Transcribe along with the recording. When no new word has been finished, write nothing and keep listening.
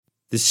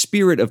The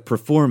spirit of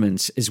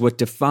performance is what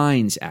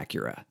defines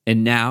Acura.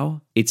 And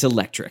now, it's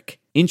electric.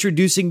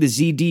 Introducing the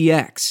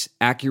ZDX,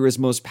 Acura's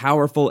most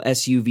powerful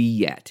SUV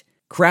yet.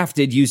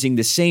 Crafted using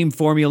the same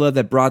formula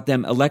that brought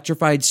them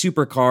electrified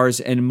supercars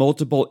and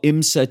multiple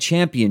IMSA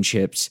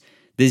championships,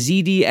 the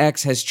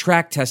ZDX has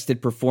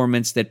track-tested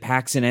performance that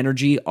packs an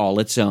energy all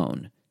its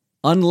own.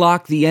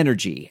 Unlock the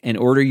energy and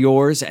order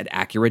yours at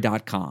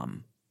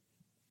Acura.com.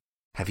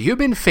 Have you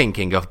been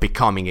thinking of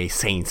becoming a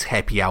Saints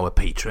Happy Hour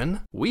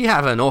patron? We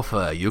have an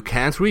offer you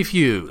can't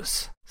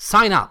refuse.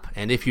 Sign up,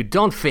 and if you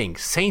don't think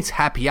Saints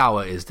Happy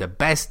Hour is the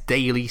best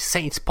daily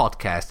Saints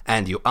podcast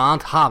and you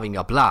aren't having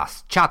a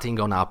blast chatting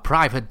on our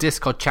private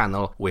Discord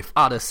channel with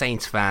other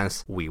Saints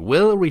fans, we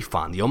will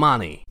refund your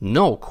money.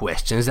 No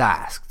questions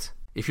asked.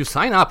 If you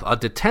sign up at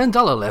the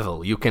 $10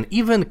 level, you can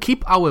even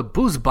keep our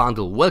Boost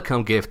Bundle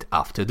welcome gift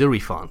after the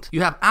refund.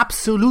 You have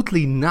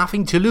absolutely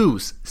nothing to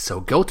lose, so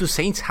go to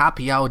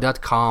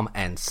saintshappyhour.com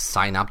and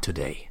sign up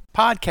today.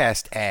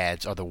 Podcast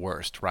ads are the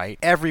worst, right?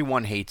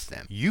 Everyone hates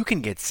them. You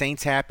can get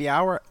Saints Happy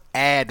Hour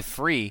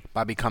ad-free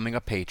by becoming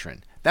a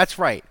patron. That's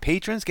right.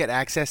 Patrons get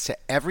access to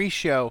every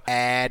show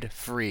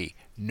ad-free.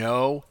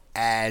 No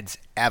ads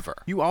ever.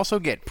 You also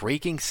get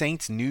Breaking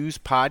Saints News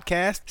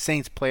podcast,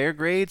 Saints player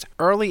grades,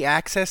 early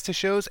access to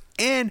shows,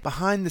 and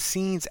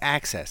behind-the-scenes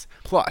access.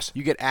 Plus,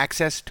 you get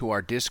access to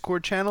our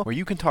Discord channel where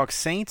you can talk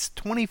Saints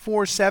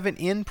 24/7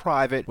 in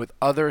private with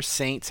other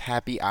Saints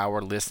Happy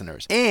Hour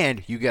listeners.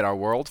 And you get our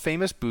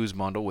world-famous booze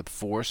bundle with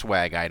 4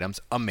 swag items.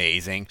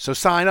 Amazing. So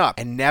sign up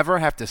and never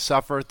have to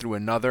suffer through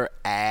another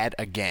ad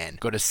again.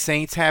 Go to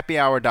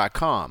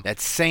saintshappyhour.com.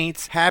 That's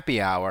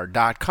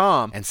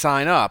saintshappyhour.com and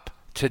sign up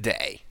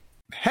today.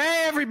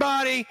 Hey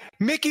everybody,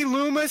 Mickey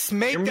Loomis,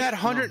 make that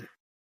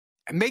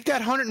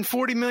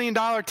 $140 million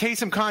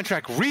Taysom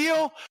contract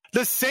real.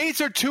 The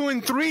Saints are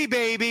 2-3,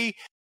 baby.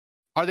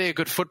 Are they a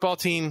good football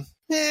team?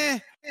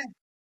 If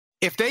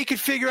they could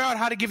figure out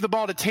how to give the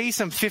ball to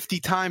Taysom 50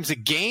 times a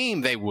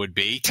game, they would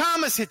be.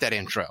 Thomas, hit that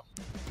intro.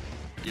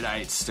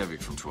 G'day, it's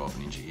Stevic from 12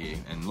 Ninja here,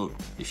 and look,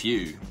 if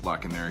you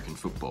like American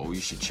football,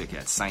 you should check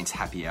out Saints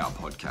Happy Hour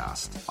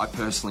podcast. I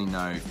personally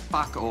know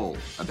fuck all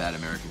about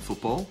American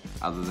football,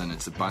 other than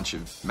it's a bunch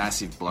of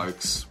massive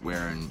blokes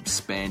wearing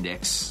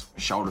spandex,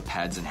 shoulder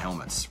pads and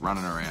helmets,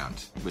 running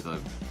around with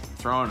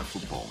throwing a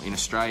football. In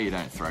Australia, you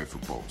don't throw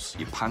footballs.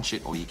 You punch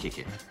it or you kick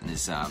it, and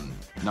there's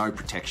no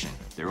protection.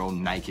 They're all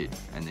naked,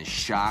 and there's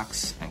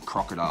sharks and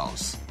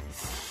crocodiles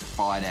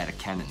fired out of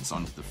cannons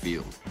onto the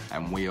field,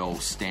 and we all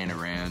stand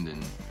around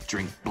and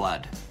drink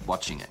blood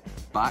watching it.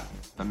 But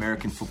if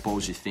American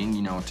football's your thing,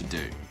 you know what to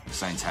do.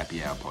 Saints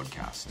Happy Hour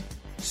podcast.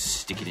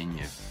 Stick it in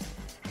your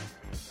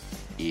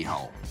ear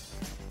hole.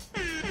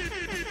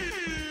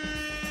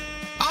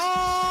 All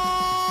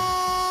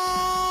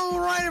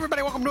right,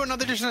 everybody, welcome to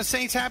another edition of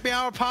Saints Happy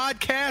Hour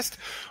podcast.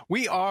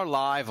 We are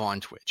live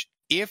on Twitch.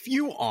 If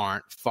you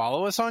aren't,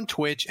 follow us on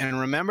Twitch, and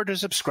remember to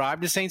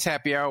subscribe to Saints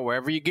Happy Hour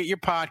wherever you get your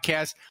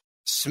podcasts.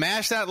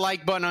 Smash that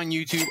like button on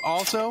YouTube.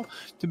 Also,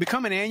 to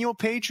become an annual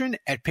patron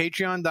at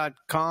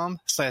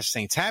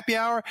patreon.com/Saints Happy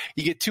Hour.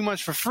 You get 2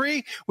 months for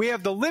free. We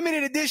have the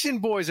limited edition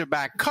Boys Are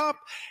Back Cup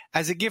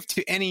as a gift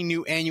to any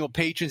new annual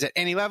patrons at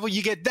any level.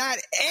 You get that,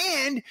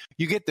 and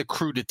you get the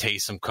Crew to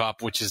Taysom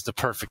Cup, which is the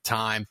perfect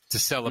time to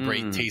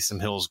celebrate Taysom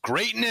Hill's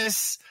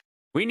greatness.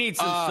 We need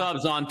some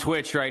subs on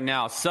Twitch right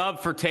now.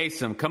 Sub for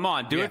Taysom. Come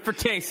on, do it for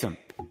Taysom.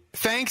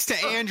 Thanks to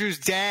Andrew's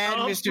dad,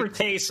 Mr.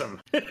 Taysom.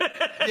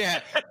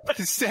 Yeah,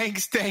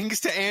 thanks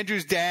to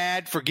Andrew's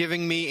dad for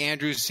giving me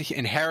Andrew's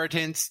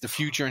inheritance, the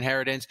future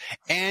inheritance,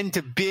 and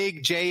to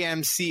Big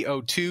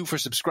JMCO2 for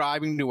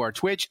subscribing to our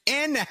Twitch,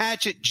 and to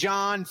Hatchet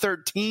John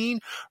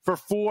 13 for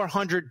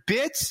 400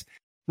 bits.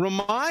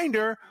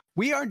 Reminder,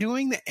 we are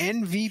doing the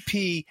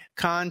MVP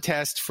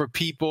contest for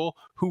people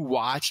who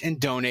watch and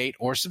donate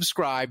or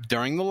subscribe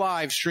during the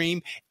live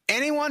stream.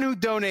 Anyone who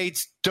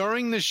donates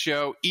during the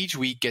show each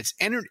week gets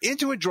entered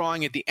into a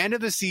drawing at the end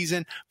of the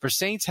season for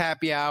Saints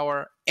Happy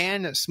Hour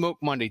and a Smoke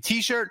Monday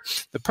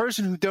t-shirt. The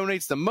person who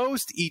donates the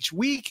most each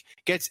week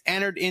gets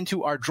entered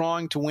into our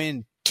drawing to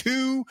win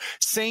 2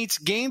 Saints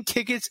game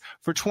tickets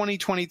for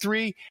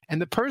 2023,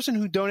 and the person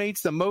who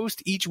donates the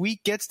most each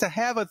week gets to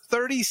have a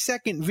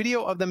 30-second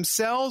video of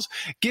themselves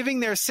giving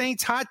their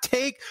Saints hot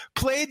take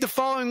played the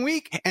following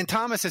week. And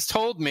Thomas has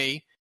told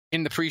me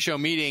in the pre-show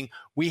meeting,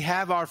 we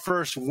have our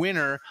first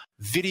winner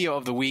video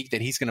of the week that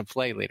he's going to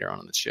play later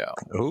on in the show.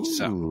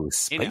 Oh,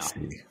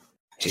 spicy.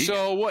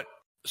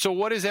 So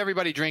what is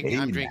everybody drinking?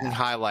 I'm drinking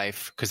High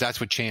Life because that's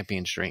what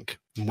champions drink,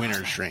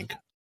 winners drink.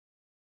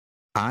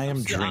 I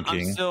am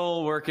drinking. I'm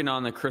still working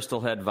on the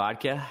Crystal Head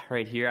vodka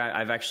right here.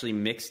 I've actually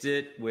mixed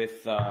it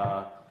with,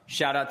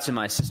 shout out to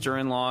my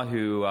sister-in-law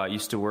who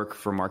used to work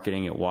for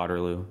marketing at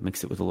Waterloo.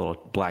 Mixed it with a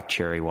little black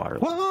cherry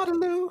Waterloo.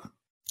 Oh,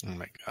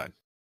 my God.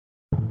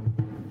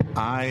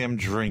 I am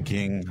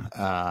drinking,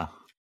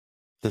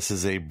 this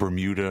is a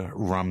Bermuda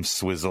rum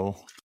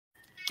swizzle.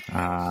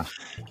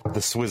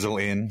 The Swizzle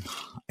Inn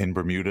in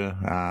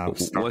Bermuda.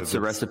 What's the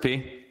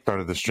recipe?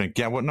 started this drink.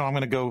 Yeah, well, no, I'm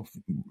gonna go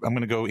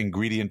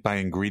ingredient by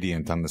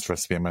ingredient on this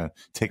recipe. I'm gonna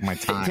take my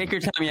time. Take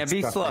your time. Yeah,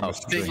 be slow.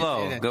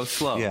 Go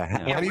slow. Yeah.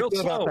 How do you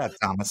feel about that,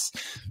 Thomas?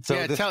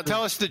 So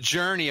tell us the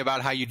journey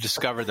about how you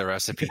discovered the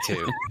recipe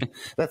too.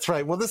 That's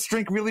right. Well, this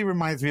drink really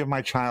reminds me of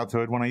my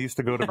childhood when I used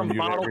to go to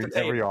Bermuda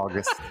every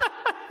August.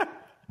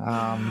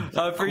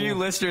 For you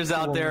listeners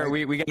out there,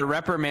 we got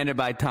reprimanded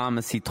by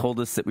Thomas. He told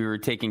us that we were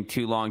taking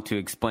too long to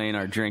explain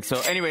our drink.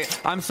 So anyway,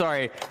 I'm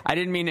sorry. I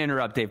didn't mean to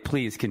interrupt, Dave.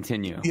 Please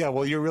continue. Yeah,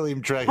 well, you're really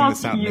dragging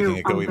this out and making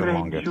it go even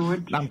longer.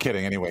 I'm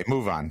kidding. Anyway,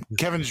 move on.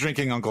 Kevin's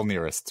drinking Uncle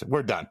Nearest.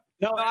 We're done.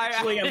 No,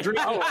 actually, I'm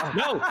drinking.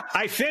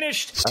 I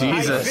finished.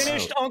 Jesus. I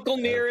finished Uncle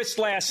Nearest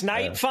last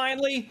night.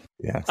 Finally,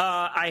 yes.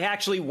 I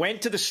actually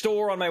went to the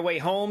store on my way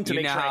home to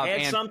make sure I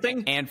had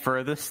something. And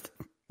furthest.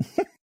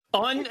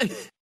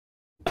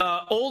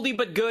 Oldie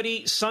but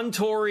goodie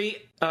Suntory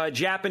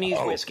Japanese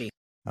whiskey.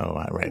 Oh,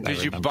 right.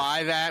 Did you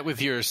buy that with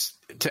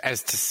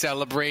to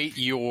celebrate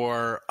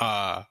your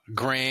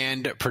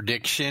grand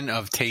prediction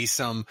of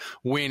Taysom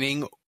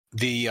winning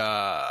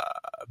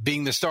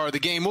being the star of the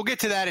game? We'll get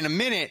to that in a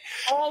minute.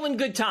 All in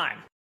good time.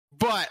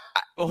 But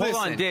hold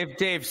on,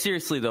 Dave.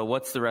 Seriously though,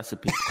 what's the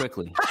recipe?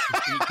 Quickly,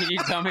 can you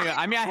tell me?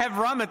 I mean, I have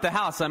rum at the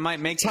house. I might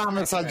make.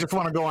 Thomas, I just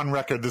want to go on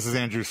record. This is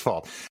Andrew's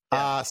fault.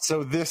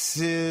 So this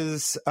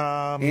is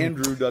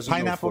Andrew doesn't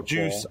pineapple know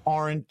juice,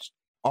 orange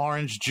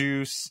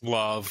juice,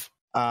 love,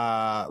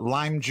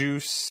 lime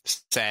juice,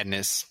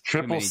 sadness,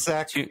 triple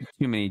sec, too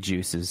many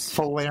juices,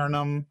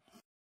 falernum,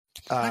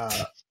 a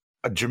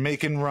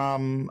Jamaican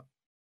rum.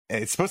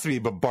 It's supposed to be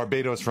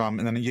Barbados rum,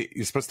 and then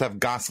you're supposed to have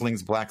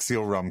Gosling's Black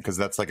Seal rum because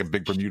that's like a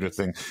big Bermuda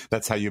thing.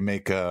 That's how you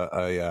make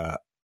a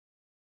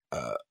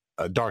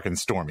dark and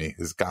stormy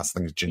is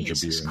Gosling's ginger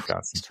beer and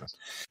Gosling's rum.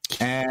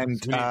 And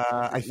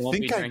I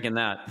think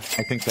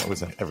that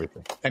was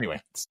everything. Anyway,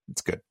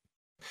 it's good.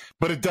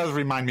 But it does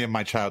remind me of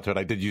my childhood.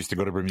 I did used to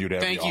go to Bermuda.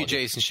 Thank you,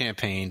 Jason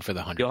Champagne, for the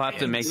 100. You'll have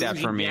to make that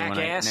for me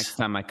next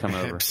time I come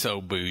over.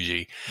 So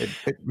bougie.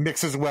 It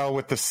mixes well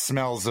with the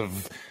smells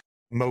of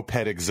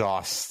moped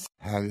exhaust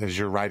as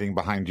you're riding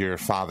behind your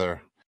father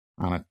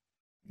on a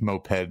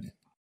moped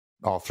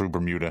all through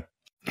Bermuda.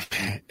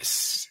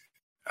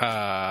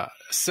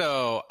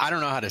 So I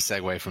don't know how to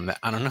segue from that.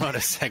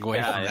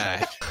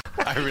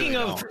 I really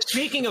don't.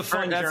 Speaking of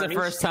fun, that's the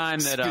first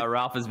time that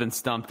Ralph has been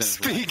stumped.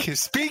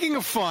 Speaking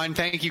of fun,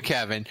 thank you,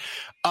 Kevin.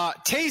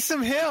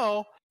 Taysom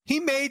Hill,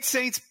 he made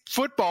Saints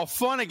football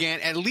fun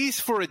again, at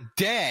least for a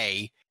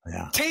day.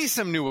 Yeah.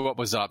 Taysom knew what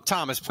was up.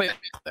 Thomas, play a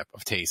clip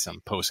of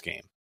Taysom post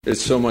game. It's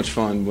so much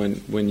fun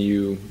when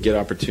you get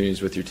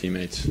opportunities with your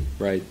teammates,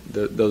 right?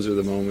 Those are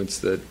the moments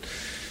that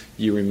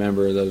you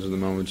remember. Those are the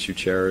moments you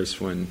cherish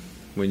when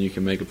you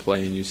can make a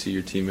play and you see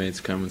your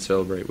teammates come and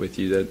celebrate with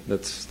you.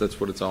 That's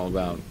what it's all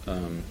about.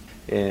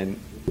 And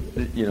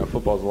you know,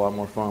 football's a lot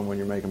more fun when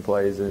you're making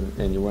plays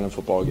and you're winning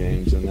football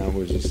games. And that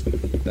was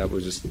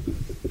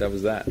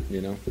that.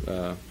 You know,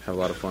 had a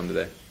lot of fun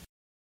today.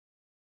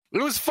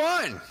 It was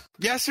fun.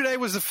 Yesterday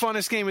was the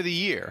funnest game of the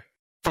year.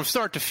 From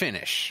start to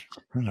finish.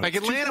 Like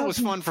Atlanta was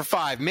fun for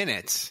 5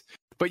 minutes,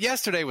 but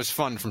yesterday was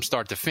fun from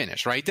start to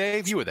finish, right,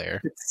 Dave? You were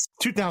there. It's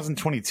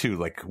 2022.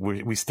 Like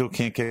we still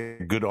can't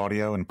get good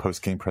audio in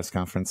post-game press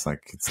conference.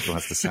 Like it still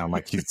has to sound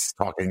like he's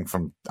talking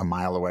from a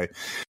mile away.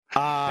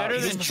 Better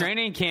than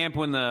training camp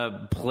when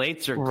the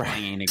plates are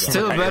clanging again.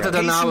 Still better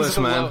than ours,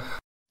 man.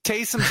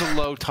 Taysom's a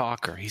low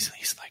talker. He's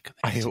like.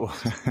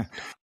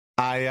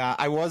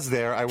 I was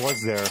there.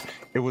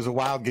 It was a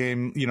wild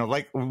game. You know,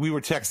 like we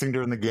were texting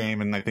during the game,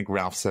 and I think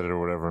Ralph said it or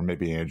whatever,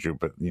 maybe Andrew.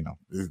 But you know,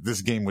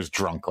 this game was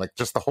drunk. Like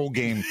just the whole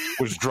game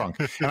was drunk.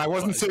 And I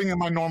wasn't sitting in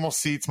my normal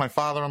seats. My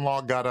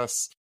father-in-law got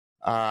us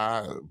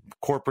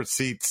corporate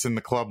seats in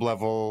the club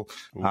level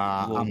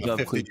on the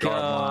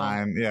 50-yard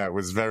line. Yeah, it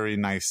was very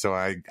nice. So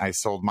I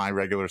sold my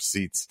regular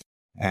seats,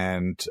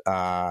 and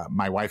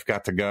my wife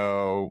got to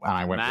go, and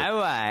I went. My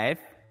wife.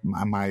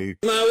 My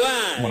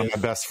one of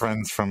my best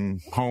friends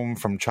from home,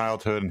 from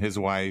childhood, and his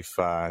wife.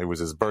 It was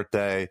his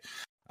birthday.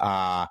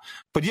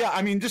 But yeah,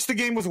 I mean, just the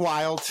game was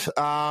wild.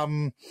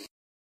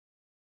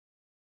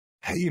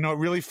 You know, it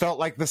really felt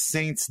like the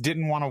Saints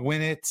didn't want to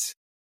win it.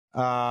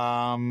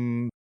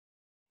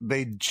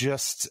 They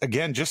just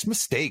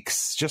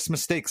mistakes.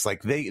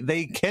 Like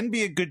they can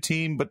be a good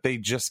team, but they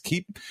just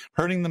keep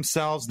hurting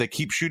themselves. They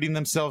keep shooting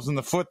themselves in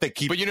the foot. But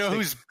you know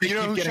who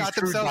shot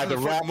themselves in the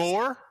foot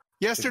more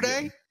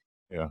yesterday?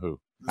 Yeah, who?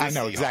 I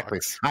know exactly.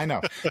 I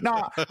know.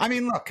 No, I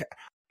mean, look,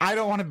 I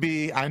don't want to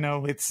be. I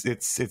know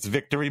it's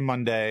Victory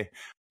Monday.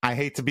 I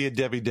hate to be a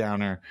Debbie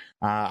Downer.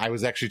 I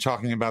was actually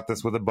talking about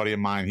this with a buddy of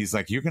mine. He's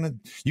like, you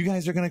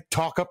guys are gonna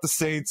talk up the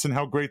Saints and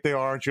how great they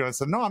are. And I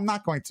said, no, I'm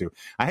not going to.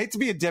 I hate to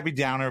be a Debbie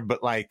Downer,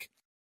 but like,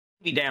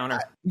 Debbie Downer.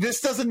 This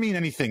doesn't mean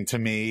anything to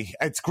me.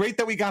 It's great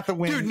that we got the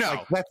win. Dude, no,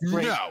 like, that's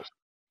great. No.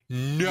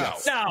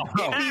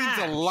 It means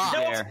a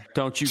lot.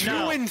 Don't you?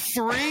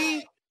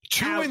 2-3.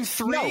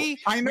 2-3, No,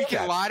 I know we can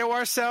that. lie to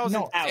ourselves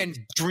and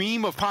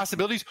dream of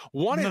possibilities.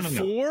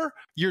 1-4,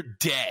 you're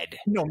dead.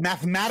 No,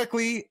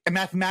 mathematically,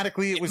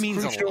 it was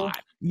means crucial. a lot.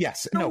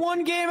 Yes, They're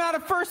one game out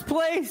of first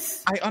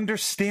place. I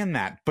understand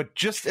that, but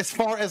just as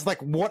far as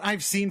like what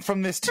I've seen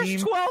from this team,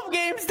 There's 12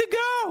 games to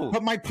go.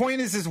 But my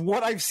point is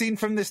what I've seen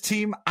from this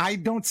team, I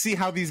don't see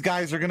how these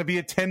guys are going to be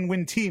a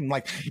 10-win team.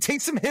 Like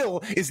Taysom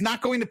Hill is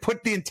not going to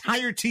put the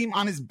entire team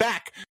on his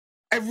back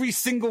every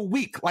single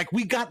week. Like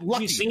we got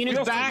lucky. You've seen his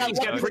back. He's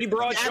got pretty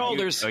broad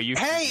shoulders.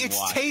 Hey, it's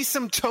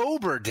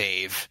Taysom-tober,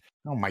 Dave.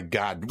 Oh my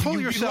God!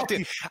 Pull yourself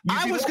together.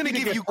 I was going to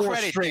give you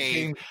credit,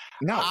 Dave.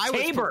 No,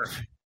 Tabor.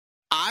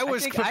 I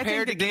was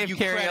prepared to give you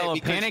credit.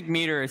 The panic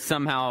meter is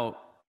somehow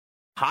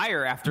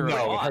higher after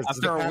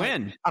a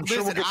win. I'm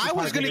sure Listen, I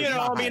was going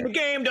to, the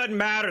game doesn't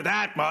matter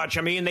that much.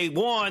 I mean, they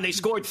won. They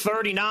scored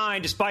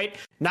 39 despite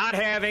not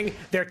having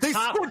their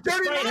top,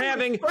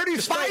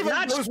 despite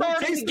not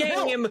starting the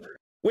game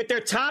with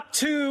their top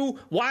two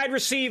wide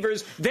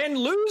receivers, then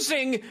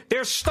losing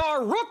their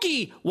star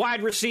rookie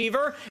wide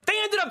receiver. They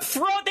ended up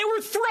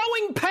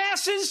throwing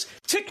passes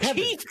to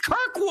Keith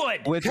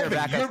Kirkwood with their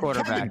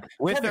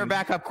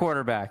backup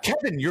quarterback.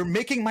 Kevin, you're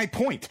making my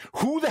point.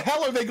 Who the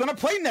hell are they going to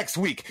play next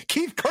week?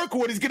 Keith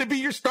Kirkwood is going to be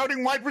your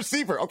starting wide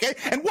receiver, okay?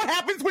 And what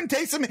happens when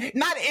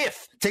not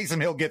if Taysom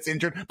Hill gets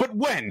injured, but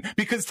when?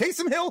 Because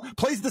Taysom Hill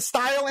plays the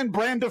style and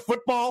brand of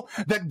football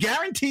that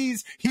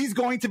guarantees he's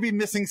going to be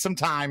missing some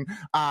time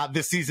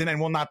this season and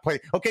will not play.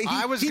 Okay,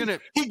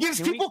 he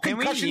gives people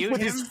concussions with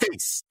his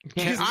face.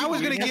 I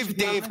was going to give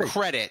Dave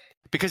credit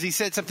because he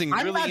said something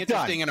really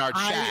interesting in our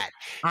chat.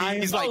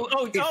 He's like,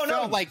 it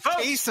felt like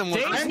Taysom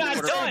was Dave's not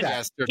done.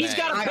 Yesterday. He's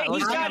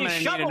got his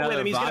shovel with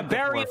him. He's going to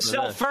bury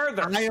himself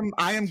further.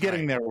 I am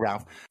getting there,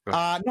 Ralph. No,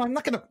 I'm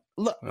not going to.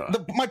 Look,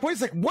 my point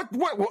is like,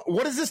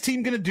 what is this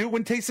team going to do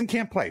when Taysom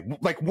can't play?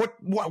 Like,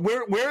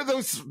 where are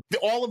those,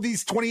 all of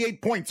these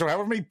 28 points or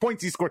however many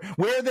points he scored?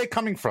 Where are they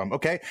coming from?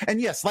 Okay.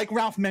 And yes, like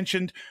Ralph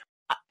mentioned,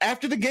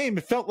 after the game,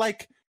 it felt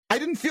like, I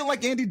didn't feel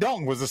like Andy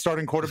Dalton was the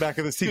starting quarterback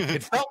of the team.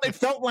 It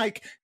felt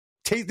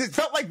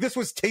like this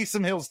was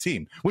Taysom Hill's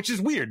team, which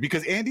is weird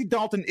because Andy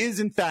Dalton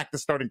is in fact the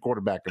starting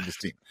quarterback of this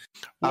team.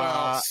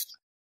 Well,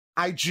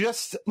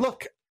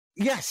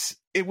 yes,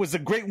 it was a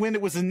great win.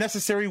 It was a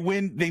necessary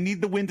win. They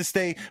need the win to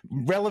stay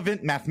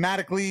relevant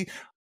mathematically,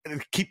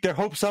 keep their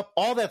hopes up,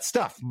 all that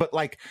stuff. But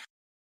like,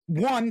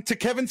 to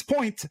Kevin's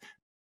point,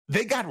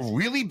 they got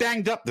really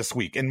banged up this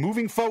week, and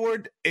moving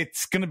forward,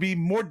 it's going to be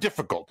more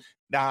difficult.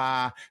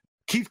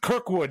 Keith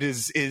Kirkwood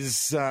is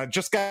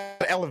just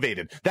got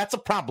elevated. That's a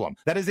problem.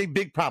 That is a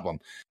big problem.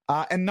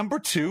 And number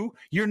two,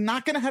 you're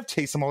not going to have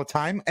Taysom all the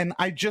time. And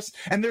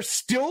they're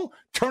still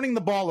turning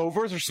the ball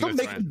over. They're still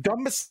making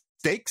dumb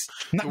mistakes.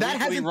 That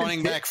hasn't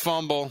running back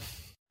fumble.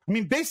 I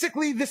mean,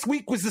 basically, this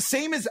week was the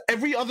same as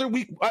every other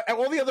week,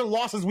 all the other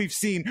losses we've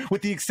seen,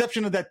 with the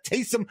exception of that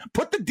Taysom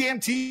put the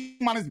damn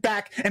team on his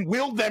back and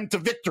willed them to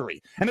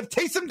victory. And if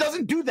Taysom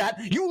doesn't do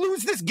that, you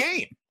lose this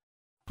game.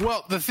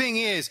 Well, the thing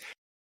is,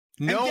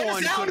 no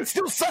one could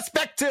still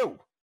suspect too.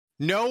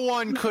 No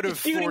one could have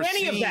disputing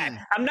any of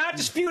that. I'm not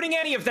disputing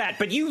any of that,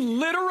 but you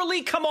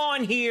literally come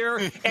on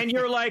here and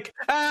you're like,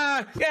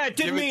 it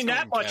didn't mean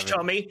that much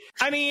to me.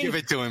 I mean, give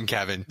it to him,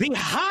 Kevin. The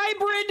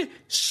hybrid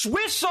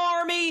Swiss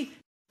Army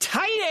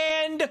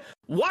tight end,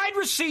 wide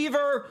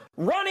receiver,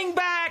 running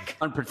back,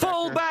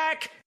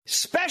 fullback,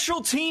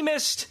 special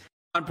teamist,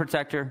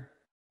 unprotector,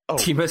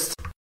 teamist.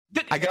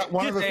 I got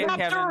one other thing.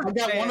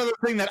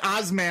 That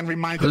Ozman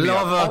reminded me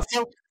of.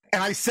 Also,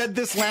 and I said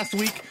this last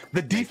week,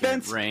 the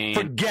defense,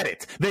 forget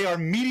it. They are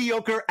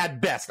mediocre at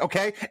best,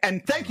 okay?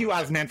 And thank you,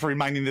 Ozman, for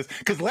reminding this,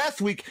 because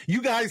last week,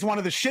 you guys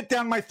wanted to shit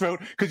down my throat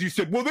because you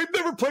said, well, they've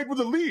never played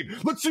with a lead.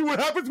 Let's see what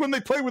happens when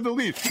they play with a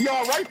lead. You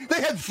all right? They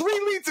had 3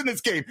 leads in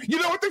this game.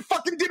 You know what they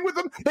fucking did with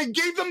them? They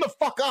gave them the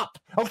fuck up,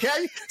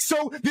 okay?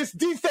 So this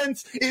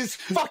defense is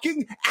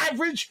fucking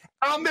average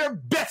on their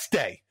best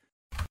day.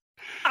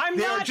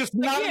 They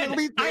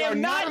are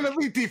an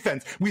elite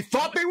defense. We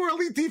thought they were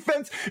elite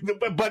defense,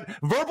 but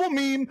verbal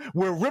meme,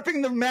 we're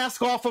ripping the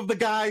mask off of the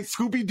guy,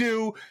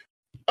 Scooby-Doo.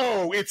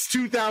 Oh, it's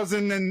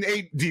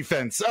 2008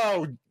 defense.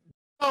 Oh,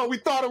 we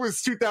thought it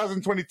was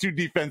 2022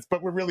 defense,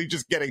 but we're really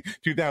just getting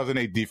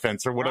 2008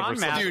 defense or whatever. Ron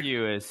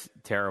Matthew is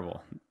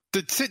terrible.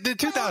 The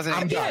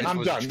 2008.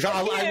 I'm done.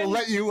 I will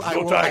let you.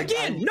 No.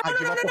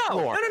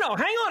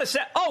 Hang on a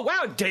sec. Oh,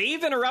 wow,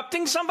 Dave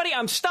interrupting somebody?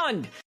 I'm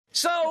stunned.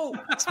 So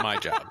that's my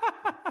job.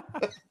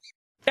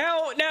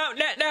 Now,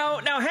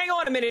 hang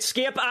on a minute,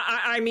 Skip.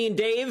 I mean,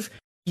 Dave,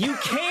 you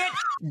can't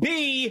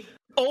be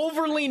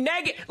overly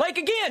negative. Like,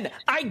 again,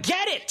 I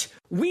get it.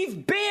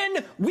 We've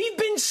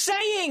been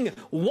saying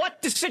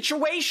what the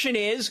situation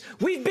is.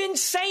 We've been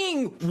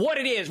saying what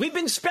it is. We've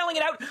been spelling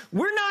it out.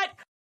 We're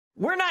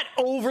not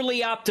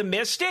overly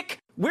optimistic.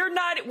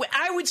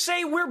 I would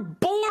say we're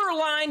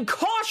borderline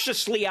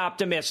cautiously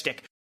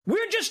optimistic.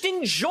 We're just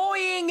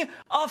enjoying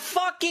a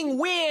fucking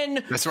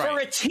win for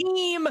a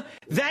team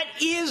that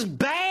is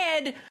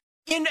bad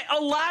in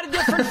a lot of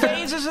different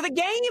phases of the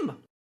game.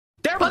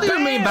 They're What do you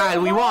bad mean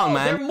bad? We won,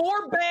 man. They're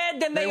more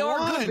bad than they are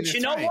won, good. But that's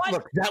you know right. what?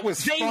 Look, that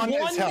was They fun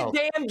won as hell.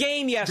 the damn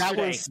game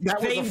yesterday.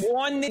 They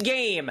won the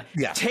game.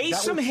 Yeah,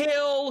 Taysom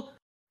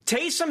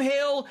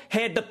Hill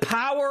had the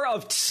power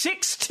of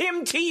 6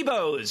 Tim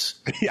Tebows.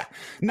 Yeah.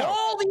 No.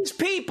 All these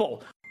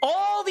people,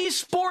 all these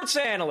sports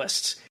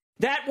analysts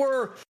that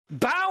were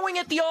bowing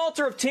at the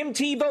altar of Tim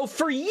Tebow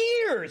for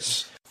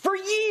years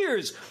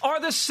are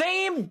the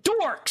same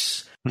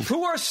dorks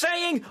who are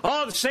saying,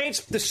 "Oh, the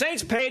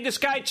Saints paid this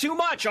guy too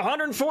much,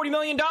 $140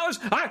 million.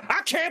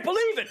 I can't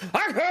believe it.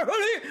 I can't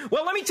believe it."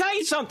 Well, let me tell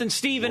you something,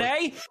 Stephen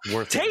A.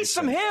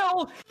 Taysom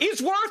Hill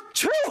is worth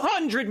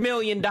 $200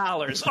 million. All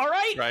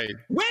right? Right.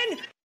 When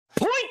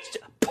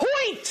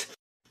point.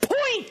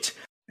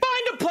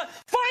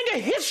 Find a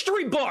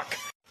history book.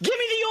 Give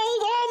me the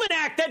old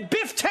almanac that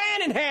Biff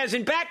Tannen has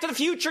in Back to the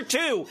Future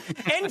 2,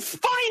 and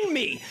find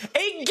me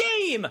a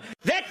game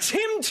that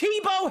Tim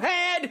Tebow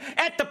had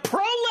at the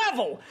pro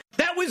level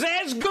that was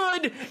as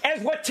good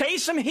as what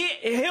Taysom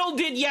Hill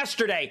did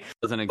yesterday.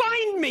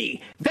 Find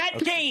me that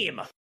game.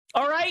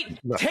 All right?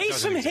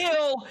 Taysom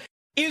Hill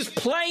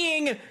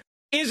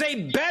is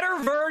a better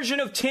version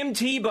of Tim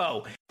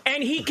Tebow.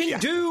 And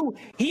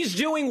he's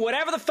doing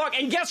whatever the fuck.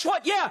 And guess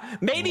what? Yeah,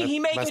 maybe he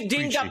may get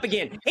dinged up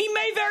again. He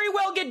may very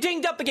well get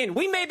dinged up again.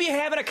 We may be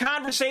having a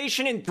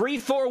conversation in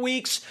 3-4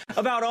 weeks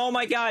about, oh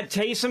my God,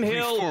 Taysom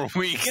Hill. 4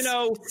 weeks. You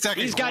know,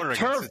 he's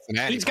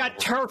got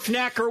turf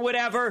neck or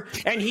whatever,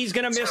 and he's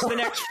gonna miss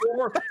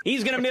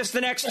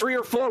the next 3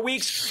 or 4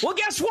 weeks. Well,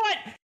 guess what?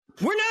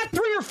 We're not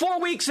 3 or 4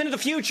 weeks into the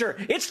future.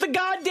 It's the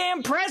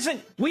goddamn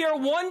present. We are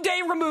one day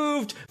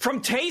removed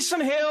from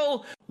Taysom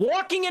Hill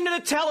walking into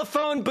the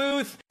telephone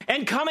booth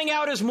and coming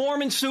out as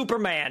Mormon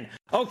Superman.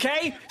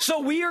 Okay? So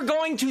we are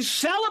going to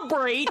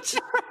celebrate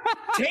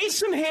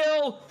Taysom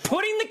Hill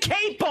putting the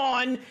cape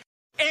on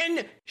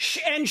and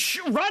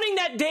running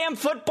that damn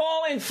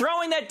football and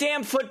throwing that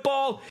damn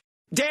football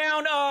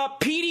down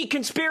Petey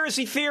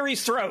Conspiracy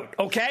Theory's throat.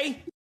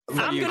 Okay?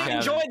 I'm going to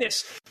enjoy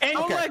this. And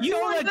you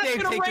are not going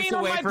to rain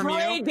on my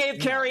parade, Dave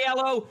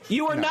Cariello.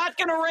 You are not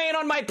going to rain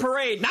on my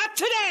parade. Not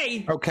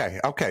today. Okay.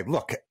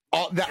 Look,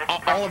 all of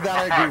that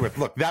I agree with.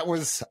 Look,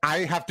 I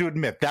have to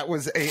admit, that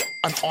was an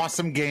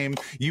awesome game.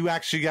 You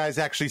guys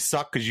actually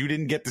suck because you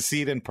didn't get to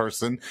see it in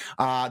person.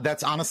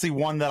 That's honestly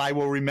one that I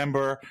will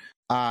remember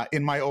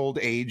in my old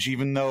age,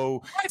 even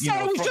though... I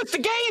thought it was just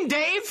a game,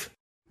 Dave.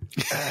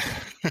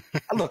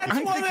 Look,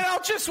 that's one that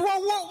I'll just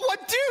what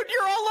dude,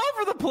 you're all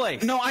over the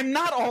place. No, I'm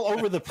not all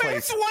over the place.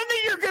 It's one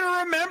that you're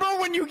gonna remember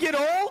when you get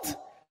old.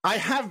 I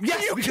have,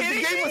 yes. Are you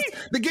kidding me?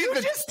 The game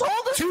you just told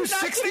us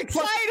 260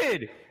 plus.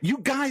 Excited. You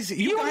guys,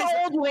 an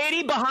old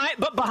lady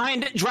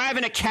behind it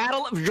driving a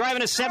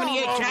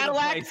 78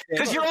 Cadillac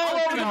because you're all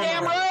over the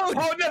damn road.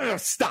 Oh no!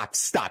 Stop!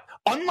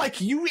 Unlike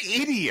you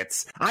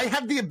idiots, I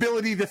have the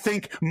ability to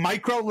think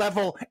micro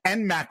level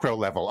and macro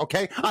level.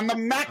 Okay, on the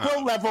macro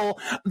level,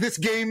 this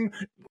game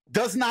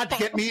does not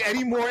get me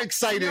any more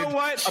excited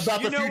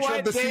about the future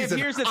of the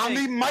season. On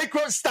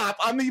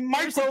the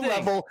micro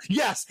level,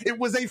 yes, it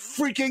was a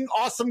freaking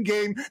awesome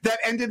game that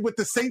ended with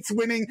the Saints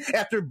winning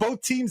after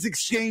both teams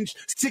exchanged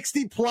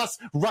 60-plus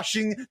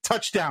rushing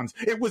touchdowns.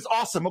 It was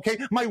awesome, okay?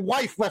 My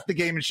wife left the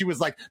game and she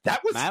was like,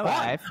 that was fun.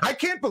 Wife. I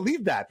can't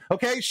believe that,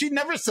 okay? She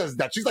never says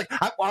that. She's like,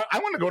 I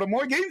want to go to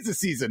more games this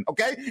season,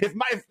 okay?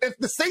 If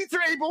the Saints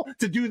are able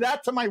to do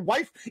that to my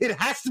wife, it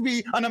has to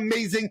be an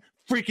amazing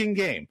freaking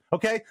game,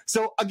 okay?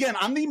 So again,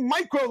 on the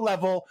micro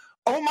level,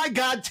 oh my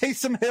God,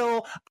 Taysom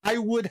Hill, I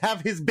would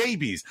have his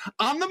babies.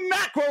 On the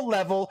macro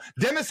level,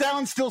 Dennis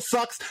Allen still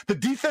sucks, the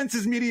defense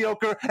is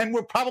mediocre, and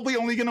we're probably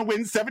only going to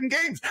win 7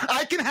 games.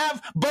 I can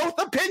have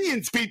both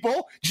opinions,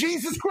 people.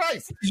 Jesus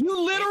Christ. You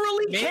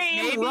literally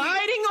came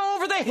riding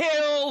over the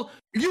hill.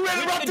 You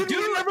interrupted me.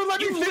 You never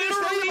let me finish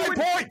any of my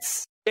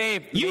points.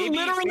 Dave, you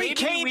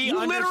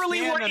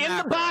literally were in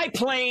the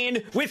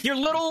biplane with your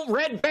little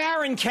Red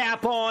Baron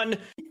cap on,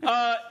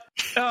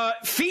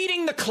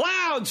 feeding the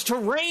clouds to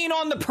rain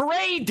on the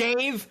parade,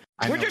 Dave.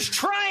 We're just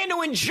trying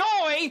to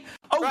enjoy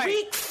a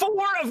week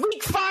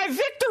 5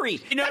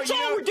 victory. That's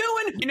all we're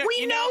doing.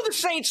 We know the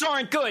Saints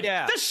aren't good.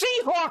 Yeah. The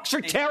Seahawks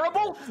are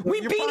terrible.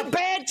 We beat a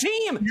bad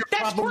team.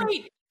 That's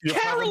great.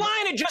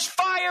 Carolina just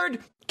fired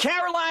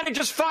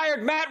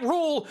Matt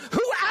Rule, who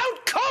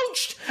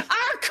outcoached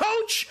our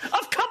coach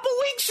a couple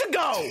weeks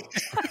ago.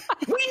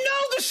 We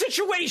know the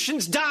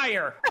situation's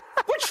dire.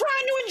 We're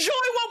trying to enjoy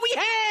what we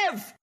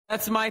have.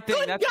 That's my thing.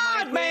 Good That's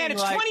God, man,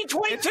 it's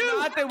 2022.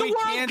 The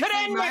world could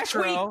end next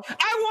week. I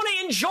want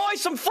to enjoy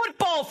some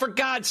football, for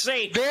God's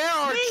sake. There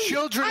are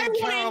children in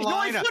Carolina. I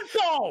want to enjoy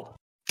football.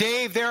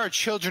 Dave, there are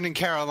children in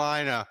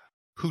Carolina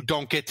who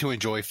don't get to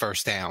enjoy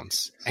first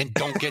downs and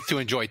don't get to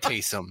enjoy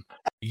Taysom.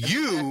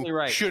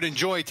 You should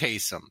enjoy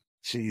Taysom.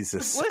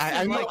 Jesus. Listen,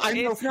 I know.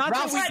 It's not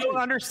that we don't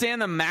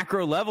understand the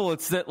macro level.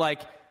 It's that,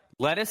 like,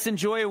 Let us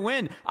enjoy a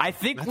win. I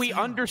think we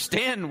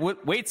understand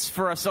what waits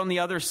for us on the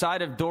other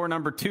side of door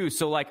number 2.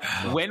 So, like,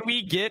 when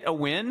we get a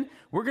win,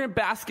 we're going to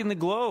bask in the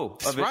glow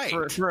of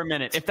it for a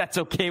minute, if that's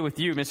okay with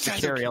you, Mr.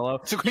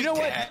 Cariello. You know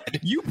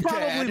what? You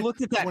probably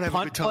looked at that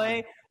punt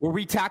play where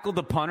we tackled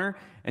the punter,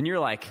 and you're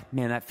like,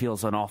 man, that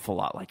feels an awful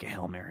lot like a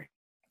Hail Mary.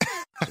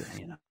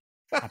 You know,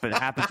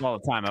 happens all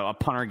the time. A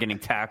punter getting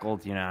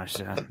tackled, you know. I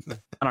don't know.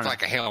 It's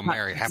like a Hail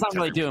Mary. It's not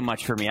really doing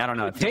much for me. I don't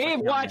know. Dave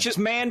watches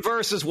Man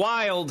vs.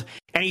 Wild,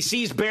 and he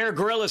sees Bear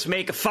Grylls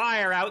make a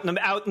fire out in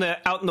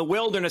the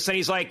wilderness, and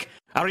he's like,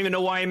 I don't even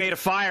know why he made a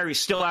fire. He's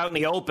still out in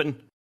the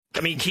open.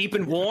 I mean,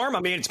 keeping warm.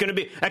 I mean, it's going to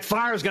be that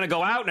fire's going to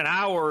go out in an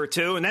hour or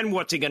two, and then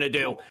what's he going to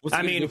do?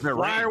 I mean,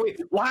 why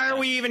are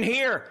we even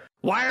here?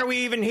 Why are we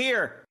even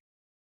here?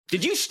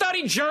 Did you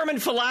study German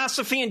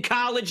philosophy in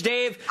college,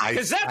 Dave?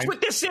 Because that's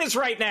what this is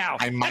right now.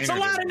 That's a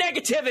lot of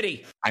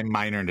negativity. I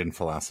minored in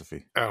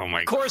philosophy. Oh,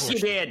 my God. Of course you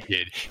did.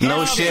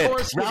 No shit. Of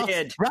course you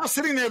did. Ralph's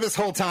sitting there this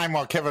whole time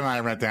while Kevin and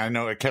I went down. I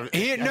know Kevin.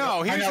 Here's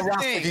the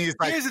thing.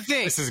 Here's the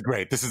thing. This is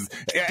great. This is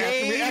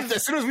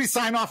as soon as we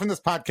sign off in this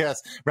podcast,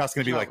 Ralph's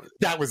going to be like,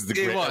 "That was the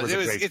great.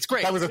 It's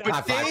great. That was a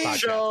top 5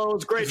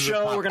 podcast. Great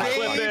show. We're going to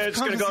flip it. It's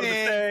going to go to the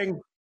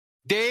thing."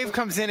 Dave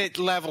comes in at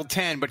level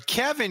 10, but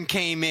Kevin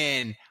came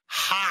in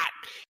hot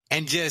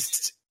and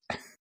just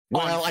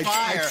on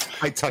fire.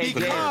 I touched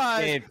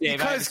Dave,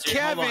 because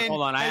Kevin.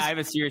 Hold on. I have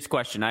a serious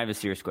question.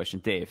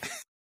 Dave,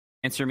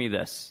 answer me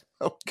this.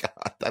 Oh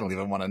God, I don't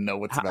even want to know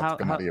what's about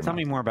to come out of your mouth. Tell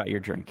me more about your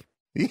drink.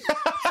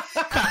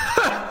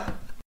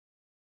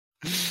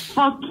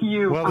 Fuck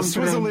you. Well, the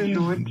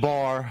Switzerland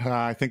bar,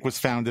 I think, was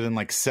founded in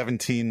like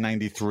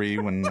 1793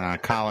 when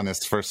British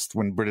colonists first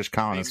came to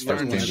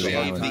the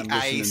island. The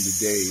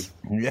ice.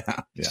 Yeah.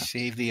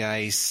 Shave the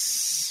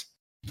ice.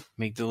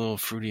 Make the little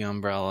fruity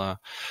umbrella.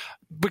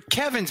 But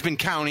Kevin's been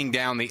counting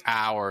down the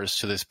hours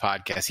to this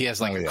podcast. He has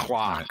like a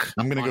clock.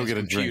 I'm going to go get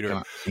a drink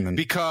and then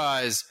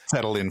because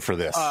settle in for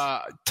this.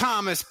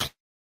 Thomas.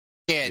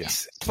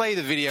 Play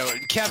the video.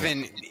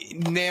 Kevin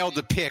nailed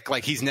the pick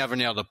like he's never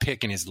nailed a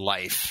pick in his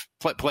life.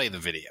 Play the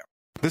video.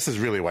 This is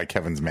really why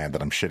Kevin's mad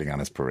that I'm shitting on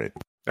his parade.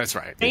 That's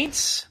right.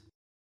 Saints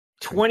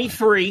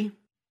 23,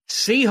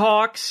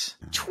 Seahawks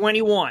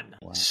 21.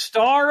 Wow.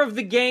 Star of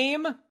the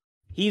game.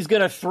 He's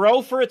going to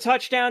throw for a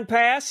touchdown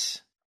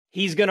pass.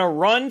 He's going to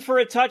run for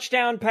a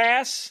touchdown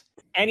pass.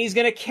 And he's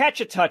going to catch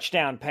a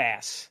touchdown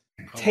pass.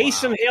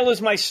 Taysom Hill is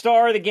my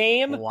star of the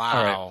game.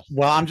 Wow. Right.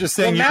 Well, I'm just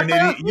saying you're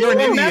an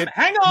idiot.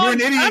 Hang on.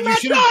 You're an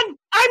idiot.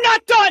 I'm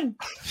not done.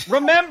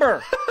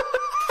 Remember,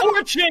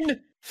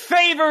 fortune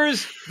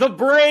favors the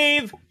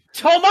brave.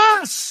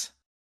 Tomas,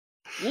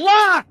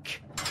 lock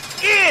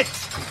it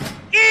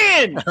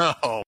in.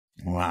 Oh.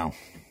 Wow.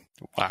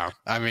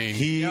 I mean,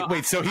 he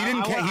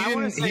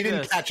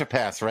didn't catch a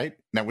pass, right?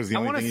 That was the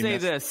only thing. I want to say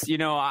this. You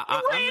know,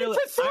 I ran for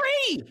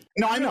 3.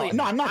 No, I know.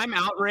 No, I'm not. I'm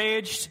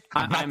outraged.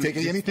 I'm not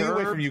taking anything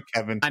away from you,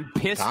 Kevin. I'm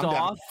pissed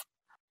off.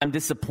 I'm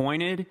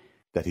disappointed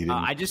that he didn't.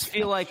 I just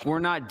feel like we're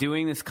not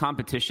doing this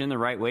competition the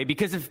right way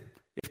because if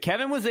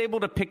Kevin was able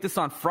to pick this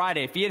on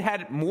Friday, if he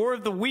had more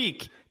of the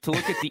week to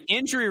look at the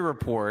injury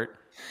report,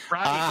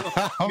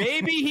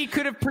 maybe he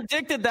could have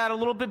predicted that a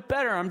little bit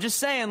better. I'm just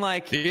saying,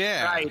 like,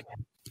 right.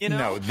 You know?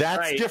 No,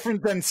 that's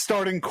different than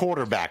starting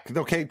quarterback.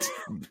 Okay,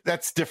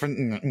 that's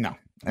different. No,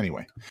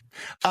 anyway,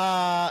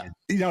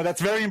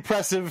 that's very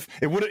impressive.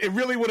 It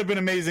really would have been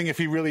amazing if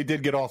he really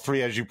did get all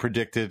 3 as you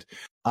predicted.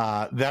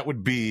 That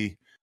would be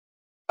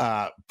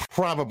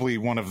probably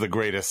one of the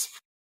greatest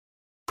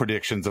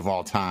predictions of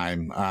all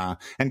time.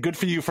 And good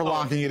for you for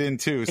locking it in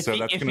too.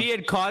 If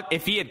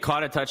he had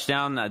caught a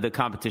touchdown, the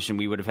competition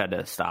we would have had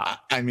to stop.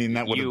 I mean,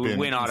 that would have been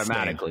win insane.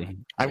 automatically.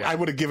 I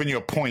would have given you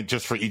a point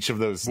just for each of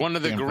those. One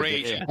of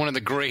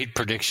the great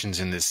predictions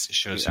in this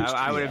show.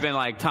 I would have been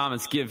like,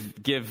 Thomas,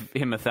 give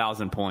him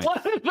 1,000 points.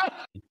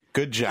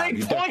 Good job.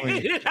 They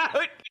pointed it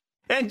out.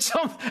 And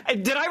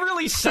did I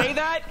really say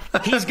that?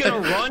 He's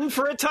going to run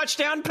for a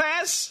touchdown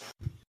pass?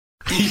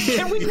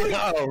 Can we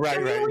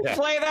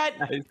replay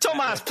that?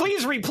 Tomas,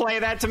 please replay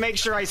that to make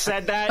sure I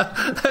said that.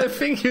 I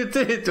think you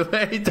did.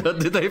 Wait,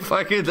 did I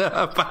fuck it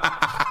up?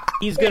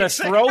 He's going to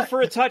throw for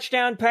a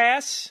touchdown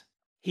pass.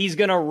 He's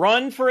going to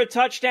run for a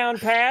touchdown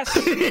pass.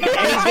 And he's going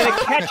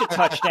to catch a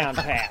touchdown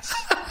pass.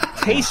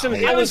 Taysom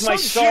Hill is my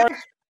star.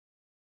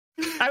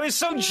 I was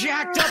so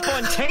jacked up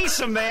on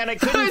Taysom, man. I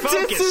couldn't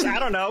focus. I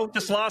don't know.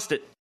 Just lost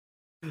it.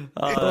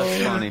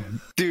 That's funny.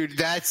 Dude,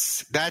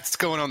 that's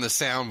going on the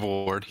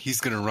soundboard.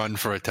 He's going to run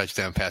for a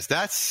touchdown pass.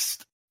 That's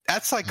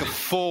like a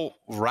full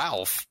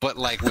Ralph, but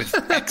like with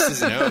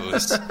X's and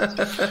O's.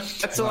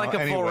 That's like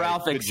a full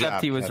Ralph,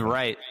 except he was Kevin.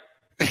 Right.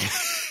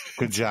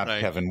 Good job,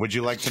 Kevin. Would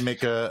you like to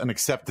make an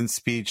acceptance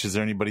speech? Is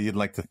there anybody you'd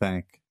like to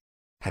thank?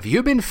 Have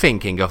you been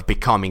thinking of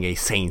becoming a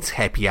Saints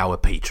Happy Hour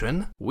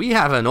patron? We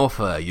have an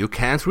offer you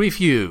can't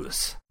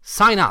refuse.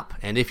 Sign up,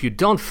 and if you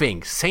don't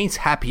think Saints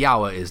Happy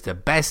Hour is the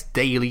best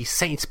daily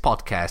Saints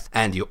podcast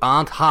and you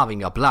aren't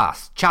having a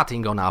blast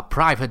chatting on our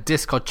private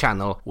Discord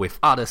channel with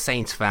other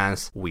Saints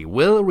fans, we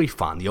will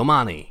refund your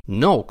money.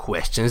 No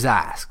questions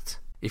asked.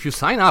 If you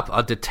sign up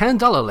at the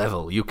 $10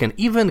 level, you can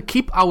even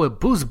keep our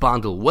Boost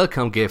Bundle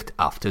welcome gift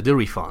after the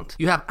refund.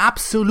 You have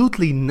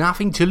absolutely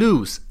nothing to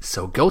lose,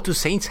 so go to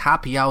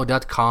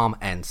saintshappyhour.com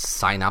and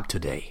sign up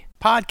today.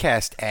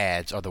 Podcast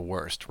ads are the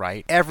worst,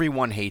 right?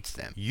 Everyone hates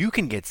them. You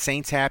can get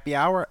Saints Happy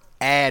Hour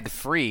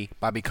ad-free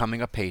by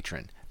becoming a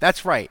patron.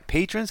 That's right.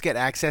 Patrons get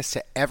access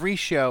to every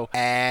show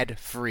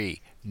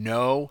ad-free.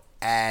 No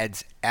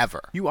ads ever.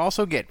 You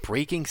also get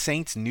Breaking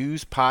Saints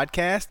News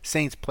podcast,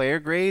 Saints player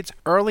grades,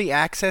 early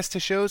access to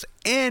shows,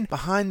 and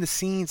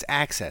behind-the-scenes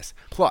access.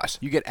 Plus,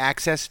 you get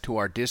access to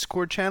our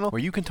Discord channel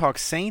where you can talk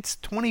Saints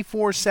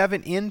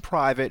 24/7 in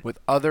private with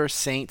other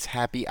Saints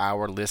Happy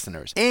Hour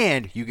listeners.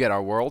 And you get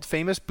our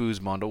world-famous booze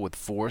bundle with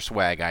 4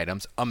 swag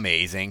items.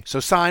 Amazing. So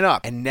sign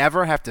up and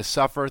never have to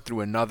suffer through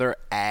another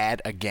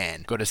ad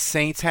again. Go to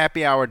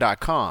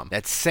saintshappyhour.com.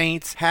 That's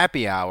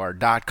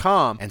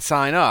saintshappyhour.com and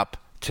sign up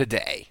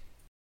today.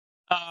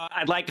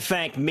 I'd like to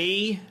thank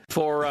me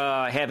for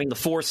having the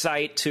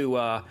foresight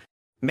to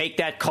make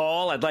that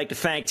call. I'd like to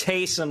thank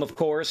Taysom, of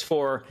course,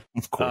 for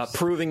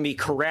proving me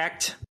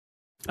correct.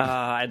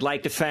 I'd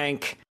like to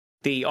thank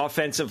the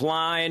offensive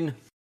line.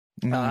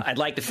 I'd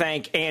like to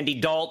thank Andy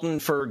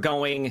Dalton for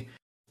going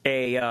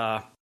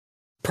a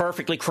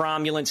perfectly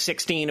cromulent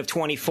 16 of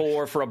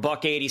 24 for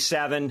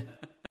 $187.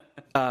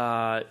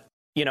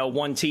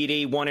 1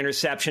 TD, 1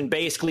 interception.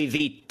 Basically,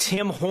 the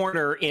Tim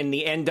Horner in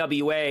the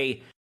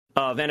NWA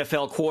of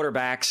NFL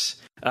quarterbacks.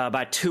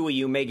 About 2 of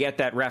you may get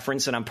that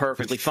reference, and I'm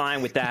perfectly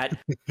fine with that.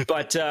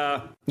 But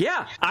I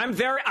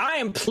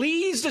am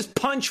pleased as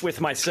punch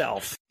with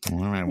myself. All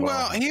right.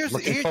 Well,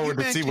 looking forward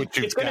to see what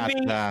you've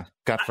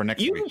got for next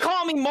week. You can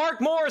call me Mark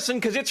Morrison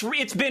because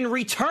it's been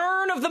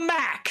Return of the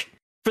Mac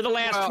for the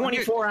last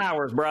 24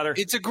 hours, brother.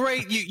 It's a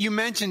great. You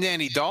mentioned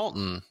Andy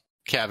Dalton,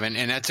 Kevin,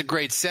 and that's a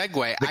great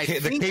segue.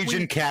 The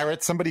Cajun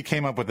Carrot. Somebody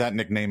came up with that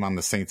nickname on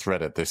the Saints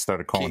Reddit. They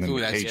started calling him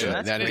the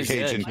Cajun. The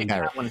Cajun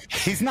Carrot.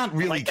 He's not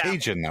really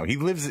Cajun though.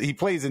 He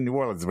plays in New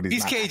Orleans, but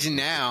he's not Cajun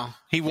now.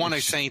 He won a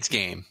Saints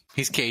game.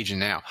 He's Cajun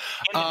now.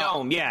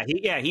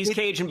 He's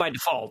Cajun by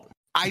default.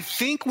 I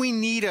think we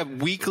need a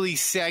weekly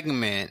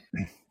segment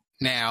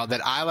now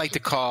that I like to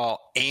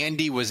call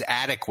Andy Was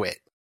Adequate.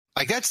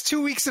 Like that's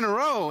 2 weeks in a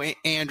row,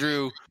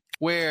 Andrew,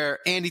 where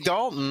Andy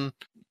Dalton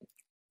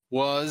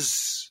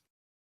was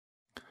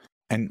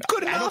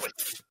good enough.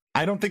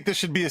 I don't think this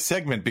should be a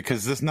segment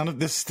because this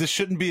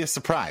shouldn't be a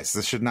surprise.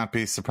 This should not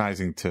be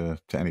surprising to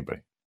anybody.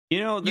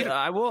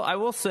 I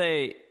will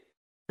say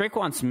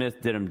Traquan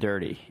Smith did him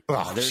dirty.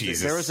 Oh,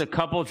 Jesus. There was a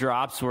couple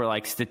drops where,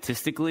 like,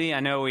 statistically, I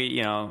know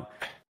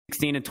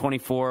 16 and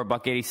 24,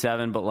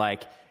 $187, but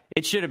like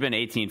it should have been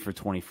 18 for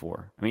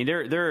 24. I mean,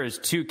 there is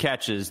 2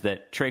 catches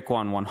that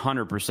Traquan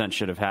 100%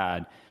 should have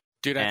had.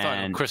 Dude, I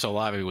thought Chris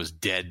Olave was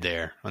dead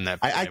there on that.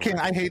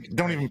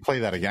 Don't even play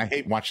that again. I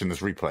hate watching this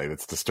replay.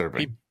 That's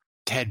disturbing. He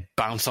head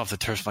bounced off the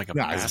turf like a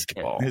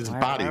basketball. His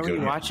body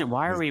goes.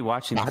 Why are we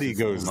watching? Body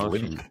goes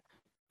limp.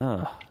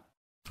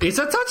 It's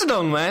a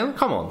touchdown, man.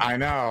 Come on. I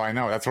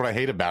know. That's what I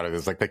hate about it.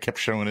 It's like they kept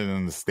showing it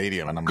in the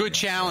stadium. And Good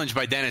challenge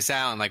by Dennis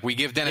Allen. Like we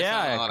give Dennis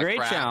Allen a lot of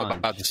crap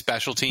about the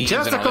special teams.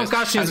 Just a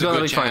concussion is going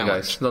to be fine,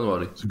 guys. Don't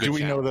worry. Do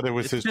we know that it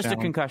was his just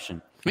challenge? a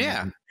concussion?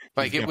 Yeah.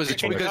 Like it was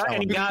because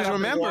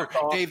remember,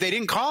 Dave, they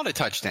didn't call it a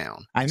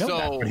touchdown. I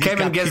know that.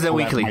 Kevin gets the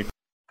weekly.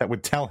 That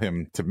would tell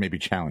him to maybe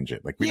challenge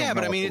it. Like but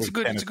I mean, it's a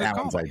good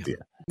call. Idea.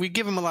 We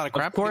give him a lot of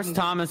crap. Of course,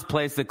 Thomas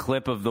plays the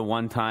clip of the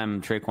one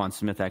time Traquan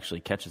Smith actually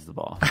catches the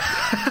ball.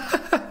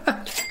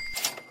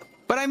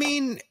 But I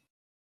mean,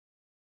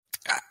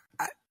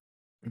 I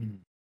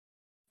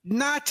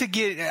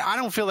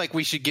don't feel like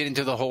we should get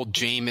into the whole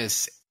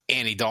Jameis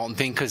Andy Dalton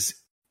thing because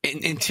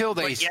until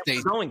they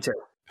going to.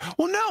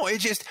 Well, no,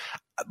 it's just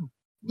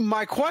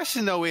my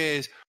question though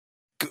is,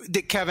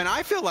 Kevin,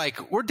 I feel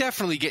like we're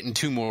definitely getting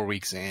 2 more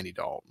weeks of Andy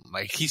Dalton.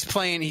 Like he's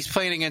playing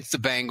against the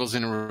Bengals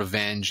in a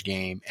revenge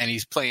game, and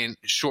he's playing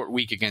short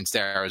week against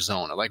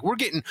Arizona. Like we're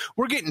getting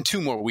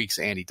 2 more weeks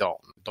of Andy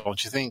Dalton,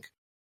 don't you think?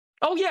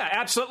 Oh yeah,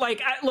 absolutely.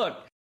 Like look,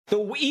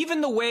 even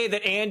the way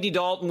that Andy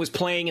Dalton was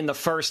playing in the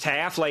first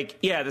half,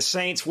 like the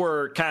Saints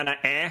were kind of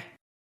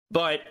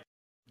but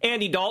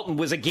Andy Dalton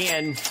was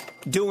again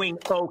doing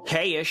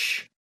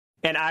okay-ish.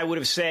 And I would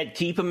have said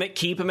keep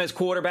him as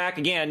quarterback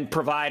again,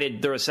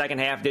 provided the second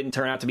half didn't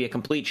turn out to be a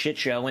complete shit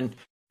show. And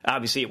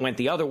obviously it went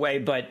the other way,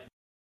 but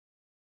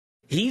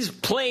he's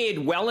played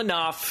well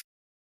enough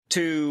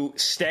to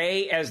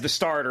stay as the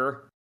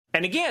starter.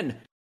 And again,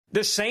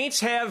 the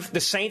Saints have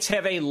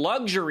a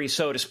luxury,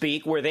 so to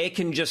speak, where they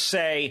can just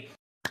say,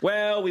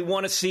 well, we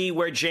want to see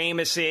where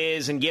Jameis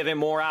is and give him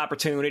more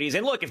opportunities.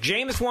 And look, if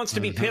Jameis wants to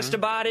be pissed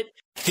about it,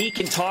 he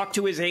can talk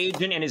to his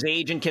agent, and his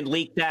agent can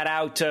leak that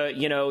out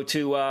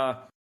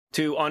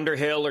to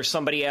Underhill or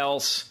somebody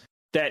else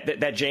that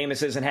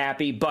Jameis isn't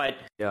happy. But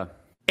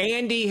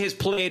Andy has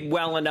played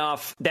well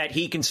enough that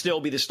he can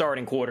still be the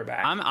starting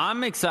quarterback.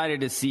 I'm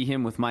excited to see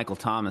him with Michael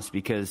Thomas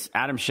because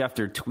Adam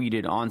Schefter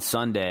tweeted on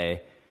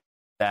Sunday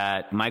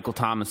that Michael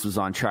Thomas was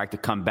on track to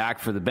come back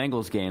for the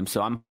Bengals game.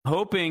 So I'm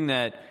hoping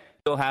that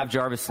still have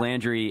Jarvis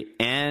Landry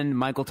and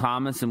Michael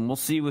Thomas, and we'll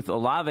see with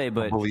Olave.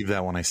 But I'll believe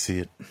that when I see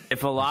it.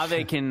 If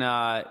Olave can,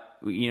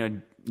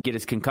 get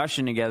his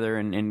concussion together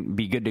and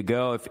be good to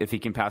go, if he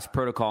can pass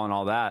protocol and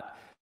all that,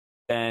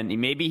 then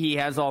maybe he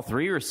has all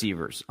three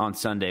receivers on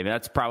Sunday. But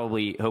that's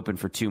probably hoping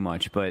for too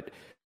much. But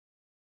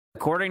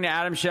according to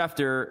Adam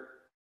Schefter,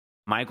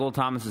 Michael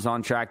Thomas is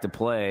on track to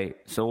play.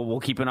 So we'll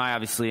keep an eye,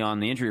 obviously, on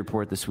the injury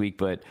report this week.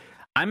 But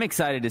I'm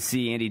excited to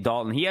see Andy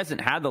Dalton. He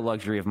hasn't had the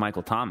luxury of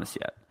Michael Thomas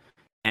yet.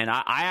 And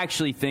I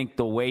actually think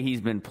the way he's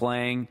been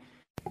playing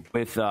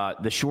with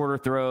the shorter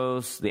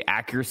throws, the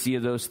accuracy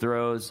of those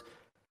throws,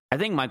 I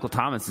think Michael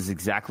Thomas is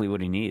exactly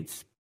what he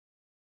needs.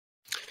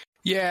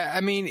 Yeah, I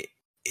mean,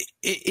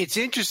 it's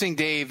interesting,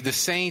 Dave. The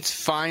Saints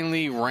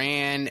finally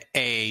ran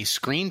a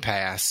screen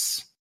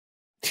pass.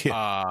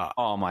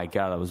 Oh, my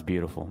God, that was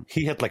beautiful.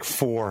 He had like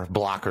 4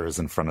 blockers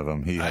in front of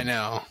him. I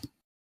know.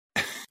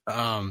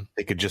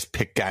 They could just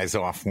pick guys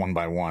off one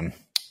by one.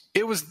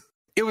 It was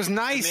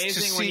nice Amazing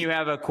to see when you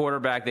have a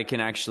quarterback that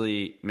can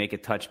actually make a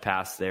touch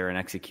pass there and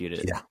execute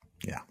it.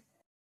 Yeah.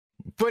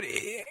 But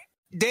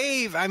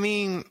Dave, I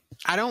mean,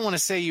 I don't want to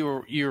say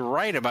you're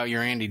right about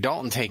your Andy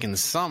Dalton taking the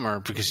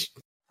summer because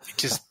it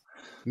just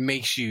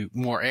makes you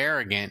more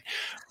arrogant.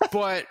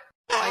 But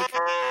like,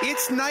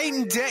 it's night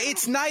and day.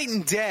 It's night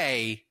and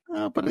day.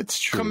 But it's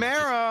true.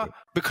 Kamara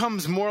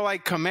becomes more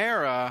like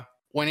Kamara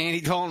when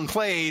Andy Dalton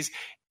plays,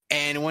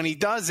 and when he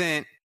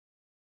doesn't,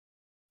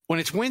 when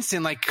it's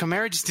Winston, like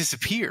Kamara just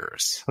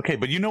disappears. Okay,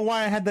 but you know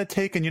why I had that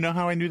take, and you know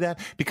how I knew that?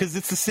 Because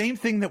it's the same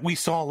thing that we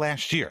saw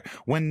last year.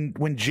 When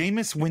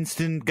Jameis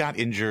Winston got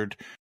injured,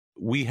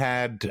 we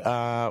had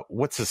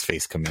what's his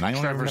face come in?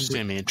 Trevor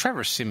Siemian.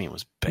 Trevor Siemian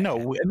was bad.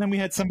 No, and then we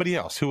had somebody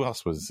else. Who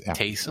else was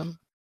after? Taysom?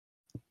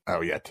 Oh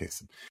yeah,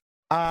 Taysom.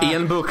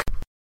 Ian Book.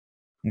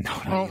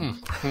 No.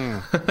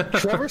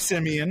 Trevor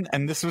Siemian,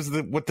 and this was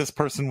what this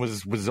person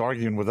was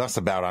arguing with us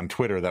about on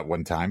Twitter that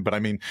one time. But I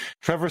mean,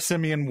 Trevor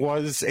Siemian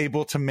was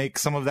able to make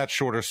some of that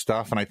shorter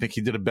stuff, and I think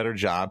he did a better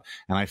job.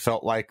 And I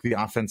felt like the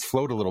offense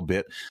flowed a little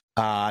bit.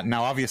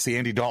 Now, obviously,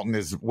 Andy Dalton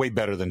is way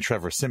better than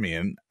Trevor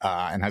Siemian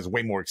and has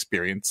way more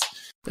experience.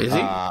 Is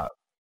he?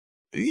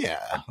 Yeah,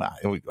 I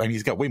mean,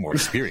 he's got way more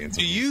experience.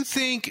 Do you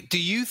think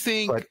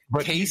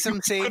but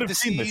Taysom saved the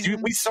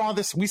season? We saw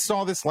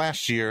this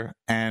last year,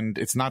 and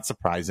it's not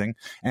surprising.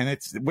 And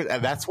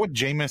that's what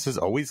Jameis has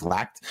always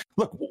lacked.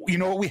 Look, you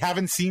know what we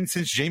haven't seen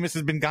since Jameis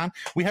has been gone?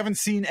 We haven't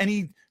seen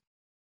any.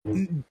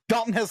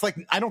 Dalton has, like,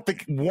 I don't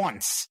think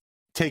once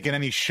taken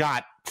any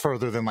shot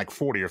further than like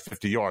 40 or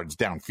 50 yards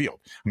downfield.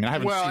 I mean, I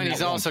haven't. Well, seen and that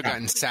he's also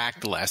gotten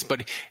sacked less,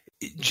 but.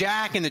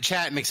 Jack in the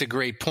chat makes a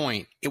great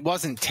point. It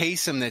wasn't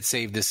Taysom that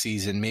saved the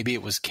season. Maybe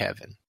it was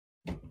Kevin.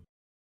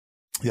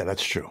 Yeah,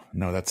 that's true.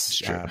 No, that's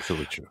true.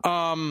 Absolutely true.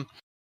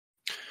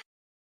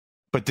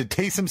 But did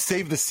Taysom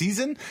save the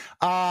season?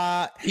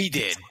 He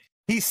did.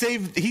 He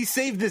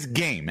saved this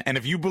game. And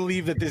if you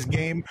believe that this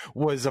game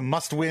was a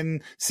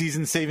must-win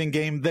season-saving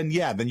game, then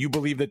you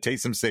believe that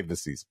Taysom saved the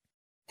season.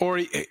 Or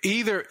he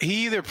either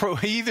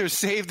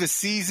saved the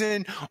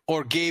season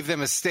or gave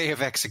them a stay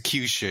of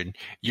execution.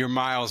 Your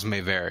miles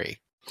may vary.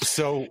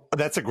 So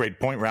that's a great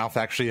point, Ralph.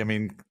 Actually, I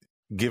mean,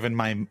 given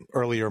my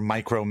earlier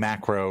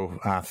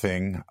micro-macro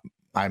thing,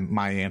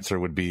 my answer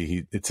would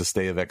be it's a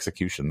stay of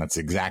execution. That's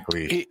the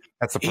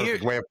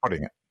perfect way of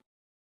putting it.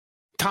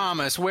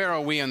 Thomas, where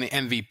are we on the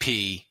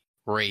MVP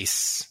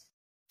race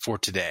for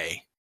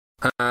today?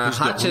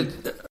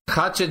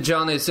 Hatchet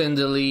John is in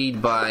the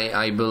lead by,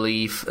 I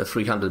believe,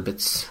 300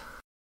 bits.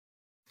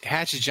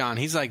 Hatchet John,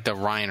 he's like the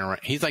Ryan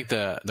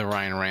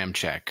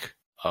Ramczyk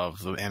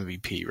of the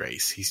MVP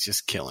race. He's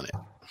just killing it.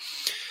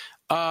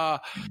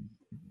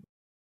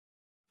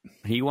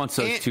 He wants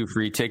those 2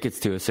 free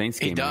tickets to a Saints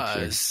game. He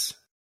does.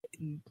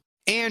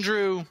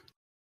 Andrew,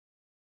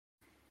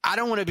 I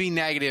don't want to be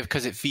negative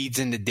because it feeds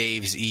into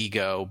Dave's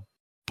ego,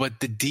 but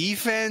the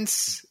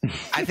defense,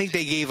 I think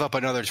they gave up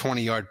another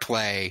 20-yard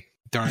play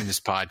during this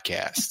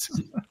podcast.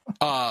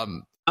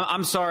 I'm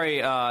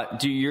sorry,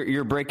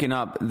 you're breaking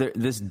up.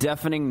 This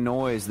deafening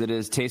noise that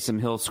is Taysom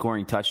Hill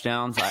scoring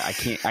touchdowns. I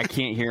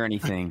can't hear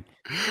anything.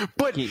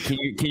 But can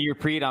you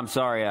repeat? I'm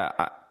sorry.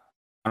 I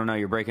don't know.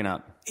 You're breaking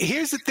up.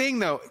 Here's the thing,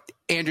 though,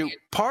 Andrew.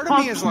 Part of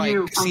me is like,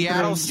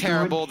 Seattle's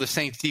terrible. The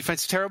Saints'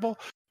 defense is terrible.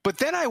 But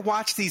then I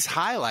watch these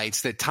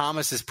highlights that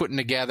Thomas is putting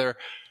together.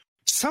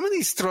 Some of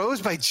these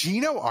throws by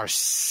Geno are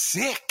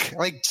sick.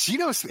 Like,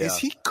 is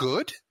he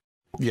good?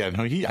 Yeah,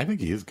 no, I think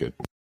he is good.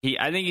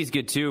 I think he's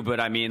good too, but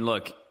I mean,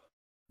 look,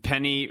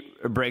 Penny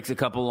breaks a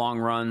couple long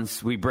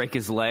runs. We break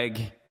his leg.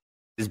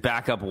 His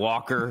backup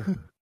Walker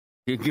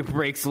he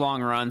breaks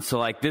long runs. So,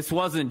 like, this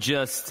wasn't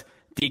just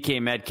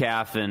DK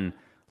Metcalf and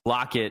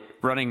Lockett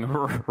running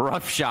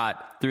rough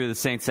shot through the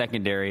Saints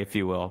secondary, if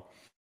you will.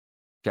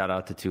 Shout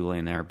out to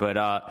Tulane there. But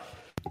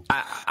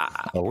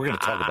we're going to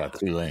talk about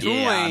Tulane.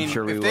 Tulane, I'm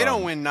sure we if will. they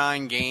don't win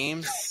 9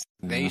 games,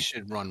 they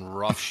should run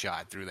rough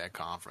shot through that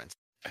conference.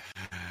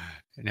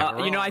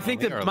 I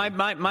think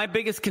that my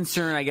biggest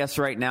concern, I guess,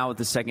 right now with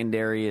the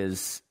secondary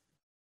is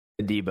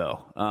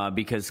Debo,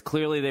 because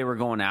clearly they were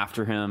going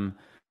after him.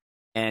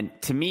 And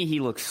to me, he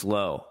looks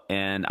slow.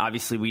 And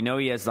obviously, we know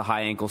he has the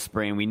high ankle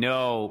sprain. We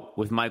know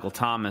with Michael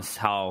Thomas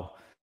how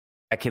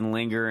that can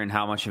linger and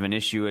how much of an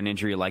issue an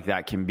injury like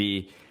that can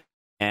be.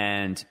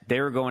 And they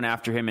were going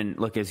after him. And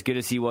look, as good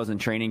as he was in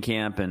training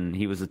camp and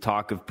he was the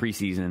talk of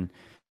preseason,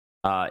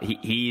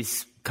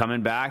 he's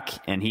coming back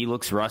and he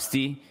looks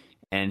rusty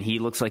and he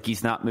looks like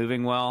he's not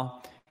moving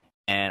well.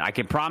 And I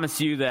can promise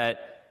you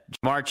that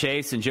Ja'Marr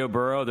Chase and Joe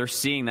Burrow, they're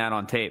seeing that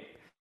on tape.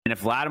 And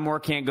if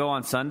Lattimore can't go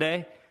on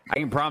Sunday, I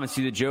can promise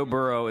you that Joe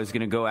Burrow is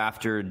going to go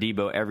after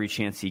Debo every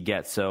chance he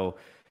gets. So,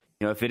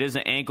 if it is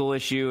an ankle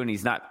issue and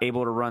he's not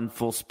able to run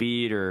full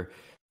speed or,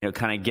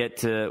 kind of get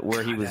to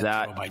where he was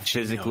at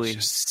physically.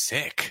 Just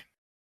sick.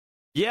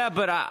 Yeah,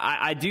 but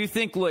I do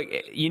think, look,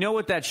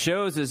 what that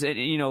shows is,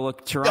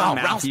 look, Tyrann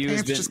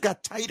Mathieu just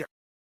got tighter.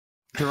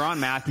 Tyrann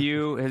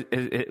Mathieu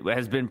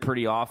has been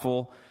pretty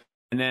awful.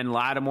 And then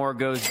Lattimore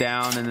goes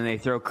down, and then they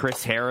throw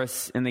Chris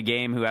Harris in the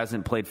game, who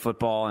hasn't played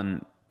football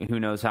and who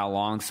knows how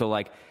long. So,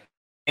 and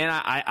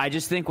I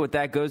just think what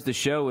that goes to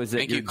show is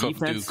that your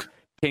defense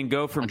can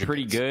go from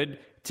pretty good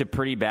to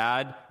pretty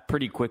bad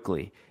pretty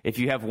quickly if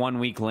you have 1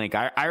 weak link.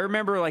 I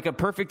remember a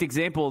perfect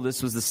example of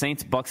this was the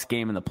Saints-Bucks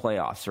game in the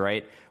playoffs,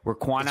 right? Where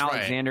Quan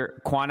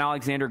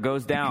Alexander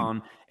goes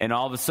down, and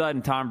all of a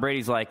sudden Tom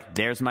Brady's like,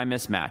 there's my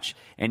mismatch.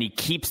 And he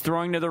keeps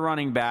throwing to the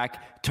running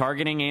back,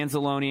 targeting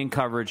Anzalone in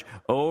coverage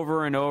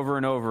over and over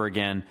and over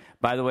again.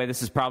 By the way,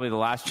 this is probably the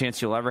last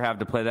chance you'll ever have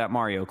to play that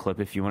Mario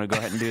clip if you want to go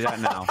ahead and do that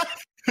now.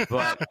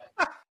 But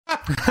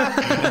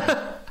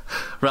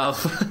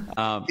Ralph,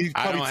 he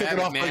probably took it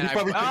off. Man. I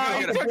took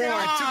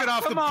it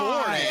off the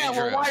board. Yeah,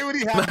 well, why would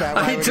he have that?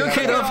 I took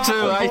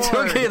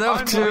it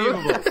off too.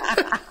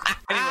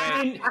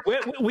 Anyway,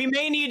 we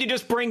may need to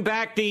just bring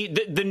back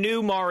the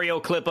new Mario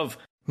clip of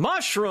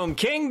Mushroom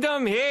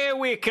Kingdom, here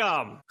we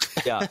come.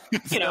 Yeah,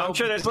 I'm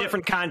sure there's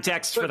different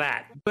contexts for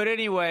that. But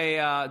anyway,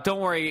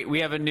 don't worry.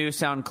 We have a new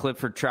sound clip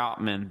for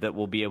Troutman that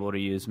we'll be able to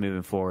use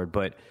moving forward.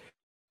 But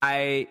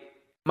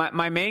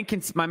my main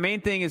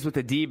thing is with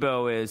the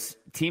Debo is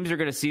teams are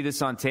going to see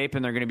this on tape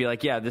and they're going to be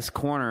like, yeah, this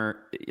corner,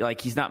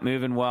 he's not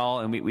moving well,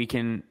 and we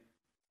can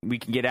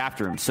get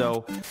after him.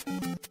 So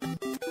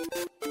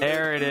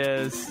there it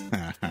is.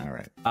 All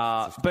right.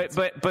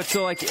 But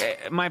so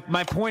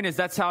my point is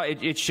that's how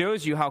it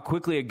shows you how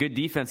quickly a good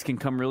defense can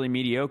come really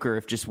mediocre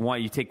if just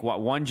you take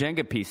one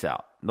Jenga piece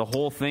out. The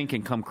whole thing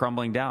can come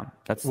crumbling down.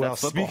 That's football.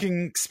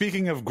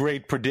 Speaking of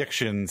great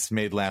predictions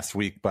made last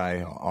week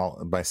by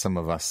some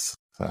of us,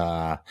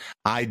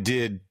 I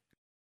did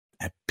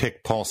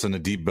pick Paulson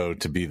Adebo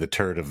to be the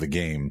turd of the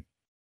game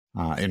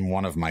in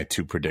one of my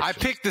two predictions. I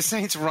picked the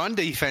Saints' run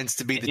defense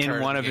to be the turd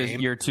in one of the game.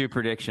 your two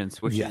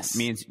predictions, which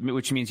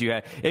means you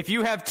had. If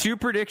you have two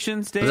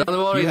predictions, Dave, don't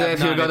worry,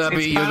 Dave. You're gonna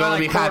be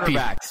happy.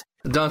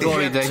 Don't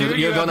worry, Dave.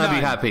 You're gonna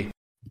be happy.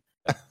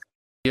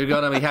 You're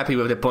gonna be happy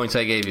with the points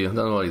I gave you.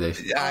 Don't worry,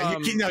 Dave.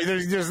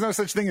 There's no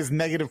such thing as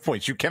negative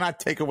points. You cannot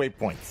take away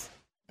points.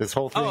 This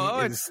whole thing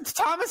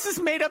Thomas has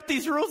made up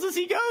these rules as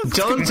he goes.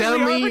 Don't tell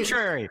me.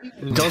 Arbitrary.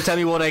 Don't tell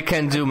me what I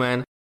can do,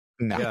 man.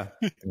 No. Yeah.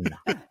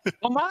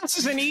 Well, Moss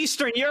is in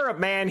Eastern Europe,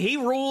 man. He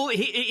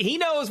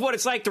knows what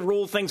it's like to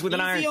rule things with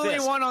an iron fist. He's the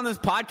only one on this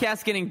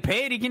podcast getting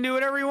paid. He can do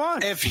whatever he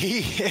wants.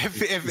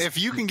 If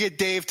you can get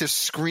Dave to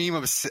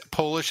scream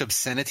Polish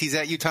obscenities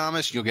at you,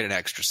 Thomas, you'll get an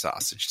extra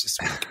sausage this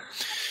week.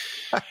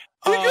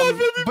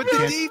 But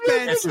the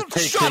defense,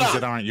 take things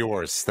that aren't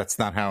yours. That's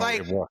not how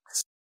it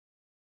works.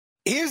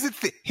 Here's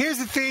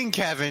the thing,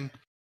 Kevin.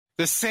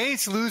 The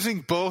Saints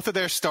losing both of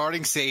their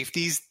starting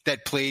safeties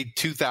that played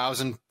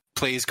 2,000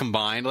 plays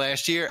combined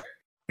last year.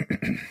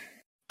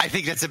 I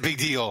think that's a big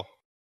deal.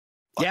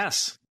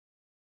 Yes,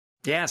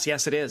 it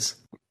is.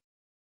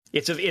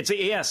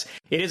 Yes,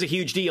 it is a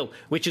huge deal,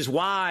 which is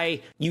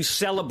why you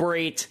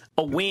celebrate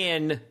a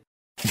win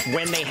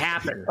when they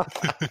happen.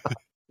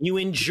 You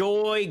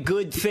enjoy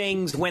good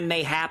things when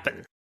they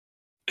happen.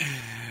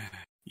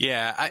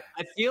 Yeah, I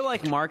feel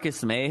like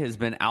Marcus May has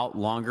been out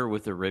longer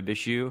with the rib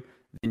issue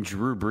than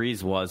Drew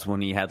Brees was when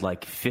he had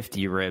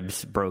 50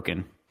 ribs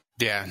broken.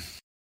 Yeah.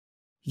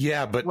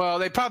 Yeah, but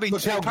they probably Drew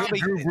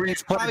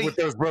Brees played with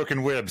those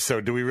broken ribs.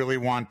 So do we really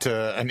want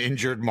an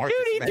injured Marcus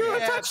May? Dude, he threw a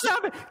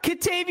touchdown.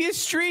 Katavius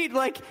Street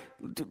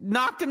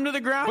knocked him to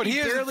the ground. But he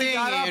here's barely the thing,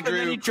 got up, Andrew.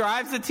 And then he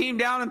drives the team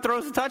down and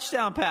throws a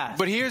touchdown pass.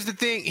 But here's the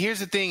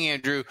thing,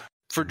 Andrew.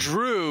 For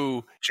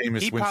Drew,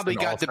 Jameis he probably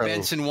Winston got the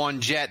Benson 1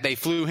 jet. They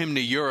flew him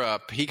to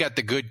Europe. He got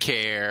the good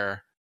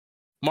care.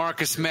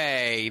 Marcus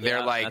May,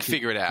 they're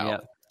figure it out.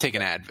 Yep. Take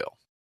an Advil.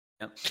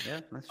 Yep. Yeah,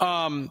 that's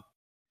true.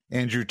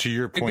 Andrew, to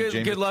your point,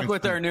 good luck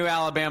with our new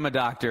Alabama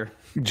doctor.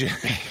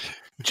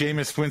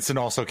 Jameis Winston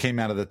also came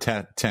out of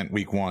the tent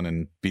week 1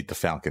 and beat the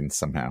Falcons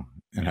somehow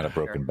and had a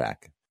broken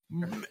back.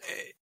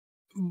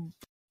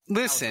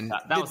 Listen,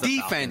 that was the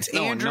defense,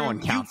 Andrew. No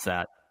one counts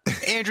that.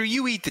 Andrew,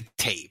 you eat the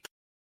tape.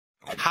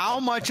 How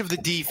much of the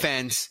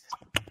defense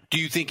do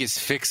you think is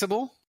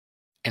fixable?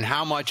 And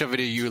how much of it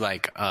are you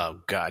like,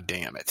 oh, God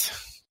damn it,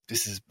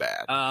 this is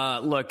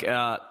bad? Look,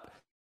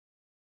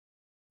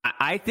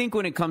 I think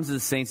when it comes to the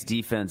Saints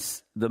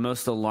defense, the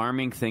most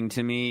alarming thing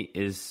to me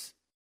is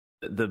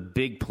the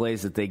big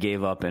plays that they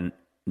gave up in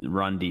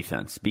run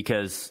defense,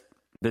 because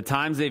the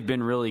times they've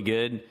been really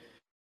good,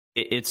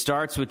 it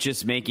starts with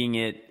just making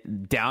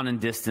it down in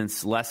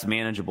distance less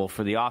manageable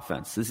for the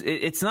offense.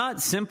 It's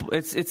not simple.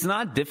 It's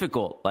not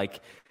difficult. Like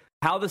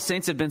how the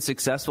Saints have been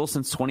successful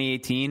since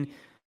 2018.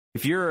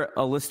 If you're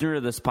a listener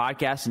to this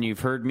podcast and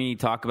you've heard me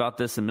talk about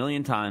this a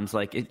million times,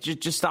 like it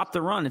just stop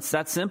the run. It's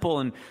that simple.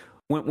 And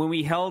when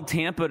we held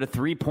Tampa to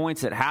 3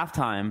 points at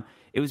halftime,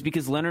 it was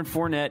because Leonard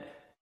Fournette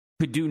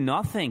could do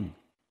nothing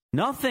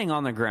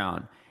on the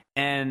ground.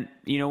 And,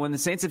 you know, when the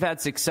Saints have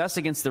had success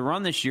against the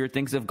run this year,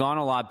 things have gone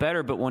a lot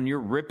better. But when you're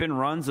ripping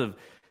runs of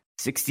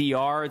 60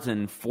 yards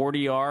and 40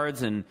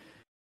 yards, and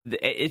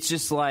it's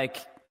just like,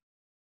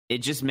 it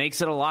just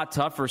makes it a lot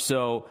tougher.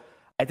 So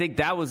I think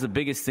that was the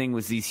biggest thing,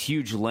 was these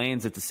huge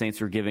lanes that the Saints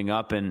were giving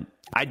up. And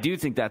I do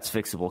think that's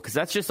fixable, because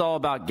that's just all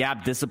about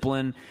gap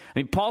discipline. I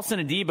mean,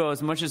 Paulson Adebo,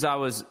 as much as I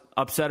was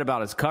upset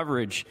about his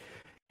coverage,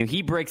 you know,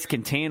 he breaks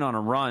contain on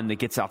a run that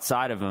gets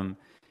outside of him.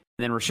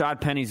 And then Rashad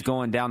Penny's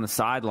going down the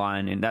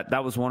sideline, and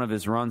that was one of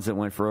his runs that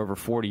went for over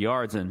 40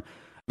 yards. And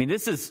I mean,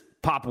 this is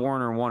Pop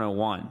Warner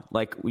 101.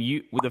 Like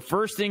the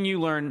first thing you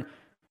learn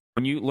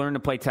when you learn to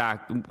play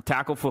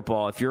tackle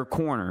football, if you're a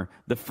corner,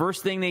 the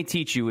first thing they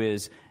teach you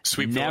is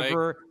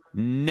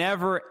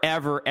never,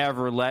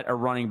 ever let a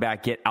running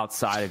back get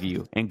outside of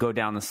you and go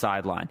down the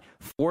sideline.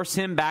 Force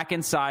him back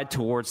inside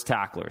towards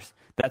tacklers.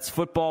 That's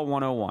football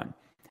 101.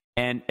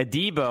 And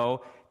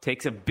Adebo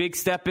takes a big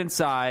step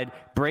inside,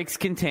 breaks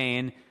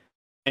contain,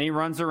 and he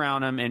runs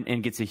around him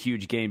and gets a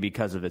huge gain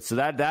because of it. So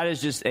that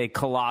is just a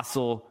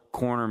colossal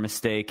corner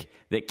mistake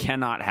that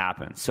cannot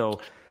happen. So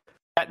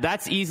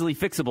that's easily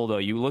fixable, though.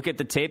 You look at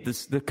the tape,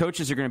 the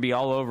coaches are going to be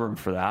all over him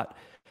for that.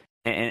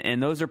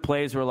 And those are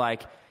plays where,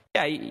 like,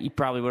 yeah, he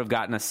probably would have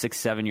gotten a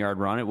 6-7 yard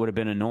run. It would have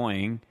been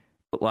annoying,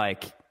 but,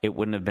 like, it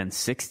wouldn't have been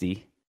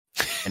 60,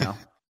 you know?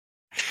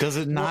 Does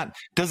it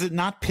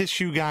not piss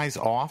you guys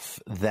off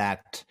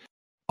that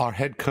our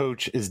head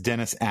coach is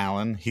Dennis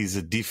Allen? He's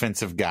a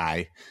defensive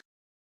guy.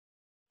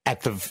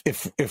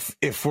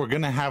 If we're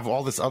gonna have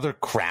all this other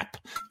crap,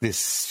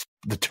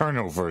 the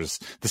turnovers,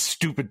 the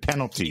stupid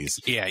penalties.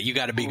 Yeah, you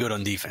got to be good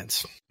on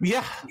defense.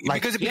 Yeah,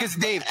 because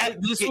Dave.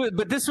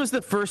 But this was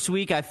the first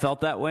week I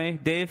felt that way,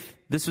 Dave.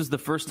 This was the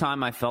first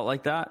time I felt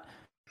like that.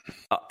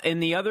 In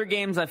the other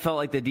games, I felt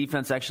like the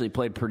defense actually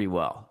played pretty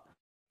well,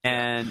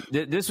 and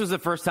this was the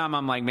first time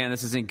I'm like, man,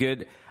 this isn't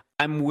good.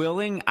 I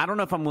don't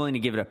know if I'm willing to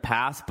give it a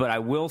pass, but I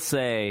will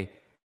say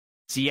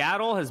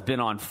Seattle has been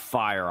on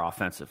fire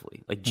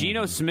offensively. Like,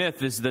 Geno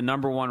Smith is the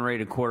number 1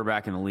 rated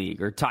quarterback in the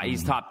league, or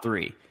he's top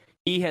 3.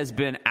 He has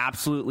been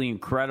absolutely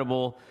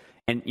incredible.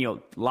 And, you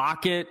know,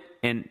 Lockett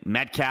and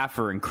Metcalf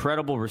are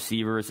incredible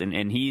receivers,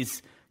 and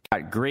he's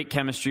got great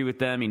chemistry with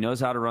them. He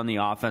knows how to run the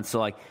offense. So,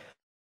 like,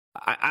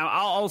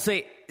 I'll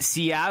say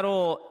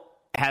Seattle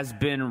has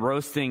been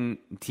roasting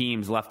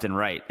teams left and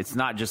right. It's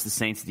not just the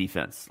Saints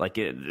defense. Like,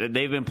 they've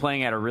been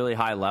playing at a really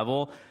high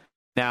level.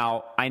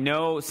 Now, I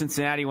know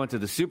Cincinnati went to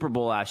the Super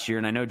Bowl last year,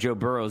 and I know Joe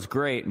Burrow is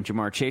great and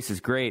Jamar Chase is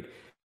great,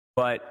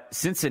 but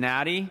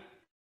Cincinnati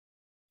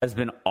has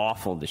been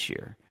awful this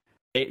year.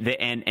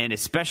 And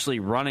especially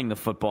running the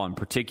football in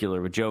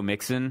particular with Joe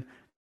Mixon.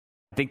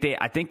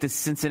 I think the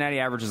Cincinnati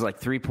average is like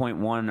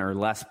 3.1 or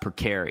less per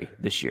carry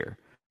this year.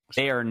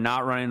 They are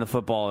not running the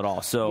football at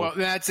all. So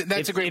that's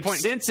a great point.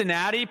 If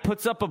Cincinnati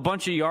puts up a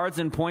bunch of yards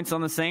and points on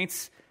the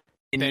Saints,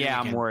 then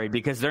I'm worried,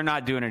 because they're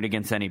not doing it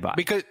against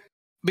anybody.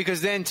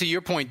 Because then, to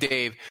your point,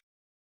 Dave,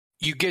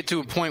 you get to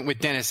a point with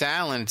Dennis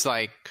Allen, it's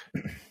like,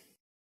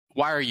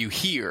 why are you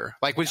here?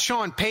 Like with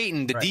Sean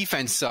Payton, the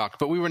defense sucked,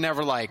 but we were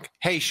never like,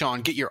 hey,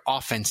 Sean, get your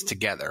offense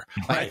together.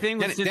 Like,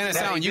 Dennis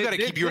Allen, you got to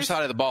keep your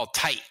side of the ball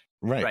tight.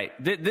 Right.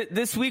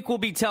 This week will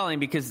be telling,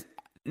 because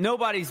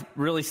nobody's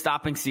really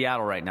stopping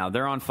Seattle right now.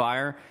 They're on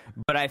fire.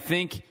 But I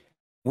think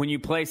when you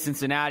play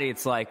Cincinnati,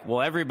 it's like,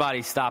 well,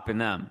 everybody's stopping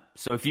them.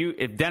 So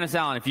if Dennis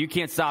Allen, if you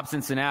can't stop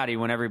Cincinnati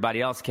when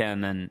everybody else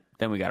can, then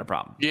we got a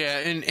problem. Yeah,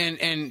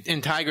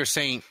 and Tiger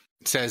Saint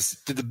says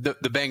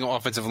the Bengal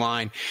offensive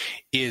line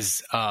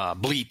is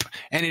bleep,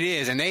 and it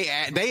is, and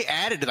they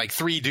added like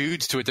 3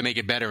 dudes to it to make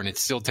it better, and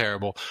it's still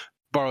terrible.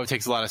 Burrow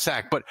takes a lot of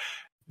sack, but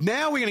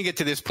now we're gonna get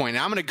to this point.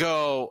 And I'm gonna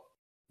go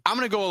a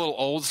little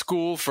old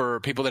school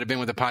for people that have been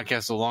with the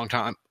podcast a long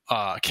time.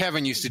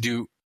 Kevin used to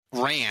do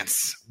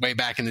rants way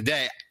back in the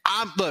day.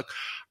 I'm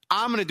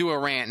gonna do a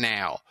rant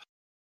now.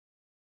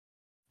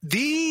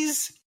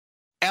 These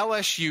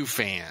LSU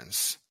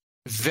fans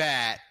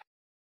that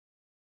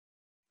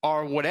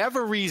are,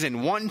 whatever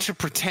reason, wanting to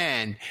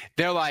pretend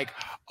they're like,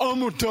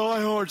 I'm a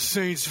diehard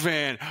Saints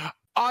fan.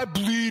 I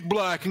bleed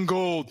black and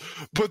gold.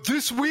 But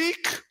this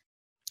week,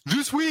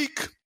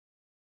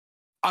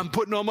 I'm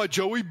putting on my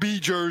Joey B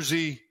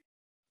jersey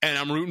and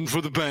I'm rooting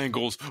for the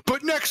Bengals.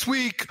 But next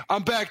week,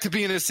 I'm back to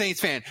being a Saints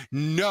fan.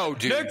 No,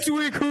 dude. Next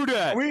week, who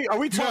dat? Are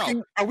we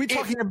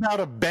talking about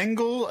a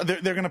Bengal?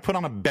 They're going to put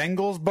on a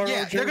Bengals Burrow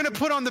jersey? They're going to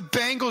put on the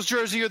Bengals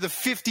jersey or the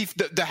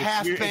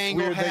half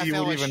Bengal, half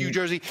LSU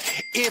jersey.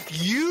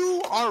 If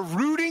you are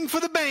rooting for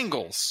the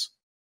Bengals,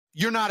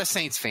 you're not a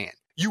Saints fan.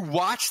 You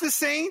watch the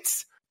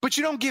Saints, but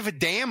you don't give a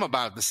damn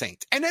about the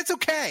Saints. And that's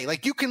okay.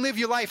 Like, you can live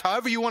your life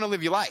however you want to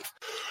live your life.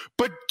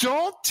 But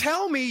don't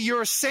tell me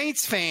you're a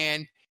Saints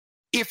fan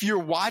if you're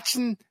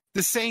watching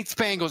the Saints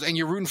Bengals and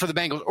you're rooting for the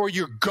Bengals, or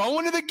you're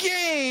going to the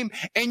game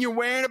and you're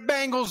wearing a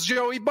Bengals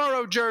Joey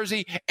Burrow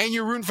jersey and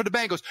you're rooting for the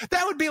Bengals.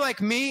 That would be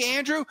like me,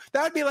 Andrew.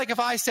 That would be like if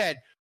I said,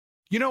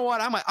 you know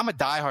what? I'm a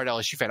diehard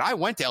LSU fan. I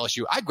went to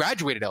LSU. I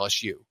graduated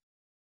LSU.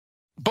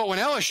 But when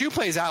LSU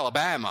plays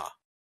Alabama,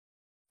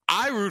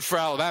 I root for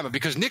Alabama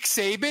because Nick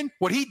Saban,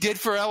 what he did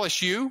for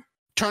LSU,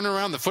 turning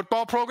around the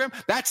football program,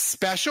 that's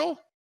special.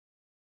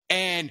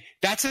 And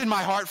that's in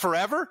my heart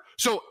forever.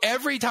 So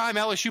every time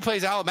LSU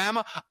plays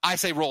Alabama, I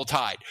say roll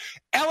Tide.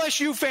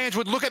 LSU fans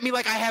would look at me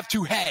like I have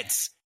two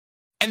heads.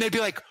 And they'd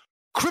be like,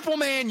 Cripple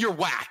Man, you're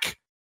whack.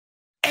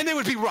 And they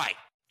would be right.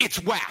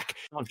 It's whack.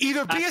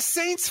 Either be a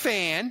Saints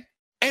fan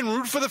and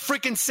root for the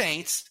freaking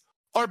Saints,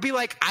 or be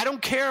like, I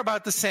don't care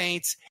about the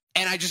Saints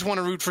and I just want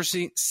to root for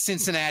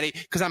Cincinnati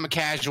because I'm a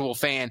casual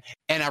fan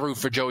and I root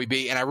for Joey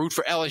B and I root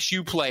for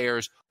LSU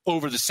players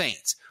over the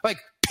Saints. Like,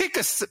 pick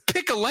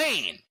a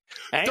lane.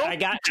 Hey,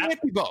 you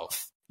can't be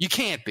both. You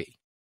can't be.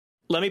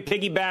 Let me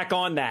piggyback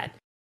on that.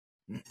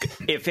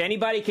 If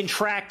anybody can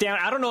track down,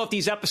 I don't know if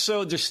these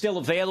episodes are still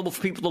available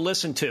for people to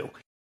listen to.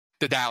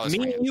 The Dallas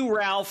Me and you,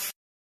 Ralph,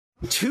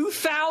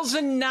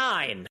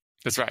 2009.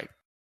 That's right.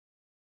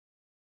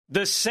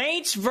 The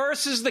Saints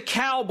versus the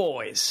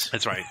Cowboys.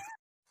 That's right.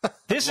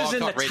 This is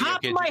in the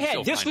top of my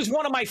head. This was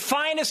one of my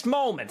finest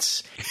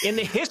moments in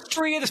the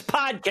history of this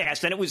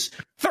podcast, and it was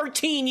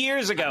 13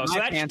 years ago. So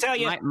that should tell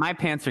you. My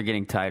pants are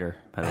getting tighter.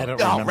 I don't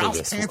remember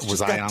this.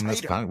 Was I on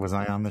this? Was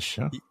I on this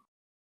show?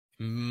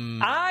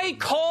 I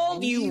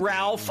called you,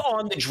 Ralph,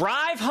 on the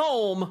drive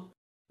home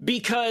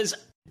because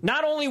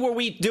not only were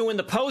we doing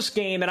the post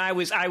game, and I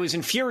was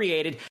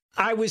infuriated.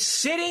 I was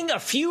sitting a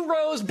few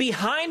rows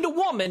behind a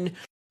woman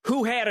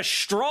who had a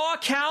straw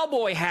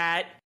cowboy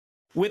hat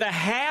with a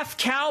half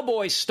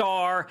cowboy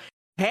star,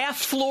 half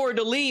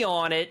fleur-de-lis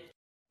on it,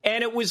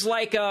 and it was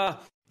like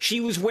she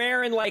was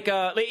wearing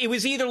it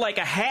was either like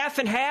a half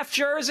and half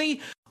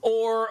jersey,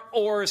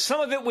 or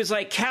some of it was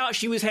like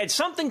had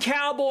something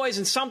Cowboys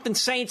and something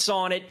Saints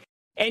on it,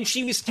 and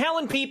she was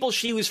telling people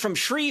she was from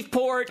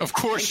Shreveport. Of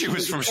course she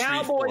was from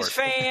Cowboys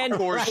fan. Of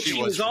course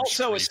she was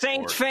also a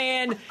Saints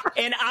fan,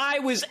 and I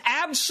was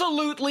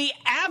absolutely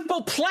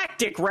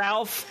apoplectic,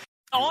 Ralph,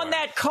 on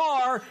that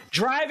car,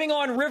 driving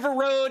on River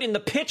Road in the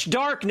pitch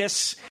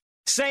darkness,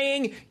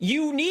 saying,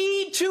 you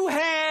need to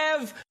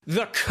have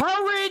the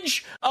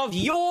courage of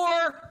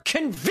your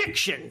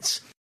convictions.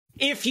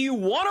 If you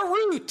want to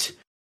root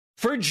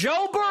for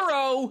Joe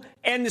Burrow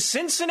and the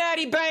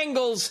Cincinnati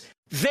Bengals,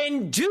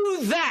 then do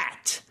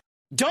that.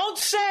 Don't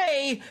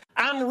say,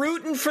 I'm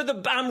rooting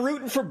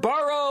for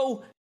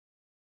Burrow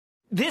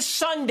this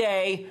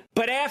Sunday,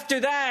 but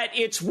after that,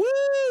 it's woo,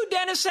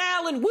 Dennis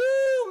Allen,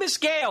 woo, Miss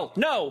Gale.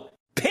 No.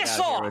 Piss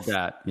off.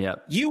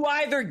 Yep. You were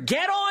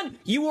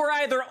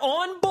either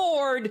on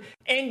board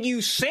and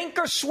you sink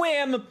or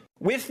swim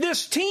with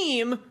this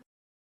team,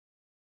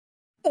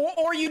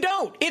 or you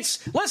don't.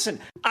 Listen,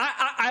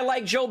 I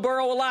like Joe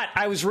Burrow a lot.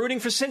 I was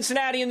rooting for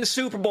Cincinnati in the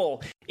Super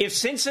Bowl. If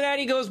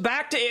Cincinnati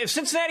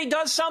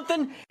does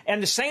something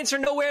and the Saints are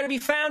nowhere to be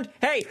found,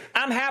 hey,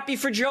 I'm happy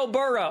for Joe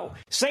Burrow.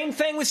 Same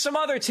thing with some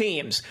other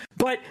teams.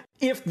 But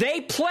if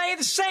they play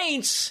the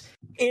Saints,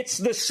 it's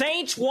the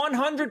Saints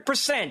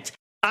 100%.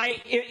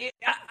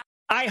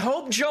 I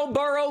hope Joe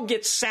Burrow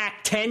gets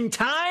sacked 10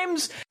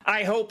 times.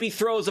 I hope he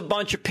throws a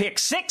bunch of pick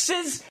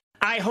sixes.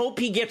 I hope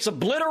he gets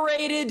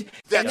obliterated.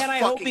 And then I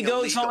hope he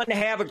goes on to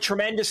have a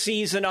tremendous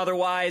season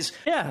otherwise.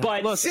 Yeah,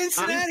 but look,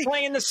 Cincinnati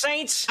playing the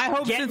Saints. I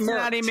hope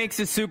Cincinnati makes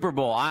a Super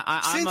Bowl.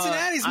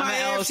 Cincinnati's my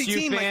AFC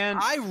team. Fan.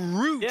 Like, I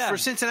root for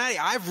Cincinnati.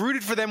 I've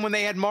rooted for them when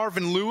they had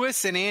Marvin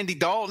Lewis and Andy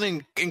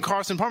Dalton and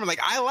Carson Palmer.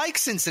 Like, I like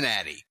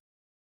Cincinnati.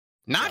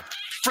 Not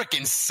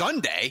freaking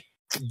Sunday.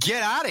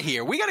 Get out of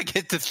here. We got to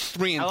get to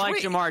 3-3. I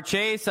like Jamar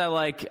Chase. I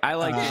like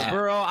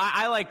Burrow.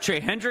 I like Trey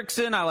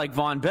Hendrickson. I like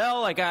Von Bell.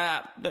 Like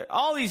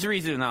all these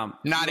reasons. Not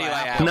Eli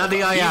Apple. Not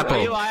Eli Apple.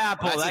 Eli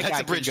Apple.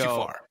 That's a bridge too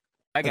far.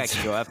 That guy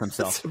can go F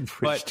himself.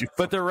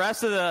 But the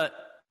rest of the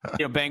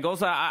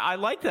Bengals, I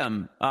like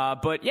them.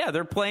 But yeah,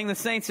 they're playing the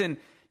Saints, and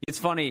it's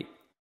funny.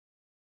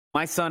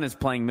 My son is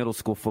playing middle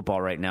school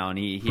football right now, and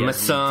he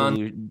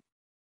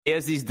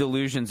has these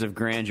delusions of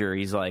grandeur.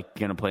 He's like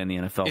going to play in the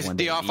NFL one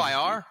day. Is he off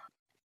IR?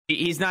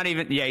 He's not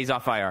even. Yeah, he's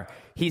off IR.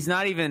 He's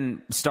not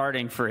even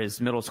starting for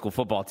his middle school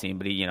football team,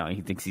 but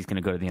he thinks he's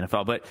going to go to the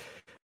NFL.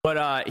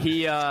 But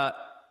he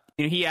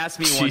asked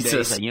me one day,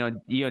 he's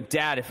like,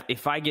 Dad,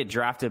 if I get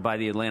drafted by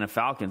the Atlanta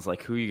Falcons,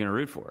 like, who are you going to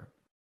root for?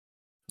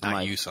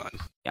 Not you, son.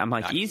 I'm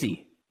like,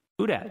 easy.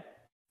 Who, Dad?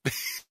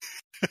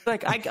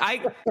 Like,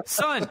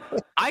 son,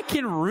 I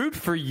can root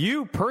for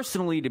you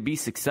personally to be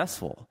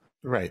successful.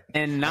 Right.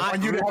 And not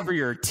root for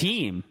your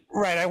team.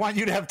 Right. I want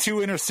you to have 2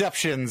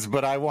 interceptions,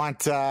 but I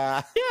want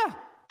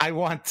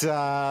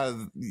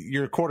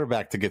your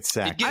quarterback to get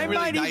sacked. I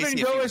might even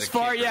go as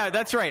far. Yeah,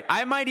 that's right.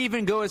 I might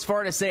even go as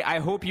far to say, I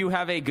hope you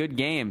have a good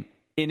game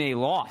in a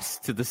loss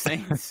to the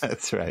Saints.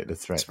 That's right.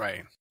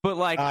 But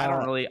like, I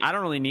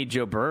don't really need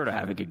Joe Burrow to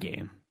have a good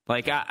game.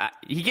 Like,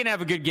 he can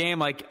have a good game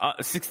like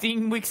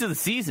 16 weeks of the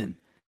season.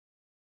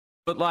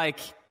 But like,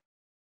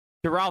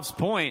 to Ralph's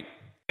point,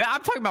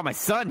 I'm talking about my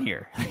son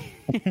here.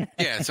 Yeah,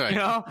 that's right. You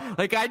know,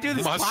 like I do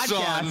this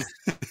podcast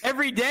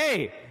every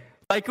day.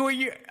 Like, when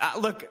you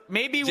look,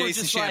 maybe we're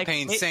Jason just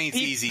Champagne, like Saints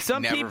easy.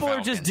 Some never people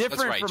are just Falcons.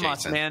 different right, from Jason.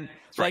 us, man.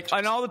 That's Like, right,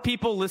 and all the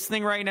people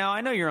listening right now,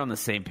 I know you're on the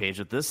same page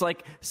with this.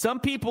 Like, some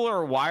people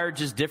are wired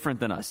just different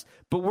than us,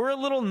 but we're a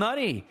little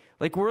nutty.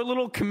 Like, we're a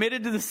little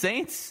committed to the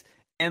Saints,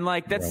 and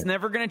like that's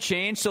never going to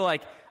change. So,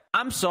 like,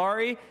 I'm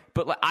sorry,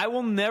 but like, I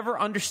will never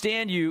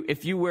understand you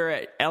if you wear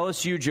a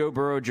LSU Joe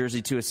Burrow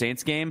jersey to a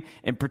Saints game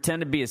and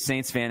pretend to be a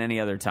Saints fan any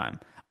other time.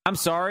 I'm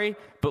sorry,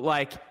 but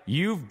like,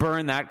 you've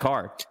burned that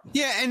card.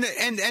 Yeah, and the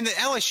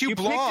LSU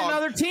blog. You picked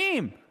another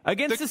team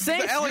against the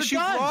Saints. The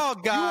LSU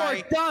blog guy. You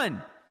are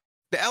done.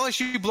 The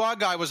LSU blog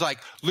guy was like,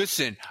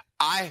 "Listen,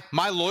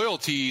 my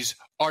loyalties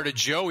are to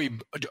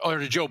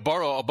Joe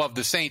Burrow above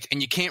the Saints,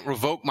 and you can't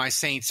revoke my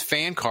Saints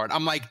fan card."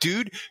 I'm like,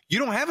 dude, you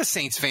don't have a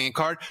Saints fan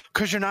card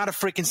because you're not a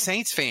freaking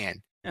Saints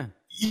fan. Yeah.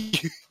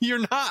 You're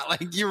not.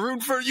 Like, you're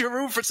rooting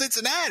for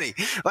Cincinnati.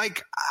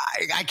 Like,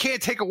 I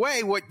can't take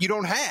away what you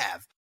don't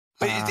have.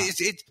 But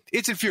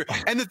it's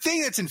infuriating. And the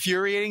thing that's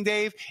infuriating,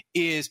 Dave,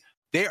 is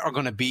there are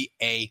going to be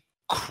a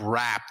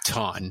crap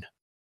ton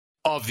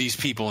of these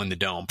people in the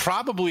Dome.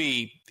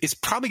 It's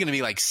probably going to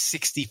be like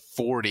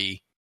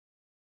 60-40.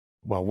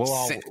 Well, we'll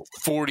all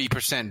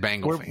 40%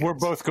 Bengal fans. We're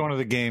both going to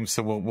the game,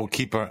 so we'll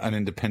keep an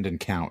independent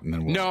count, and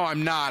then we'll... No,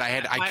 I'm not.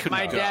 I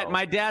couldn't go.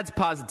 My dad's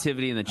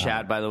positivity in the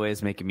chat, by the way,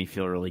 is making me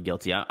feel really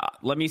guilty.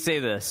 Let me say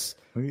this.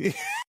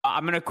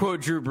 I'm going to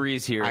quote Drew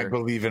Brees here. I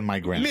believe in my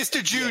grandson.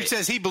 Mr. Jude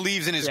says he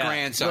believes in his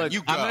grandson. Look,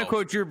 you go. I'm going to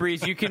quote Drew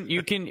Brees.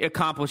 You can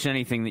accomplish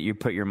anything that you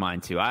put your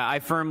mind to. I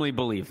firmly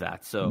believe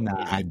that. So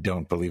nah, I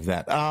don't believe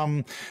that.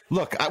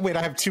 Look,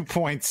 I have 2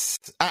 points.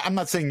 I'm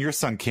not saying your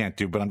son can't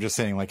do, but I'm just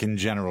saying, like, in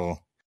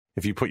general,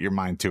 if you put your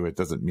mind to it,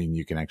 doesn't mean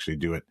you can actually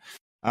do it.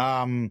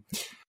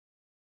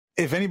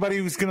 If anybody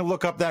was going to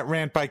look up that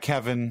rant by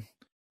Kevin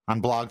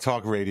on Blog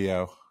Talk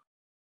Radio,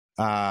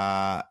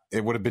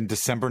 it would have been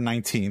December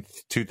 19th,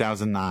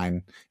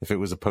 2009, if it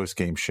was a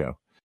post-game show.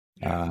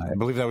 I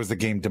believe that was the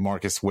game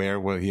DeMarcus Ware,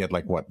 where he had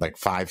like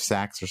 5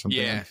 sacks or something.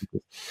 Yeah.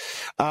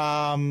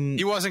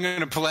 He wasn't going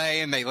to play,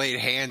 and they laid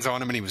hands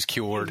on him, and he was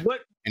cured. What?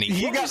 And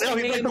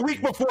the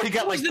week before, he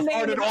got carted off the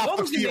field. What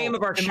was the name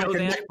of our show, a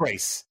Dan? neck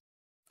brace.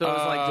 So it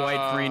was like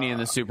Dwight Freeney in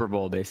the Super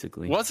Bowl,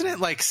 basically. Wasn't it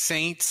like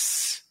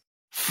Saints?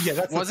 Yeah,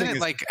 that's wasn't it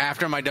like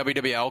after my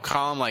WWL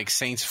column, like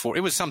Saints it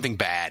was something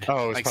bad.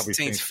 Oh, it was like probably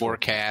Saints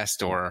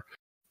forecast or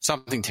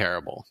something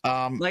terrible.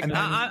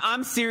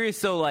 I'm serious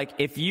though. Like,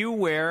 if you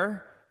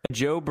wear a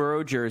Joe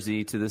Burrow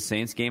jersey to the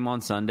Saints game on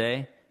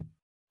Sunday,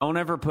 don't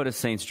ever put a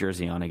Saints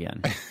jersey on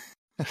again.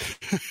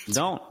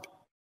 Don't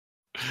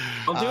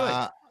do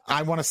it.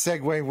 I want to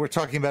segue. We're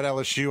talking about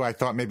LSU. I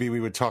thought maybe we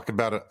would talk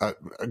about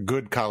a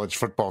good college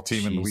football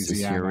team in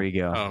Louisiana. Here we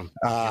go.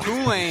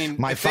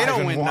 Tulane, if they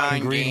don't win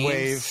 9 Green games,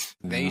 Wave,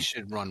 they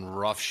should run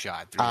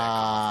roughshot through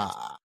that.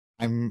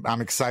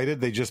 I'm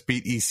excited. They just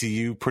beat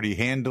ECU pretty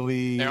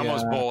handily. They're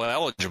almost bowl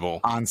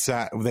eligible. On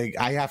Sat,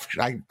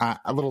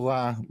 a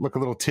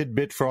little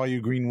tidbit for all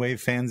you Green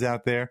Wave fans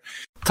out there.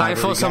 Time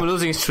for some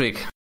losing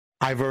streak.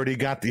 I've already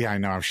got I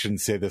know I shouldn't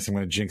say this. I'm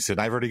going to jinx it.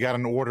 I've already got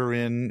an order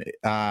in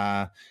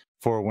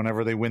for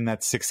whenever they win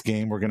that 6th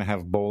game. We're going to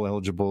have bowl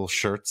eligible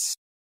shirts,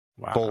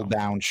 bowl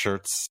down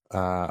shirts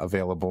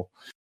available.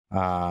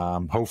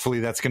 Hopefully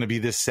that's going to be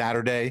this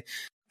Saturday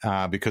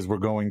because we're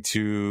going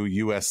to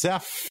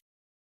USF.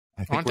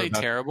 Aren't they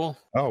terrible?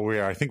 Oh, we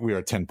are. I think we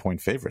are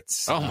 10-point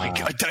favorites. Oh my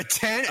God,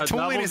 a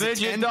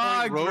double-digit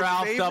dog,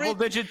 Ralph.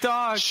 Double-digit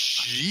dog.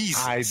 Jesus,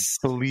 I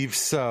believe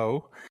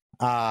so.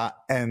 But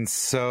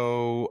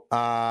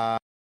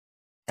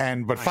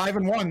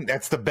 5-1,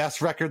 that's the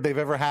best record they've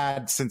ever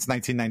had since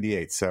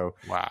 1998. So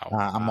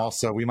wow.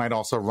 We might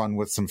also run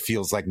with some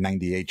feels like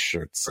 98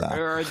 shirts.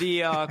 Are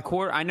the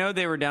I know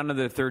they were down to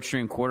the 3rd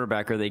string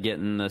quarterback. Are they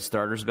getting the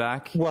starters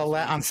back? Well,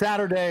 on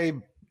Saturday,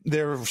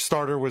 their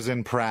starter was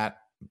in Pratt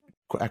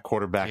at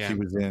quarterback. Yeah. He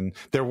was in.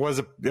 There was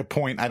a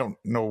point, I don't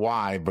know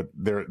why, but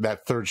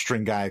that 3rd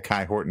string guy,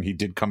 Kai Horton, he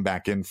did come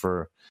back in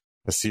for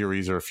a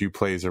series or a few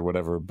plays or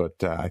whatever,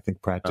 but I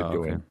think Pratt did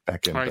go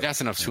back in. All right,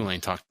 that's enough Tulane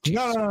talk.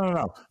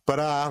 No.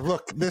 But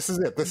look, this is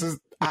it. This is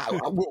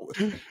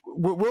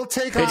we'll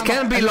take. It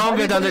can be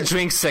longer than the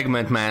drink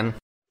segment, man.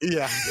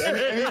 Yeah.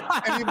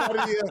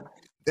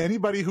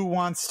 Anybody who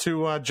wants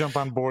to jump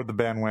on board the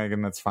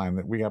bandwagon, that's fine.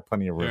 We got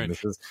plenty of room. Right.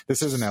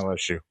 This is an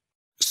LSU.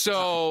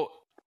 So,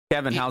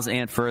 Kevin, how's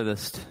Ant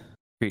Furthest?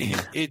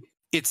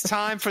 It's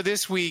time for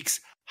this week's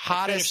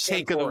hottest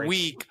take of the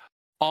week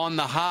on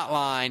the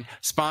hotline,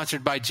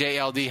 sponsored by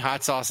JLD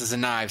Hot Sauces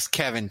and Knives.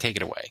 Kevin, take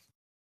it away.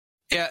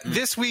 Yeah,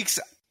 this week's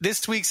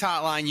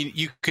hotline,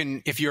 you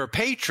can, if you're a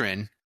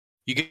patron,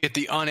 you get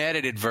the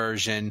unedited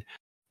version.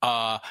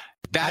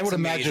 That's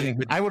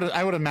amazing. I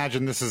would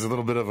imagine this is a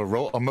little bit of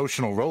a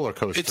emotional roller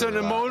coaster. It's an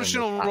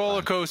emotional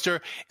roller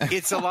coaster.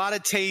 It's a lot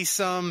of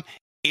Taysom.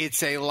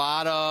 It's a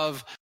lot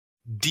of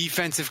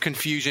defensive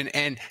confusion.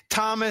 And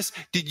Thomas,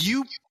 did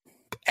you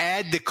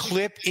add the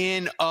clip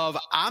in of,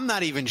 I'm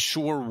not even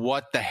sure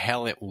what the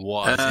hell it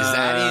was.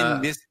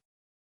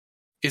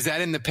 Is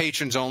that in the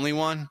patrons only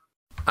one?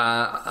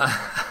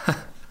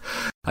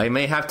 I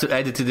may have to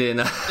edit it in.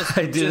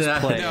 I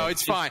didn't. No,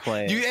 it's fine.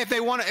 If they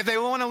want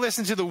to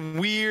listen to the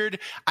weird,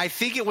 I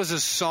think it was a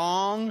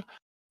song,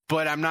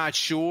 but I'm not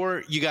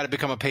sure. You got to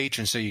become a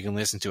patron so you can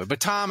listen to it. But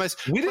Thomas,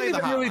 we didn't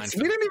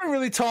even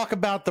really talk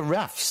about the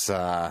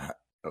refs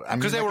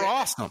because they were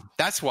awesome.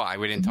 That's why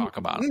we didn't talk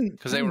about them,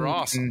 because they were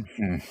awesome.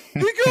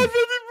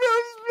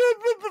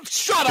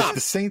 Shut up.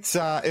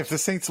 If the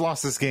Saints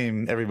lost this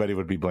game, everybody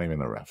would be blaming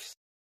the refs.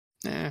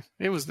 The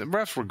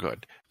refs were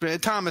good.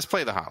 But Thomas,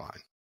 play the hotline.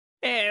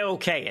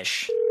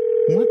 Okay-ish.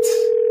 What?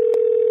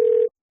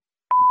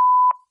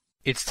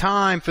 It's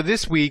time for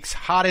this week's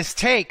hottest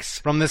takes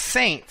from the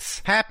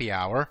Saints Happy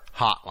Hour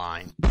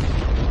Hotline.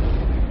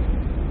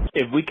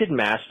 If we could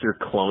master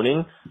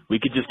cloning, we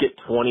could just get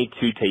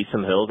 22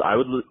 Taysom Hills.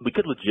 We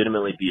could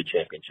legitimately be a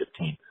championship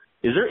team.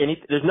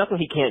 There's nothing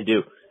he can't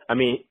do. I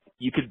mean,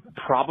 you could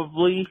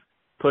probably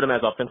put him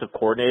as offensive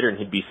coordinator and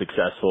he'd be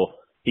successful.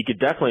 He could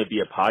definitely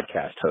be a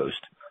podcast host.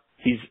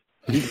 He's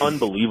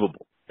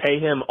unbelievable. Pay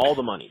him all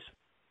the monies.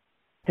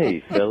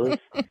 Hey, fellas.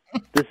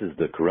 This is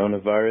the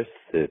coronavirus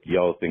that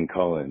y'all have been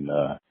calling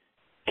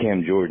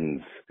Cam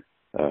Jordan's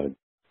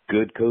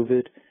good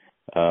COVID.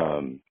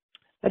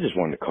 I just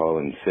wanted to call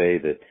and say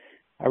that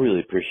I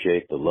really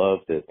appreciate the love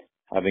that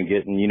I've been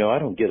getting. You know, I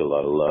don't get a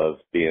lot of love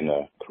being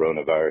a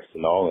coronavirus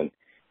and all. And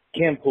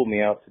Cam pulled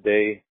me out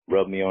today,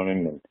 rubbed me on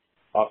him, and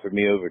offered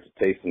me over to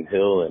Taysom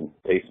Hill. And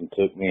Taysom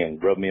took me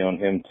and rubbed me on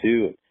him,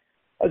 too. And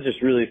I was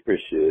just really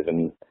appreciative.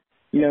 And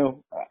you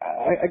know,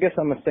 I guess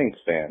I'm a Saints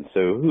fan,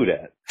 so who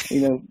dat?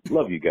 You know,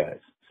 love you guys.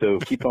 So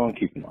keep on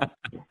keeping on.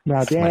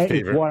 Now, that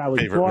is what I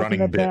was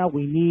talking about.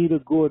 We need a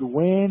good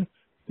win.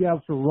 You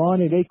have to run,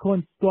 and they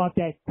couldn't start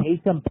that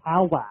Taysom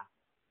power.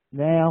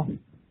 Now,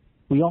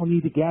 we all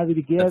need to gather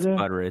together,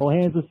 hold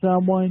hands with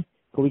someone,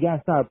 because we got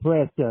to start a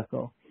prayer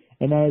circle.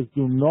 And that is,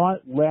 do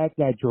not let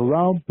that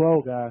Jerome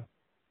Boga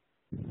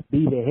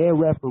be the head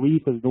referee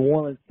for the New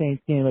Orleans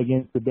Saints game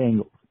against the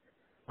Bengals.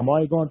 I'm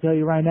already going to tell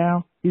you right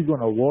now, he's going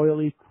to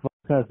royally fuck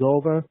us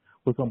over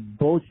with some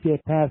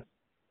bullshit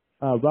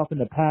roughing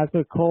the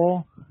passer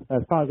call.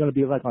 That's probably going to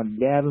be like on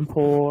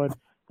Davenport,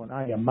 on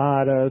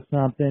Ayamada or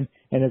something,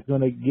 and it's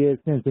going to give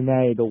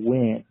Cincinnati the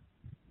win.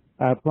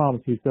 I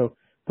promise you. So,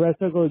 press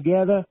circle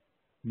together,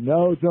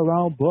 no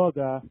Jerome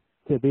Boga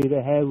to be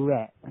the head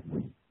ref.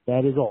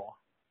 That is all.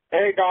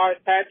 Hey, guys,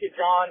 Patrick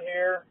John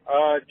here.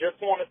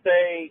 Just want to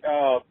say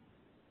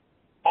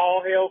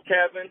all hail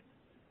Kevin.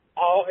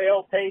 All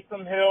hail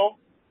Taysom Hill.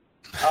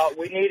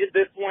 We needed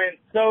this win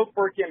so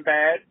freaking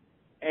bad.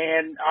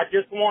 And I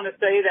just want to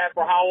say that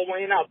for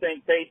Halloween, I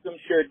think Taysom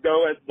should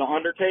go as The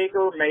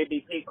Undertaker,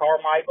 maybe Pete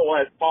Carmichael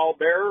as Paul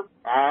Bearer.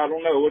 I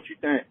don't know. What you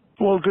think?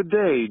 Well, good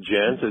day,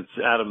 gents.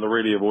 It's Adam, the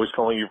radio voice,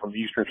 calling you from the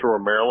Eastern Shore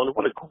of Maryland.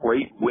 What a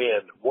great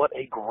win. What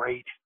a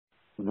great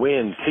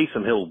win.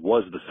 Taysom Hill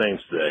was the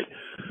Saints today.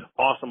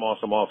 Awesome all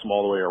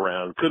the way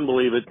around. Couldn't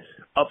believe it.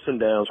 Ups and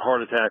downs,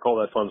 heart attack, all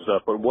that fun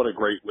stuff, but what a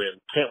great win.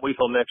 Can't wait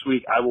till next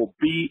week. I will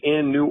be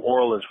in New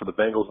Orleans for the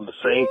Bengals and the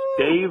Saints.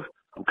 Dave,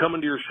 I'm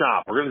coming to your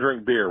shop. We're going to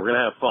drink beer. We're going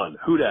to have fun.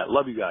 Who dat?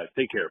 Love you guys.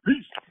 Take care.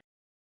 Peace.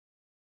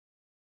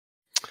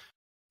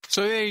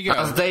 So there you go.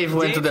 As Dave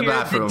went to the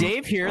bathroom. Did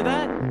Dave hear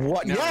that?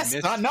 What? No, yes.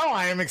 No,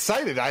 I am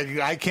excited.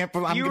 I can't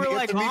believe you were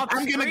like off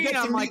screen.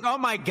 I'm like, oh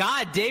my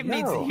God, Dave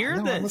needs to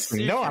hear this.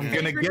 I'm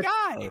gonna get.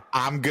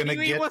 I'm gonna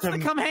get. He wants to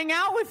come hang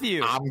out with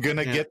you. I'm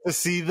gonna get to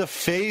see the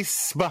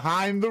face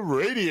behind the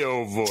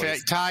radio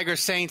voice. Tiger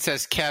Saint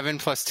says Kevin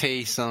plus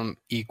Taysom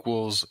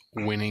equals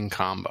winning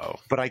combo.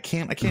 But I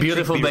can't.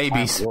 Beautiful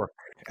babies.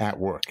 At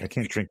work. I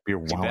can't drink beer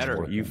while better. I'm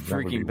working. You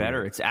freaking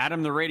better. It's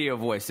Adam the radio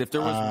voice. If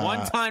there was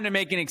one time to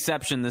make an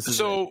exception, this is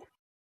So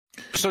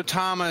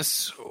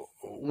Thomas,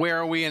 where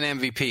are we in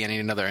MVP? I need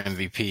another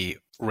MVP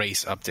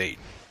race update.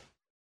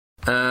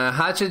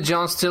 Hatchet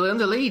John still in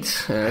the lead.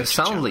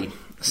 Soundly.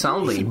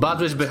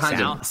 Budridge behind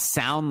him.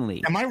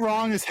 Soundly. Am I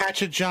wrong? Is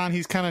Hatchet John?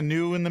 He's kind of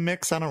new in the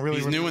mix. I don't really.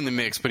 He's new in the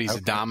mix, but he's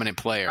a dominant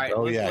player. Right,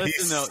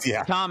 listen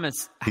though,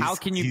 Thomas. How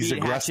can you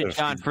beat Hatchet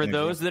John? For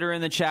those that are in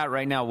the chat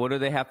right now, what do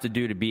they have to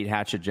do to beat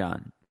Hatchet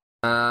John?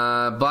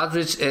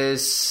 Budridge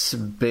is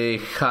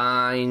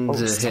behind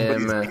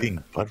him.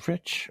 Beating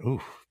Budridge?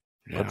 Ooh.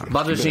 Yeah.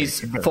 Budridge needs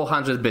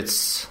 400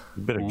 bits.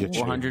 You better get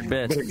 400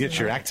 bits. Better get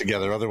your act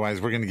together, otherwise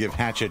we're going to give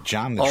Hatchet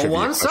John the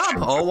one sub.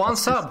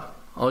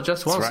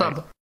 Just one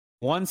sub.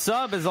 One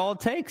sub is all it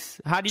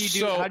takes. How do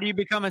you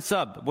become a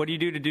sub? What do you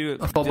do to do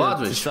for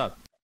Budridge? Sub?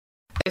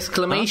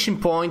 Exclamation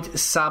point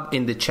sub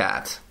in the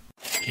chat.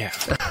 Yeah.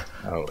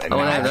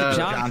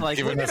 John's like,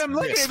 look at him.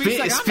 Look at him. He's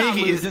like, I'm not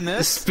losing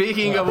this.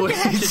 Speaking of which,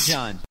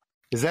 John.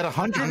 Is that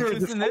 100 or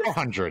is it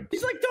 400?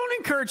 He's like, don't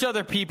encourage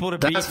other people to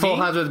beat me. That's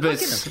 400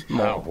 bits.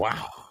 Oh,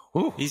 wow.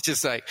 Ooh. He's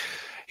just like,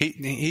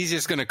 he's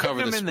just going to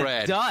cover the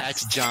spread.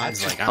 That's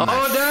John's like, damn,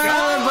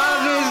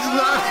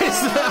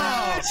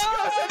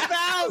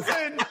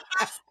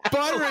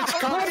 Butteridge,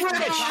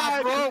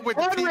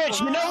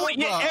 Butteridge, you know what?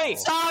 Hey,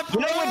 stop! You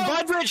know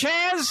what Butteridge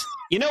has?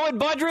 You know what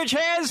Butteridge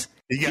has?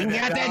 He got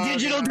that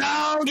digital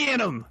dog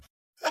in him.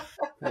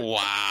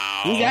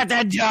 Wow. He got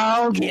that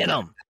dog in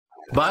him.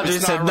 Butteridge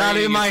said, not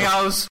in my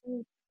house.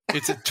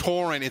 It's a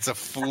torrent. It's a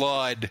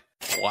flood.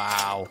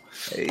 Wow.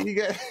 You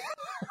got...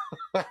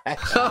 This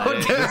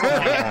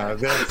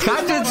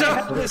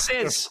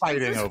is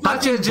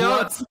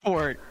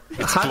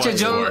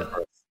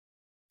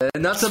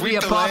not to be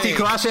a party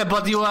crusher,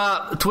 but you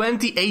are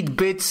 28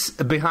 bits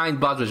behind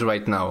Butteridge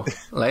right now.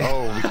 Like,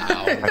 oh,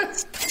 wow.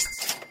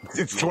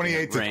 It's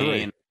 28 to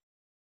 3.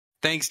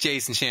 Thanks,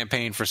 Jason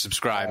Champagne, for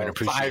subscribing.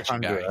 Appreciate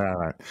 500. you. All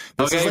right.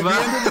 This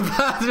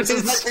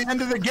is like the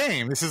end of the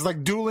game. This is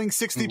like dueling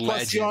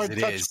 60-plus yard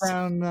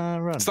touchdown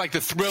run. It's like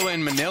the Thriller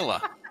in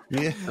Manila.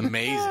 Yeah.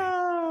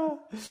 Amazing.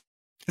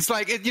 It's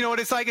like, you know what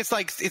it's like? It's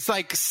like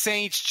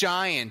Saints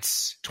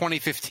Giants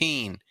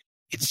 2015.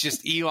 It's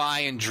just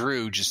Eli and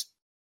Drew just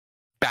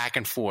back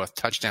and forth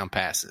touchdown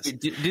passes.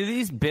 Do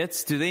these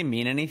bits, do they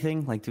mean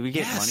anything? Like, do we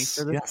get money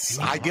for this? Yes,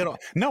 I get.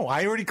 No,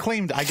 I already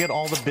claimed I get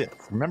all the bits.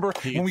 Remember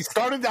when we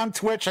started on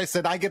Twitch? I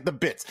said I get the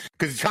bits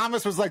because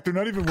Thomas was like, "They're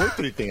not even worth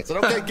anything." I said,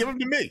 "Okay, give them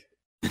to me."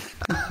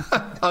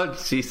 Oh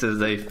Jesus,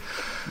 Dave!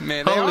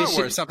 Man, they are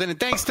worth something. And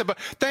thanks to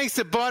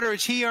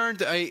Butteridge, he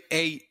earned a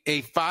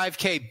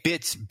 5K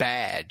bits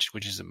badge,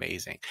 which is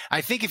amazing.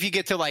 I think if you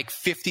get to like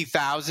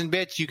 50,000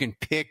 bits, you can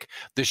pick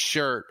the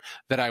shirt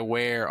that I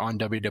wear on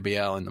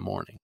WWL in the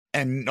morning.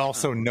 And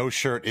also, no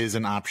shirt is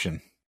an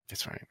option.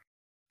 That's right.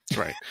 That's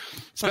right.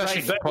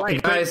 Especially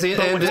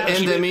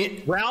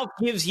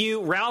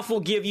Ralph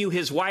will give you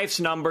his wife's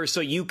number so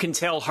you can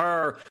tell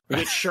her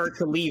which shirt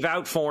to leave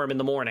out for him in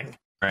the morning.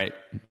 Right.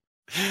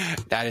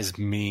 That is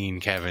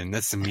mean, Kevin.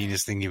 That's the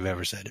meanest thing you've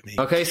ever said to me.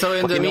 Okay, so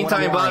in the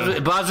meantime,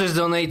 Buzz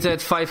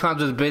donated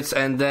 500 bits,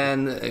 and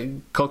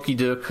then Cocky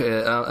Duck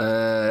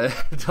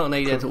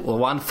donated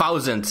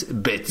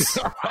 1,000 bits.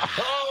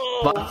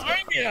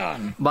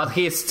 But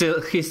he's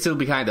still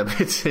behind a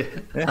bit,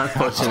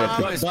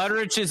 unfortunately.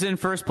 Butteridge is in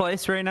first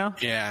place right now?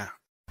 Yeah.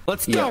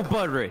 Let's go,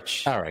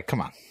 Butteridge. All right, come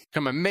on.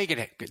 Come on, make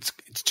it. It's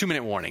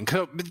 2-minute warning.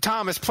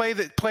 Thomas, play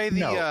the.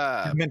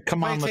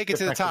 Come on, take it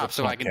to the top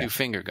so I can do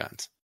finger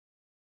guns.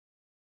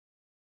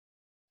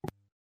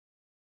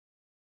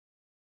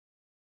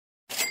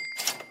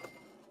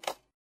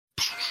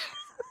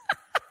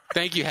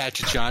 Thank you,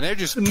 Hatchet John. They're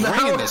just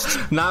bringing this.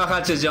 Now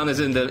Hatchet John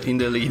is in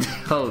the lead.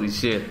 Holy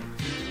shit.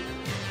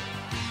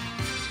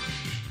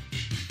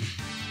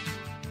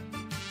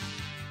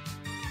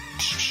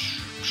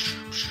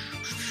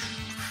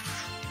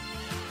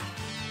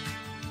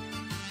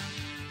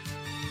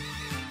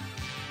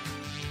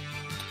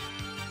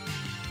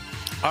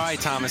 All right,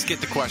 Thomas,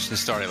 get the questions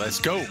started. Let's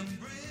go.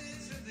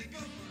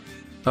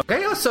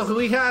 Okay, so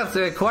we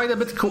had quite a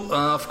bit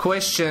of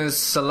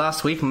questions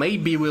last week.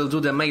 Maybe we'll do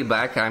the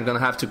mailbag. I'm going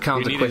to have to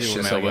count the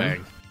questions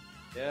again.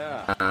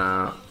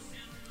 Yeah.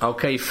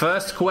 Okay,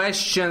 first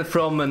question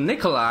from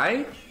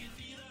Nikolai.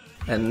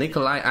 And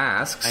Nikolai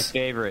asks... My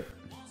favorite.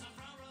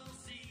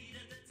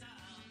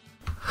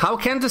 How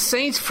can the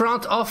Saints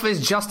front office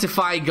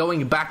justify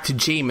going back to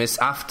Jameis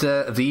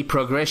after the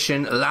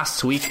progression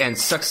last week and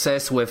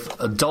success with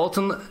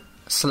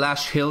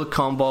Dalton/Hill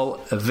combo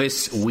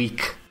this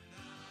week?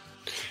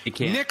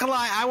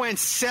 Nikolai, I went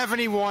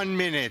 71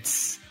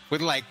 minutes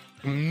with like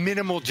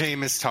minimal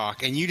Jameis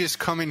talk, and you just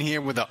come in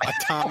here with an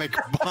atomic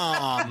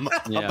bomb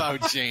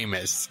about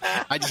Jameis.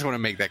 I just want to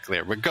make that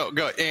clear. But go.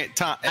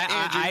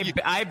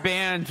 I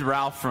banned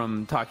Ralph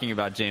from talking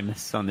about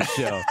Jameis on the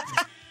show.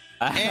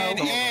 And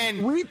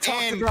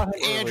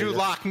Andrew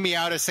locked me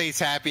out of Saints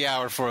Happy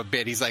Hour for a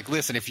bit. He's like,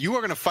 listen, if you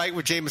are going to fight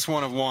with Jameis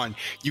 1-on-1,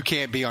 you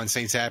can't be on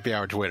Saints Happy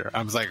Hour Twitter.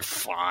 I was like,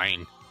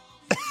 fine.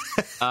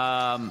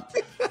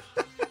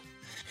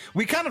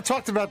 We kind of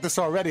talked about this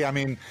already. I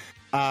mean,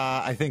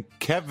 I think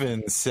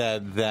Kevin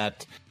said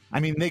that.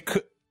 I mean, they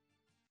could.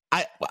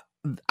 I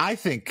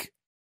think.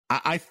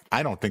 I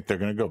don't think they're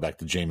going to go back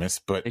to Jameis,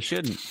 but they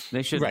shouldn't.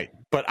 They should. Right,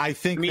 but I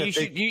think. Do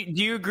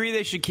you agree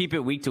they should keep it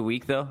week to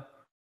week though?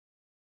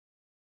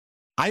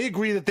 I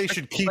agree that they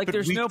should keep it.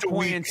 There's week no to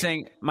point week. in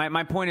saying.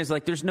 My point is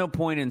like, there's no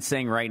point in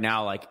saying right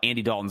now like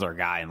Andy Dalton's our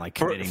guy and like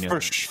committing for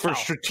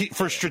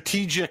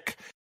strategic.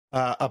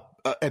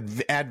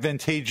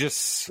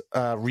 Advantageous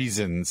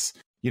reasons,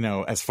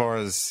 as far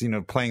as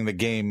playing the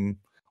game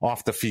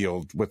off the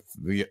field with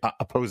the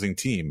opposing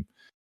team.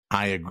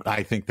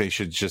 I think they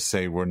should just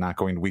say we're not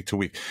going week to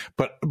week.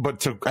 But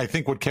I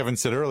think what Kevin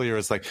said earlier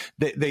is like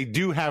they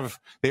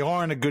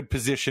are in a good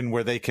position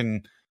where they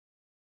can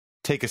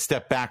take a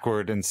step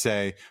backward and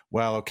say,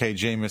 well, okay,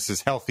 Jameis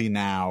is healthy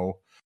now.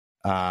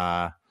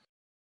 we're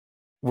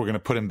going to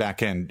put him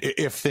back in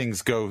if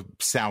things go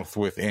south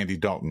with Andy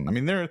Dalton. I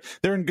mean, they're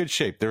in good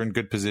shape. They're in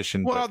good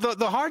position. Well,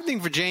 the hard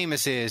thing for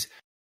Jameis is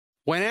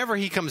whenever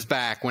he comes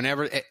back,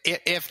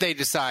 if they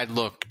decide,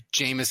 look,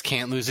 Jameis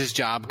can't lose his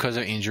job because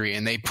of injury,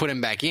 and they put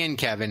him back in,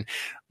 Kevin,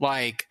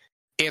 like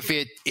if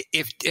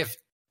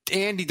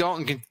Andy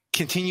Dalton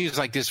continues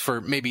like this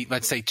for maybe,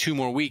 let's say, 2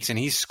 more weeks, and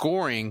he's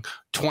scoring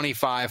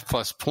 25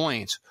 plus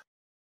points,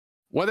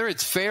 whether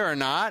it's fair or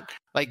not,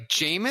 like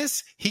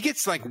Jameis, he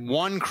gets like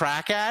one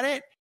crack at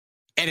it.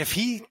 And if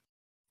he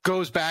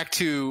goes back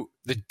to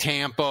the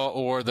Tampa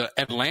or the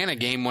Atlanta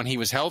game when he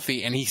was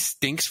healthy and he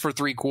stinks for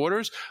 3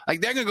 quarters, like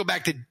they're going to go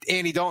back to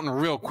Andy Dalton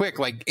real quick.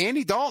 Like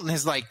Andy Dalton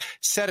has like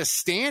set a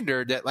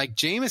standard that like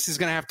Jameis is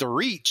going to have to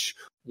reach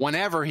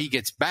whenever he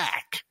gets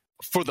back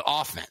for the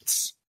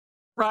offense.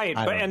 Right.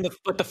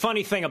 But the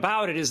funny thing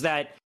about it is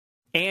that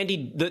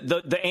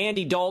the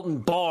Andy Dalton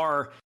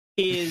bar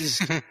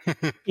is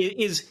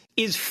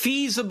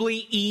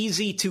feasibly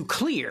easy to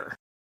clear.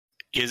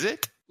 Is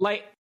it?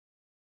 Like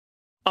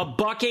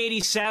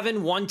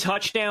 $187, 1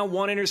 touchdown,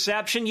 1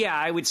 interception. Yeah,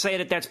 I would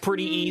say that's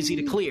pretty easy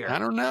to clear. I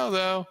don't know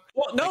though.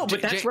 Well, no,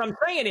 but that's what I'm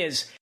saying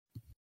is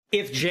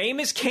if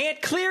Jameis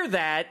can't clear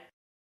that,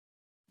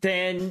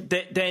 then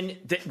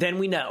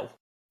we know.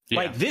 Yeah.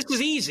 Like this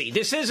is easy.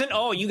 This isn't,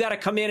 you got to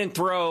come in and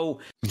throw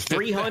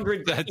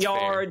 300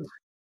 yards,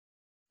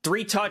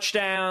 3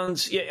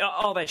 touchdowns,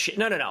 all that shit.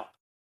 No.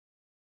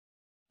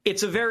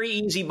 It's a very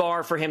easy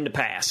bar for him to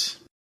pass.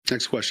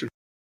 Next question.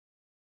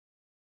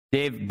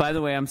 Dave, by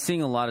the way, I'm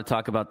seeing a lot of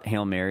talk about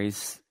Hail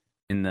Marys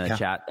in the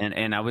chat.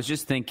 And I was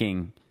just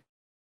thinking,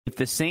 if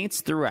the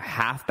Saints threw a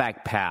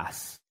halfback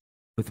pass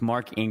with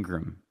Mark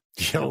Ingram,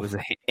 and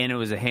it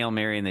was a Hail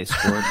Mary and they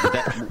scored,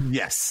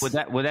 yes.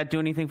 Would that do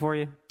anything for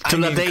you? To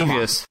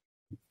Latavius.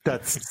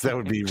 That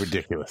would be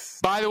ridiculous.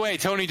 By the way,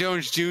 Tony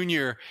Jones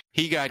Jr.,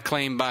 he got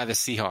claimed by the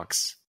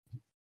Seahawks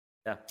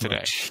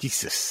today. Oh,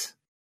 Jesus.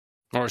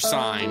 Or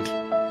signed.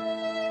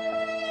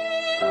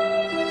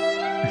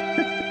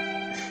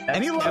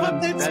 Any love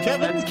updates,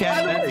 Kevin? That's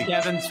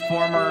Kevin's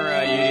former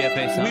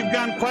UDFA son. We've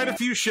gone quite a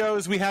few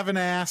shows. We haven't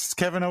asked.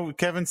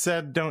 Kevin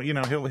said, "Don't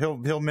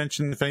he'll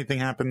mention if anything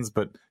happens."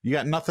 But you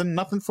got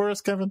nothing for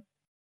us, Kevin?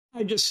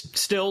 I just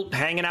still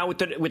hanging out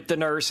with the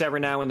nurse every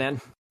now and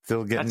then.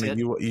 Still getting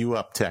you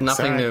up text.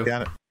 Nothing new.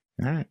 Got it.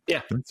 All right.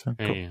 Yeah. That's fine.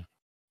 Cool.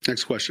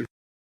 Next question.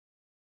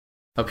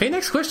 Okay,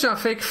 next question. I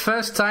think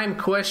first time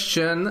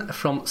question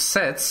from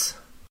Sets,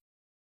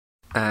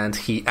 and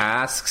he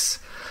asks,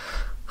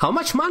 how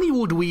much money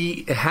would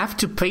we have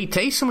to pay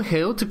Taysom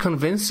Hill to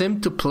convince him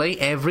to play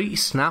every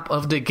snap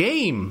of the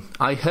game?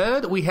 I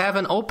heard we have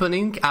an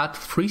opening at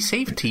free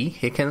safety.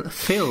 He can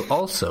fill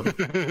also.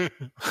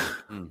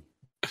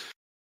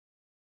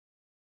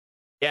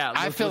 Yeah,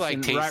 I feel like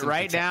Taysom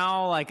right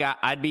now, like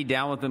I'd be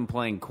down with him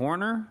playing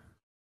corner.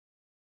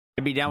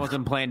 I'd be down with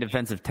him playing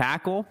defensive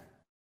tackle.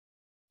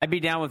 I'd be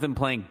down with him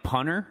playing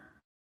punter.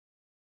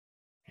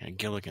 Yeah,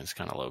 Gilligan's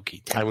kind of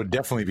low-key. I would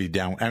definitely be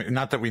down. I mean,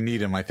 not that we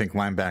need him. I think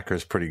linebacker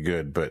is pretty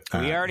good, but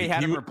we already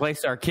had him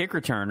replace our kick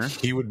returner.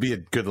 He would be a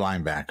good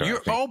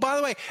linebacker. By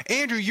the way,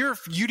 Andrew, your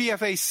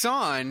UDFA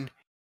son,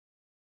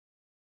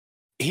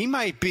 he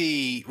might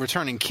be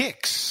returning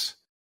kicks.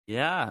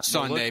 Yeah,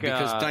 Sunday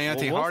because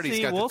Deontay Hardy's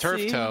got the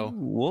turf toe.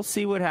 We'll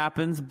see what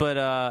happens,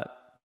 but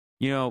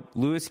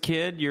Lewis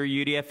Kidd, your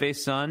UDFA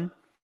son.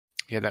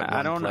 Yeah,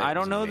 I don't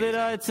know amazing.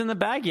 That it's in the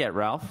bag yet,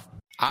 Ralph.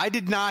 I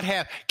did not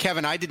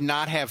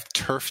have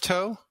turf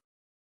toe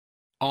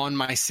on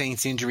my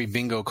Saints injury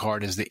bingo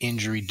card as the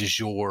injury du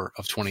jour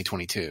of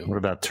 2022. What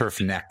about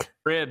turf neck?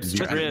 Ribs.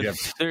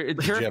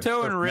 Turf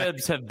toe and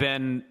ribs have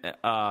been,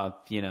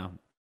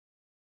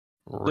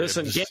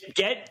 Listen,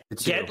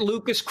 get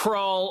Lucas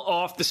Krull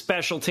off the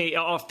specialty,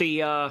 off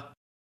the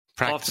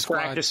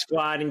practice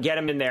squad and get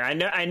him in there.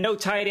 I know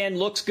tight end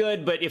looks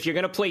good, but if you're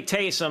going to play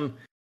Taysom,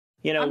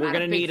 we're going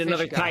to need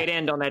another tight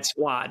end on that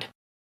squad.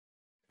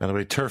 By the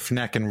way, turf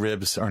neck and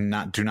ribs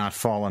do not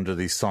fall under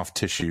the soft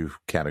tissue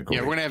category.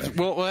 Yeah,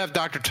 we'll have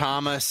Dr.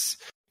 Thomas.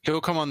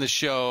 He'll come on the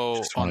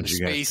show on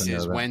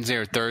Spaces Wednesday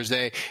or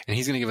Thursday, and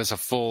he's going to give us a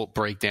full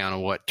breakdown of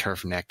what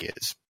turf neck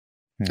is.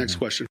 Mm-hmm. Next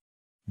question.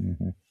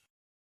 Mm-hmm.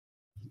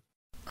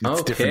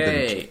 It's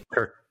different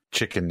than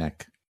chicken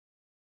neck.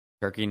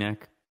 Turkey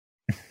neck.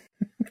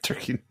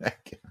 Turkey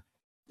neck.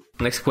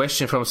 Next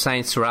question from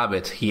Science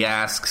Rabbit. He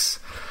asks,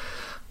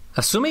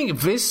 assuming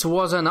this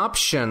was an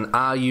option,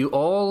 are you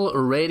all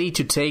ready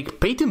to take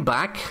Peyton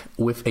back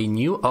with a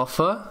new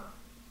offer?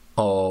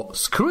 Or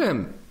screw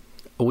him?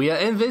 We are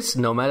in this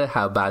no matter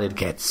how bad it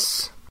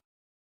gets.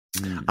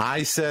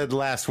 I said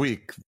last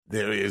week,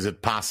 is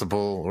it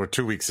possible, or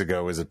 2 weeks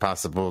ago, is it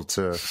possible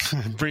to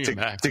bring him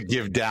back, to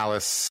give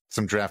Dallas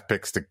some draft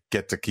picks to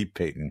get to keep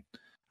Peyton?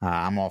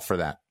 I'm all for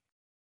that.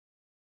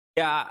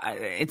 Yeah,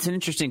 it's an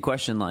interesting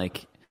question.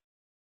 Like,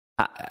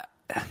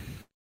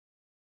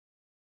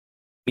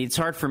 it's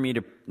hard for me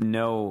to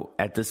know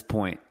at this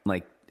point,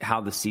 like,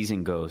 how the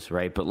season goes,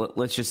 right? But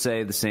let's just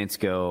say the Saints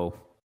go,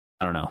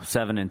 I don't know,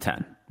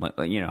 7-10,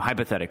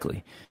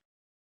 hypothetically.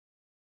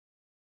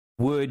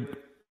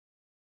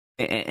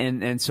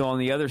 And so on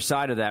the other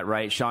side of that,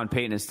 right, Sean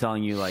Payton is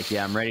telling you, like,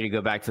 yeah, I'm ready to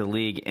go back to the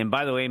league. And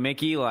by the way,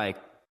 Mickey, like,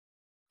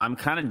 I'm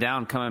kind of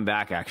down coming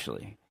back,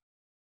 actually.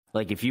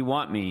 Like, if you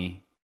want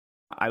me,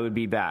 I would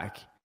be back.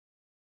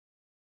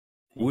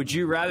 Would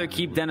you rather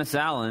keep Dennis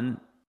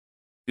Allen,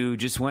 who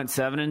just went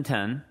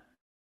 7-10,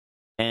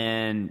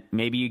 and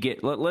maybe you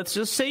get, let's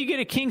just say you get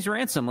a king's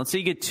ransom. Let's say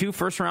you get 2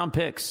 first-round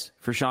picks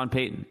for Sean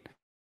Payton.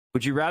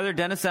 Would you rather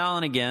Dennis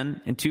Allen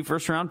again and 2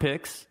 first-round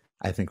picks?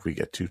 I think we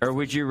get 2. Or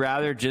would you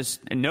rather just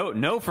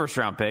no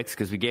first-round picks,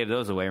 because we gave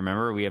those away,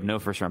 remember? We have no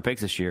first-round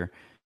picks this year.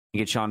 You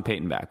get Sean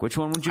Payton back. Which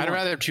one would you I'd want?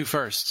 rather have 2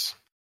 firsts.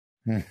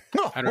 I'd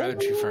rather have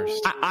 2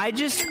 firsts. I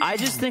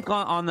just think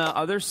on the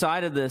other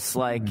side of this,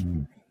 like,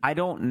 I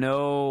don't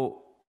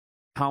know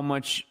how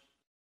much...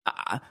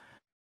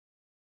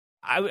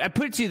 I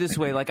put it to you this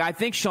way. Like, I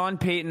think Sean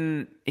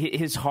Payton,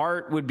 his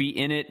heart would be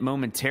in it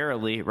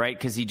momentarily, right?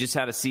 Because he just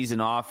had a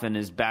season off and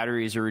his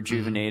batteries are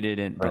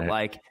rejuvenated. But,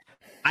 like,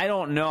 I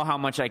don't know how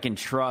much I can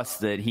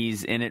trust that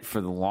he's in it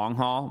for the long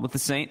haul with the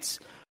Saints.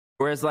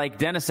 Whereas, like,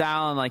 Dennis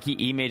Allen, like,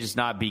 he may just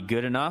not be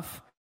good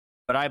enough,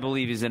 but I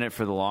believe he's in it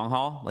for the long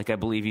haul. Like, I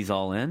believe he's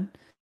all in.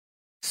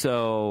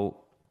 So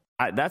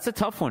that's a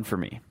tough one for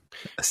me.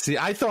 See,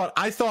 I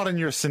thought in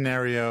your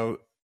scenario.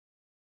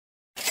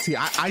 See,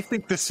 I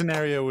think this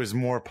scenario is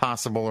more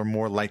possible or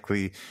more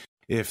likely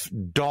if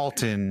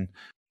Dalton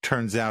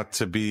turns out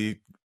to be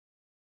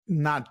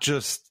not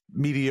just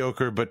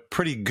mediocre, but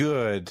pretty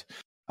good.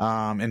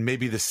 And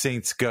maybe the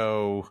Saints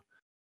go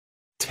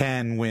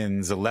 10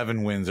 wins,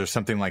 11 wins, or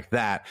something like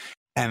that.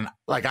 And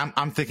like,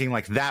 I'm thinking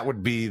like that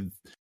would be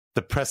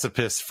the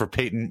precipice for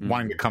Peyton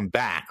wanting to come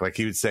back. Like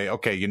he would say,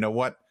 okay, you know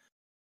what?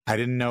 I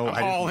didn't know.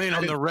 All in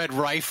on the red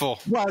rifle.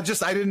 Well,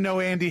 I didn't know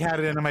Andy had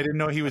it in him. I didn't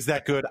know he was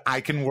that good.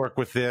 I can work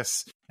with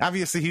this.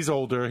 Obviously, he's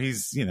older.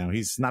 He's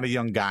not a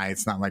young guy.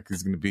 It's not like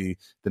he's going to be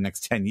the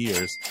next 10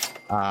 years.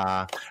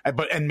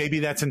 And maybe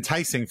that's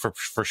enticing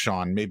for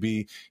Sean.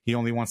 Maybe he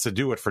only wants to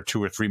do it for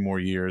 2 or 3 more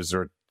years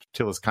or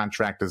till his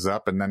contract is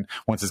up. And then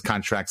once his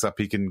contract's up,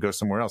 he can go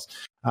somewhere else.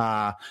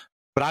 But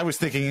I was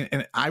thinking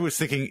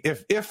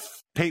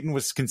if Peyton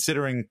was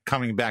considering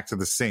coming back to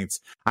the Saints,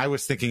 I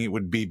was thinking it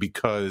would be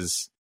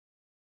because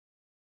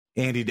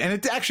Andy, and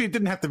it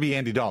didn't have to be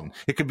Andy Dalton.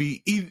 It could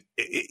be,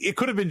 it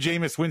could have been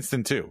Jameis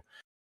Winston too,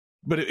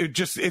 but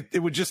it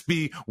would just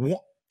be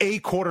a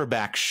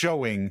quarterback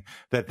showing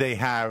that they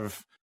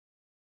have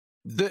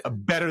a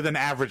better than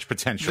average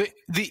potential.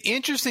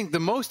 The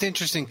most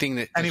interesting thing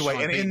that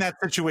anyway, in that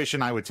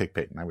situation, I would take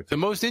Peyton. The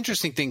most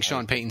interesting thing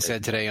Sean Payton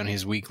said today on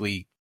his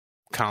weekly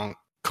Colin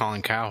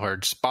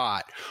Cowherd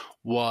spot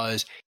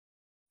was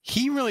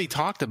he really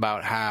talked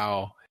about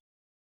how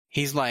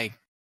he's like,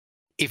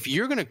 if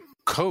you're going to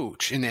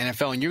coach in the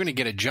NFL and you're going to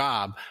get a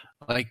job,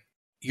 like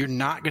you're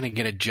not going to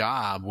get a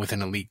job with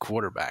an elite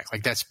quarterback.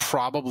 Like that's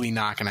probably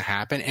not going to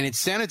happen. And it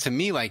sounded to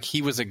me like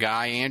he was a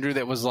guy, Andrew,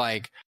 that was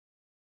like,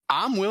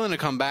 I'm willing to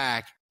come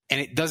back, and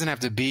it doesn't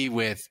have to be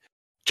with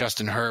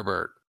Justin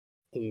Herbert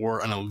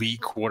or an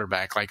elite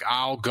quarterback. Like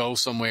I'll go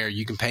somewhere,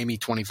 you can pay me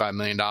 $25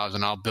 million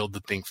and I'll build the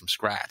thing from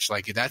scratch.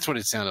 Like that's what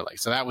it sounded like.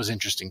 So that was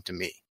interesting to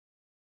me.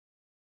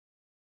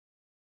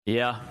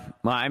 Yeah.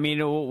 Well, I mean,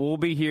 we'll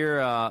be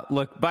here.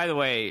 Look, by the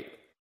way,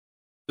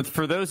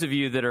 for those of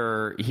you that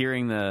are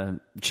hearing the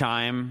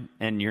chime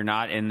and you're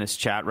not in this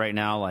chat right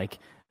now, like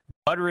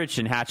Butterich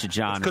and Hatchet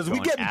John. Because we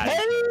get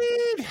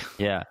paid.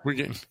 Yeah. We're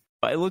getting.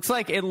 It looks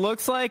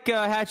like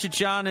Hatchet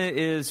John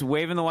is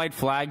waving the white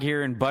flag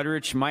here, and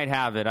Butterich might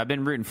have it. I've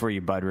been rooting for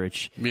you,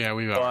 Butterich. Yeah,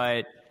 we are.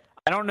 But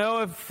I don't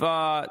know if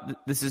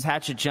this is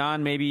Hatchet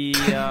John. Maybe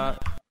I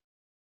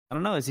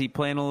don't know. Is he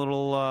playing a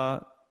little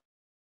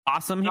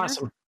awesome here?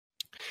 Awesome.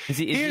 Is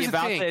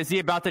he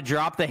about to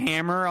drop the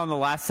hammer on the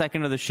last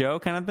second of the show,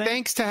 kind of thing?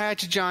 Thanks to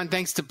Hatchet John.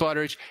 Thanks to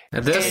Butterich.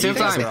 There's still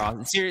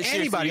time.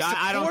 Seriously,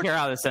 I don't care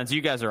how this sounds.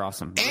 You guys are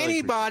awesome.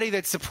 Anybody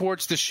that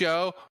supports the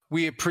show,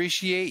 we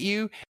appreciate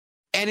you.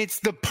 And it's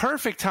the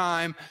perfect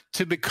time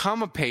to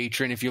become a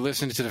patron. If you're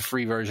listening to the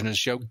free version of the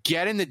show,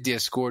 get in the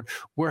Discord.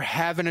 We're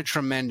having a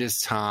tremendous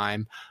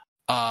time.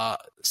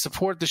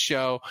 Support the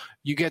show.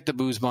 You get the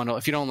booze bundle.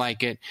 If you don't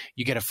like it,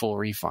 you get a full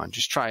refund.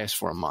 Just try us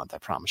for a month. I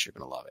promise you're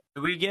going to love it.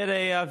 Do we get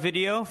a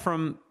video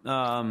from?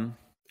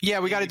 Yeah,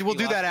 we got to. We'll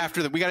do that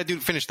after that. We got to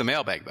finish the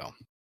mailbag though.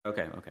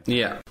 Okay.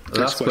 Yeah.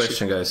 Last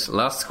question, guys.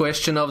 Last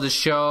question of the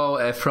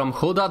show from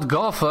Hudat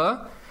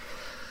Golfer.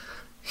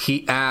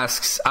 He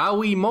asks, "Are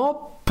we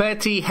more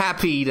petty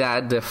happy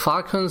that the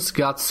Falcons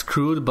got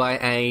screwed by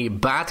a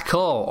bad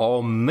call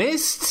or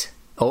pissed,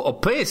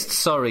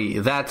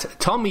 that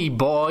Tommy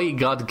Boy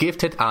got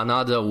gifted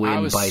another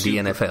win by the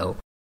NFL?"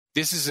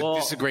 This is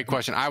a great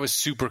question. I was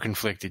super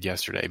conflicted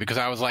yesterday because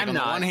I was like, on the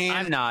one hand,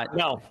 I'm not.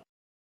 No,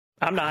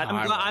 I'm not.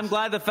 I'm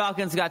glad the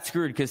Falcons got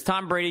screwed because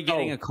Tom Brady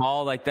getting a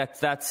call like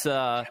that's.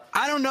 I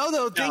don't know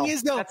though. Thing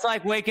is though, that's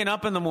like waking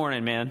up in the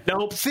morning, man.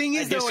 Nope. Thing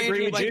is though,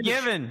 Andrew, like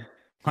given.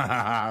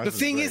 The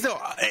thing is, though,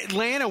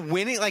 Atlanta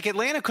winning, like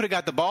Atlanta could have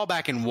got the ball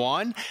back and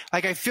won.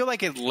 Like I feel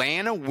like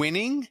Atlanta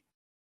winning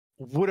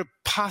would have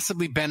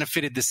possibly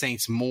benefited the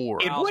Saints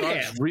more. It would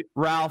have.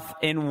 Ralph,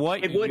 in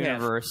what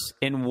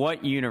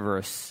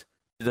universe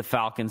do the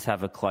Falcons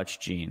have a clutch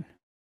gene?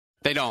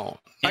 They don't.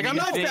 Like, I'm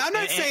not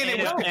saying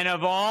it was. And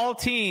of all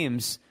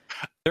teams,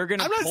 they're going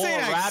to pull a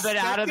rabbit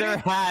out of their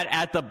hat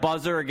at the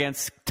buzzer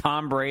against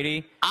Tom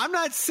Brady. I'm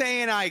not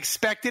saying I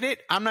expected it.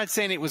 I'm not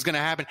saying it was going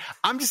to happen.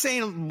 I'm just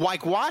saying,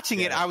 like,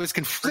 watching it, I was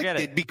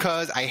conflicted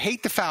because I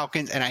hate the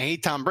Falcons and I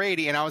hate Tom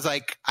Brady. And I was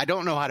like, I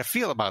don't know how to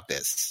feel about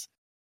this.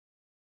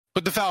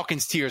 But the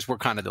Falcons tears were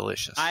kind of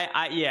delicious.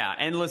 Yeah.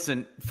 And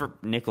listen, for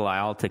Nikolai,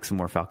 I'll take some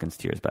more Falcons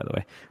tears, by the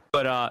way.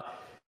 But, at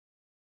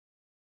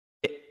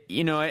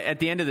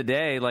the end of the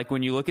day, like,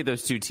 when you look at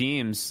those two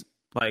teams,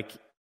 like,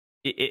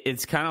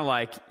 it's kind of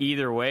like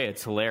either way,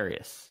 it's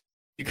hilarious.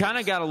 You kind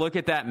of got to look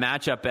at that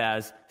matchup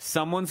as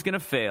someone's going to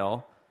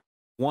fail.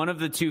 One of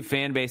the two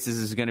fan bases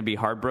is going to be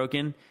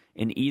heartbroken.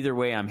 And either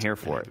way, I'm here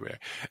for it.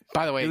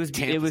 By the way, it was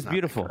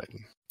beautiful.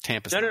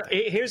 Tampa's no.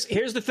 Here's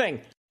the thing.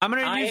 I'm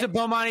going to use a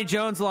Bomani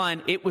Jones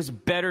line. It was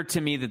better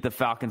to me that the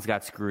Falcons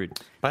got screwed.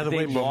 By the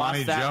way,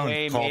 Bomani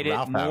Jones called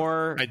Ralph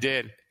out. I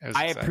did.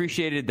 I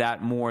appreciated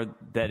that more,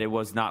 that it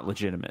was not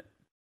legitimate.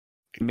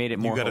 It made it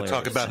more hilarious. You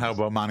got to talk about how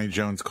Bomani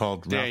Jones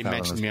called Ralph out. He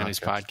mentioned me on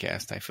his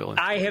podcast. I feel it.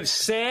 I have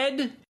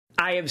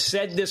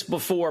said this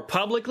before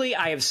publicly.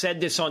 I have said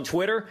this on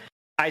Twitter.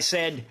 I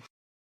said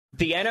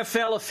the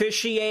NFL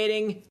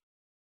officiating,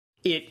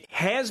 it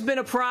has been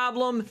a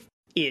problem.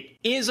 It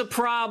is a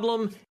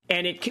problem,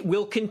 and it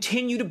will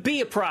continue to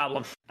be a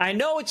problem. I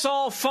know it's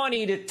all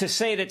funny to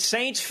say that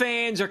Saints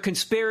fans are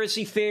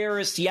conspiracy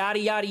theorists, yada,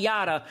 yada,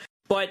 yada,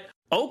 but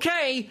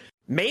okay,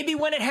 maybe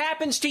when it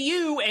happens to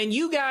you and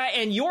you guys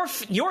and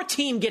your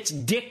team gets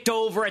dicked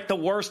over at the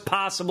worst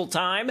possible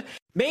time,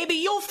 maybe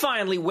you'll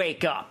finally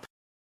wake up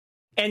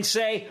and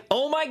say,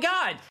 oh my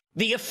God,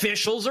 the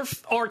officials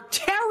are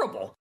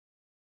terrible.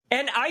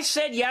 And I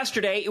said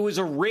yesterday it was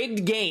a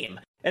rigged game.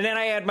 And then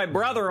I had my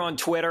brother on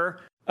Twitter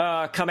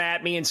come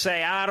at me and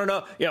say, I don't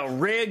know,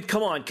 rigged.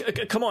 Come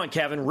on,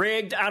 Kevin,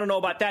 rigged. I don't know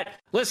about that.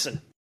 Listen,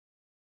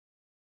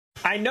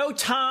 I know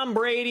Tom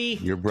Brady.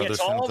 Your brother gets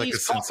sounds all like these a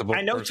sensible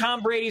I know person.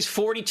 Tom Brady's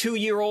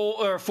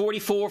 42-year-old or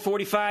 44,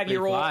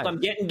 45-year-old.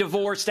 I'm getting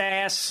divorced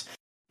ass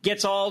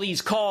gets all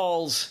these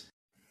calls,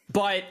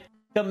 but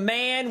the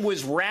man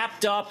was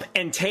wrapped up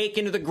and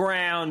taken to the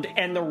ground,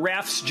 and the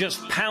refs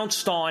just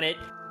pounced on it.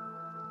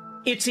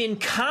 It's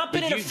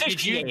incompetent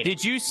officiating.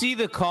 Did you see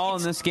the call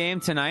in this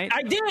game tonight?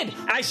 I did.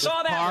 I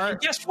saw that. And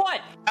guess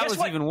what? That was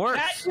even worse.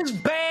 That was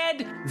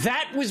bad.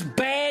 That was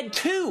bad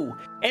too.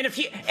 And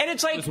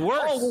it's like,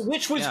 well,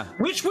 which was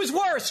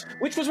worse?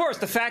 Which was worse?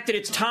 The fact that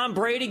it's Tom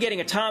Brady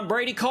getting a Tom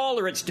Brady call,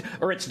 or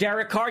it's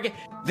Derek Carr?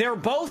 They're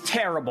both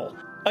terrible.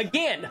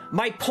 Again,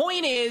 my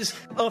point is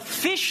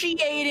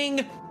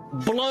officiating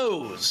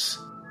blows.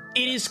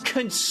 It is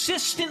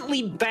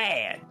consistently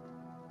bad.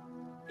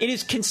 It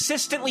is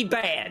consistently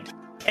bad.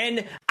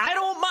 And I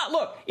don't mind.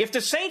 Look, if the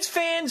Saints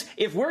fans,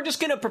 if we're just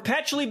going to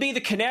perpetually be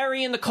the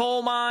canary in the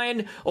coal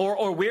mine,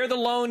 or we're the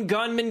lone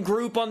gunman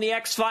group on the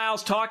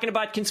X-Files talking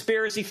about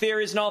conspiracy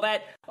theories and all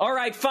that, all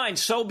right, fine,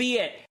 so be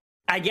it.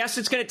 I guess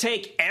it's going to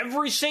take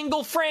every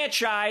single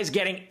franchise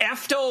getting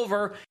effed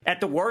over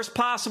at the worst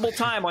possible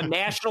time on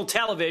national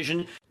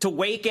television to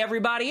wake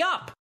everybody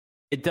up.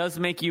 It does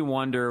make you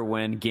wonder,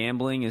 when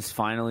gambling is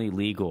finally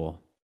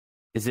legal,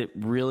 is it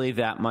really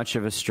that much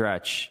of a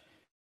stretch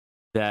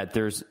that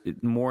there's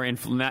more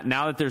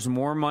now that there's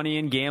more money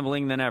in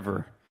gambling than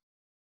ever,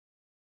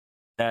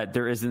 that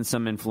there isn't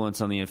some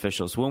influence on the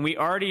officials? When we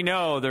already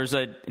know there's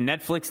a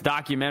Netflix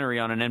documentary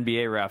on an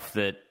NBA ref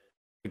that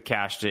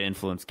cash to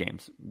influence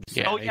games.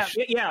 Yeah.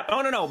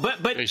 Oh no.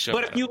 But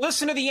if you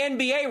listen to the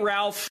NBA,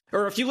 Ralph,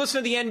 or if you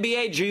listen to the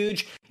NBA,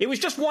 Juge, it was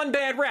just one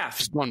bad ref.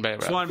 Just one bad ref.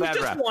 Just one bad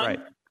ref. Right.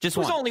 It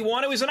was only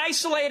one. It was an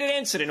isolated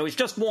incident. It was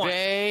just one.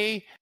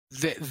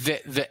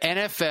 The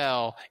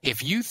NFL,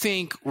 if you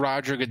think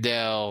Roger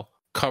Goodell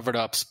covered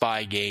up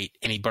Spygate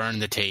and he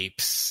burned the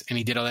tapes and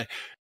he did all that,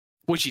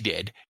 which he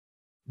did,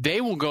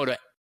 they will go to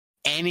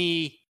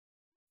any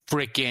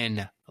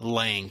freaking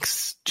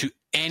lengths to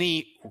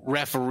any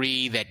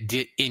referee that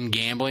did in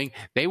gambling.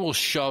 They will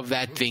shove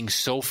that thing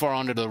so far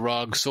under the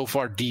rug, so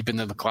far deep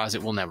into the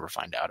closet, we'll never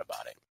find out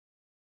about it.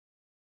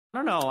 I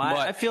don't know.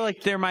 I feel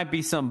like there might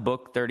be some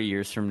book 30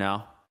 years from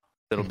now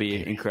that'll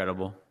be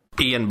incredible.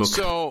 Ian book.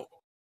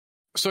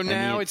 So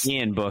now it's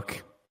Ian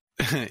book.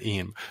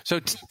 Ian. So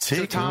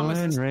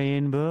Thomas,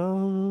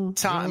 Rainbow.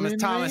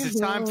 Thomas, it's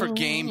time for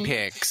game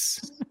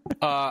picks.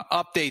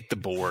 Update the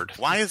board.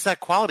 Why is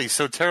that quality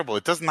so terrible?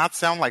 It does not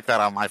sound like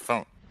that on my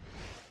phone.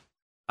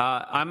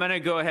 I'm going to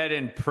go ahead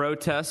and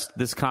protest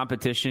this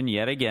competition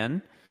yet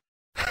again,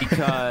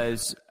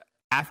 because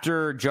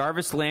after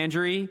Jarvis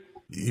Landry,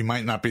 you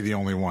might not be the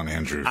only one,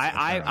 Andrew.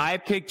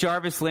 I picked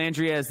Jarvis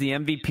Landry as the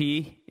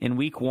MVP in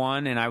week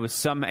 1, and I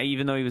was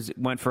even though he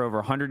went for over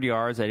 100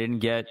 yards, I didn't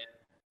get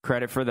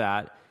credit for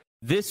that.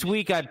 This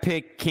week I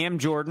picked Cam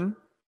Jordan.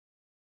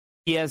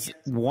 He has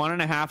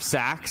 1.5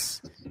 sacks.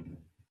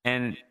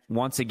 And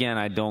once again,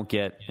 I don't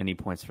get any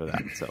points for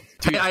that. So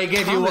I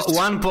gave you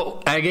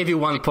I gave you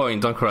 1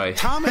 point. Don't cry.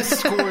 Thomas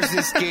scores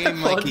this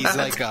game like he's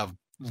like a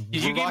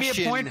Did you give me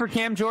a point for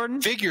Cam Jordan?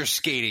 Figure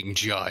skating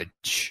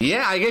judge.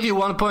 Yeah, I gave you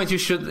 1 point. You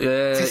should.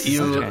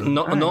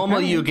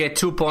 Normally you get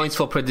 2 points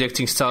for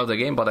predicting start of the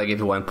game, but I gave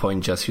you 1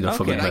 point just so you don't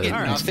forget. I get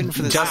nothing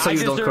for this. Just so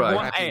you don't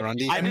cry.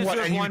 I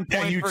deserve 1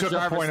 point you for took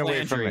Jarvis a point away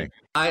Landry. from me.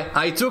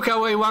 I took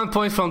away 1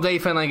 point from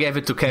Dave and I gave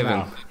it to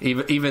Kevin,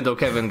 even though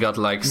Kevin got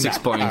like 6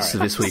 points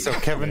this week. So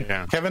Kevin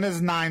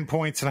has 9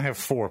 points and I have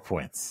 4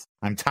 points.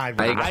 I'm tied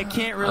with I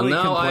can't really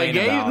complain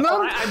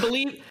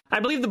I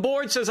believe the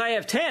board says I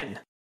have 10.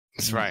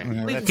 That's right.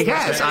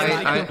 Yes,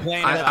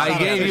 I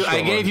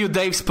gave you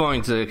Dave's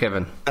point,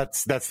 Kevin.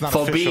 That's not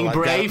for official. being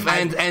brave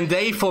and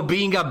Dave for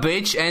being a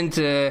bitch and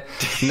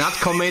not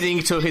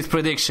committing to his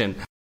prediction.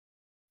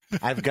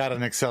 I've got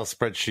an Excel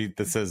spreadsheet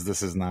that says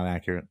this is not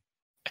accurate.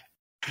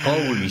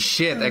 Holy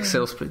shit,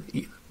 Excel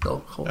spreadsheet.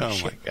 Oh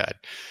shit. My god!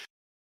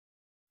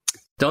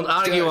 Don't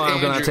argue.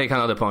 I'm gonna take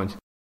another point.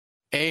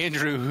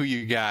 Andrew, who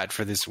you got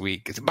for this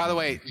week? By the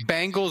way,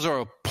 Bengals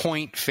are a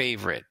point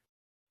favorite.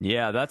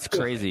 Yeah, that's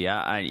crazy.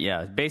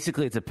 Yeah,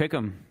 basically it's a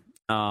pick'em,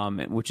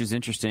 which is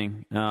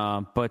interesting.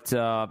 But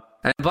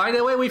and by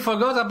the way, we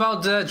forgot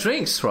about the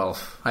drinks,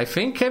 Ralph. I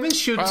think Kevin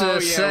should.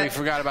 We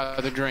forgot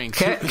about the drinks.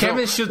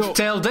 Kevin should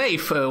tell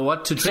Dave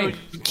what to drink.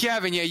 So,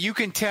 Kevin, you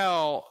can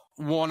tell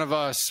one of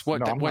us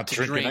what to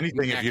drink.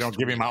 Anything if you don't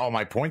give me all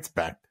my points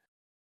back.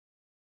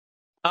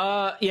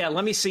 Yeah,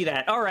 let me see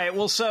that. All right.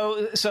 Well,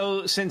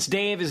 so since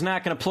Dave is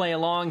not going to play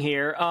along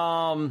here,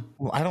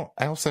 well,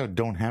 I also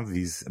don't have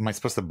these. Am I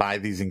supposed to buy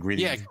these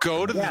ingredients? Yeah,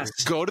 go to the gas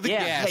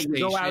station.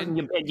 You go out and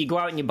you go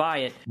out and you buy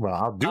it. Well,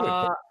 I'll do it.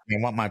 I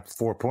want my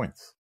 4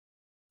 points.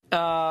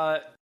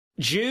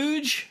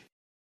 Juge.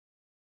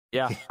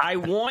 Yeah. I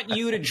want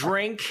you to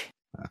drink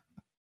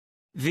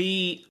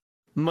the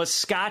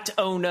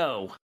Moscato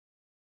No.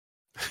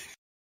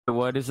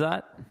 What is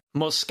that?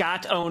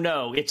 Moscato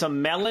No. It's a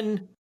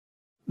melon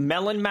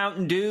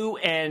Mountain Dew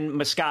and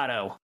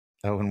Moscato.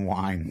 Oh, and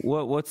wine.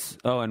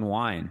 And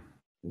wine?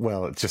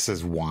 Well, it just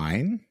says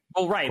wine.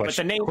 Oh, right, but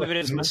the name of it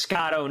is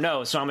Moscato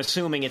No, so I'm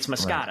assuming it's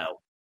Moscato.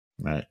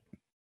 Right.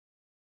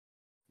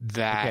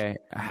 Okay.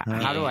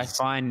 How do I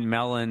find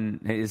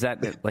melon? Is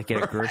that like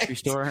at a grocery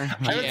store?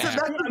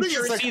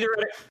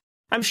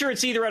 I'm sure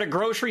it's either at a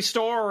grocery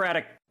store or at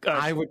a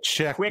I would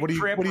check. What do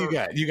you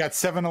got? You got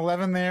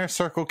 7-Eleven there,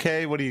 Circle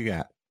K. What do you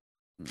got?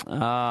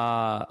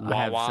 I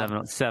have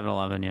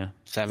 7-Eleven, yeah.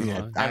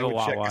 7-Eleven. I would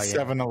check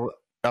 7-Eleven.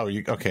 Oh,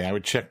 okay. I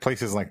would check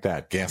places like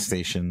that, gas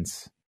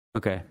stations.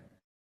 Okay.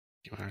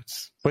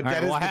 But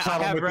that is the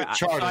problem with the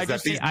chart, is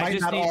that these might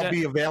not all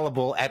be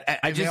available at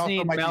I just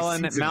need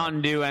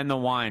Mountain Dew and the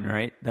wine,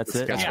 right? That's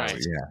it? That's right,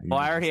 yeah. Well,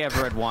 I already have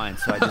red wine,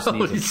 so I just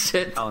need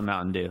the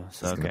Mountain Dew.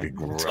 So, okay.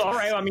 All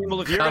right, I mean,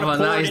 well, if you're going to pour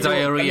nice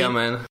diarrhea,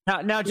 man.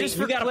 Now, just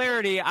for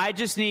clarity, I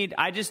just need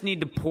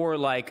to pour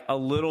like a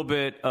little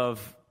bit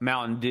of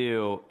Mountain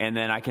Dew, and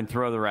then I can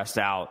throw the rest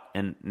out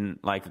and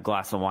like a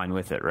glass of wine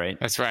with it, right?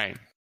 That's right.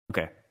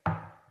 Okay.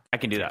 I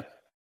can do that.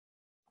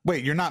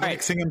 Wait, you're not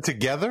mixing them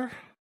together?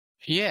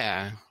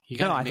 Yeah.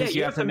 I think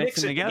you have to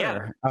mix them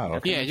together. Oh,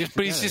 okay. Yeah,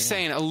 but he's just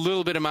saying a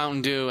little bit of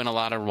Mountain Dew and a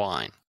lot of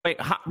wine. Wait,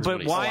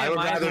 but why am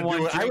I the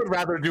one? I would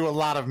rather do a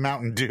lot of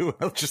Mountain Dew,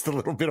 just a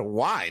little bit of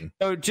wine.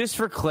 So, just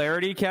for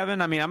clarity, Kevin,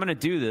 I mean, I'm going to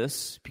do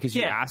this because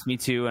you asked me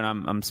to, and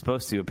I'm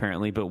supposed to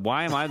apparently. But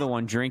why am I the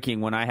one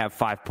drinking when I have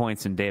 5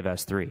 points and Dave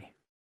has 3?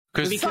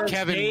 Because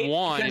Kevin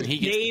won and he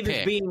gets Dave to pick.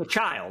 is being a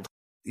child.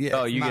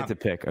 Yeah, you get to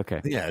pick. Okay.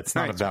 Yeah, it's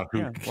not about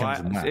who comes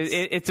in last.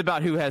 It's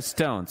about who has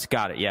stones.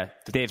 Got it. Yeah,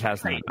 Dave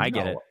has none. I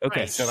get it.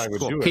 Okay. Said I would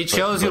do it, he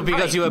chose you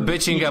because you were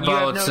bitching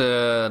about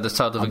the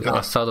start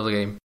of the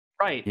game.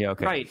 Right. Yeah.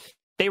 Okay. Right.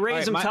 They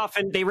raise them tough,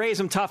 and they raise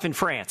them tough in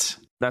France.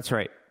 That's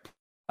right.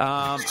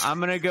 I'm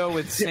gonna go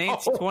with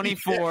Saints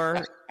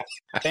 24,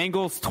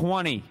 Bengals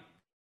 20.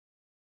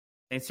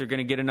 Saints are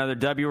gonna get another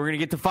W. We're gonna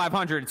get to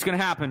 500. It's gonna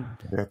happen.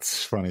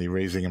 That's funny,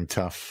 raising him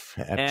tough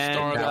at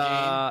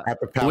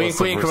the Palace.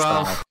 Wink,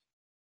 Ralph.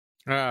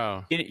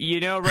 Oh, you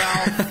know,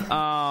 Ralph.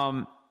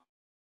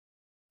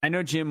 I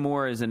know Jim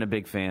Moore isn't a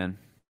big fan.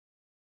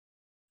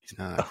 He's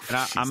not.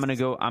 And I'm gonna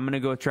go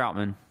with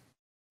Troutman.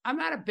 I'm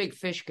not a big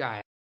fish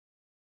guy.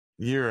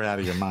 You're out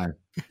of your mind.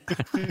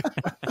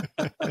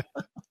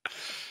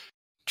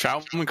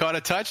 Troutman caught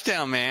a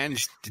touchdown, man.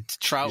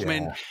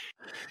 Troutman. Yeah.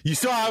 You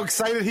saw how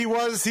excited he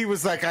was? He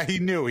was like, he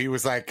knew. He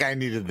was like, I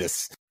needed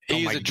this.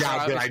 He's a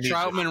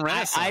Troutman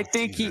Renaissance.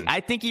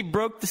 I think he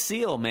broke the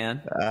seal,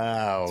 man.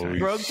 Oh, he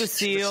broke the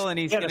seal, and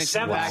he's going to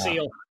seventh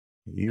seal.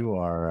 You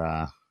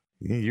are.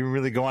 You're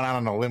really going out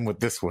on a limb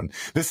with this one.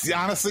 This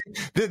honestly,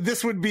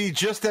 this would be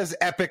just as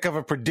epic of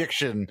a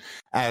prediction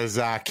as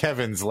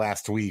Kevin's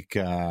last week. See,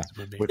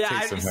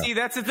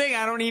 that's the thing.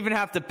 I don't even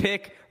have to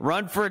pick.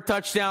 Run for a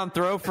touchdown,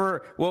 throw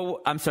for.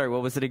 Well, I'm sorry.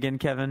 What was it again,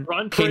 Kevin?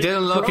 He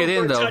didn't look it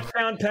in though.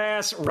 Touchdown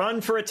pass.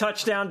 Run for a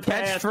touchdown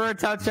pass. Catch for a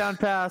touchdown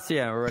pass.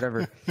 Yeah, or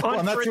whatever.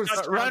 Run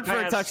for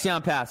a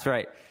touchdown pass.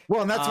 Right.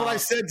 Well, and that's what I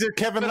said to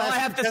Kevin but last all I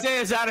have to say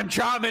is Adam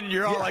Trautman, and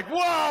you're all like,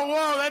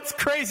 whoa, that's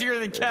crazier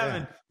than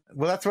Kevin. Yeah.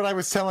 Well, that's what I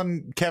was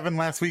telling Kevin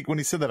last week when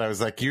he said that. I was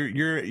like,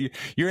 you're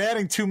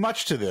adding too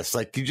much to this.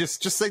 Like, you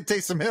just say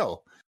Taysom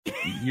Hill.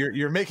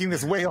 You're making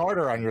this way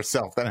harder on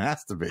yourself than it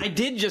has to be. I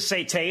did just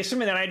say Taysom,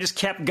 and then I just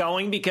kept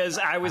going because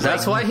I was.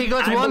 That's why he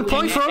got 1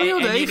 point from you,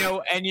 Dave.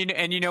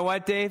 And you know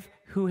what, Dave?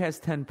 Who has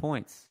 10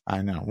 points?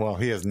 I know. Well,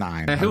 he has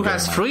 9. And who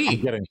has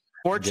 3?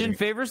 Fortune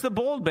favors the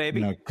bold,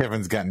 baby. No,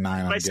 Kevin's got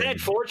 9. I said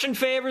fortune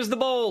favors the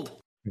bold.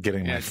 I'm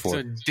getting my 4.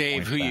 So,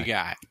 Dave, who you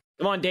got?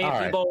 Come on,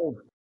 Dave, be bold.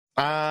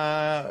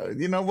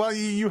 Well,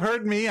 you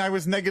heard me. I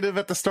was negative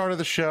at the start of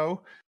the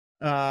show.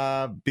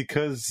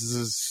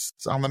 Because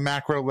on the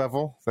macro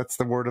level, that's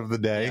the word of the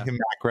day. Yeah.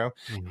 Macro.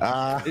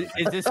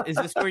 Is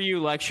this where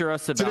you lecture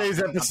us about today's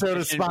episode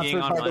is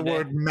sponsored by the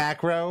word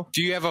macro?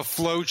 Do you have a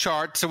flow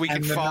chart so we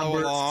can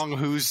follow along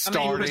who's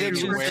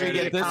starting, where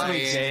they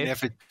play, and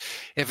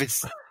if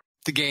it's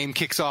the game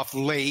kicks off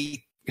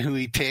late, who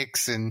he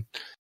picks, and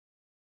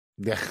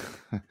yeah.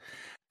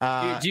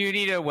 Do you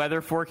need a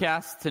weather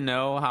forecast to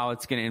know how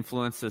it's going to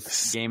influence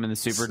this game in the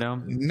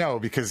Superdome? No,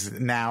 because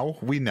now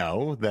we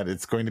know that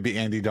it's going to be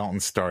Andy Dalton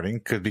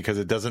starting because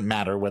it doesn't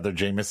matter whether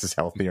Jameis is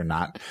healthy or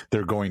not.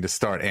 They're going to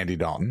start Andy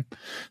Dalton.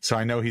 So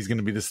I know he's going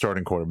to be the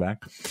starting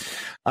quarterback.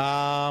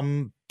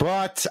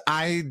 But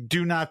I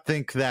do not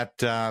think that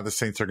the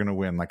Saints are going to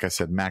win. Like I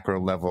said,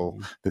 macro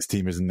level, this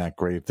team isn't that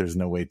great. There's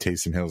no way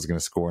Taysom Hill is going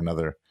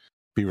to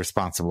be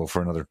responsible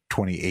for another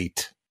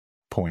 28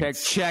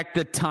 points. Check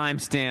the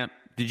timestamp.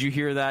 Did you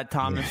hear that,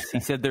 Thomas? Yeah.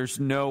 He said there's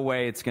no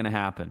way it's going to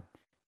happen.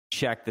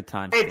 Check the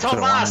time. Hey,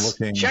 Thomas,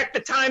 check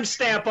the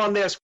timestamp on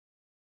this.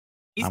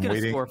 He's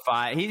going to score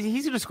 5.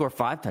 He's going to score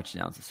 5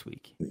 touchdowns this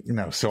week.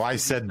 No, so I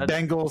said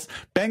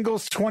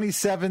Bengals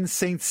 27,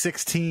 Saints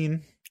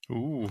 16.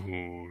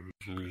 Ooh.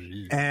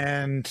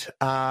 And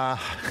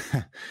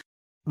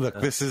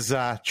look, this is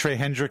Trey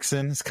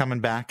Hendrickson is coming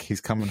back.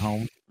 He's coming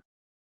home.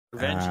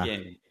 Revenge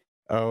game.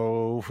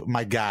 Oh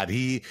my God,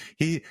 he.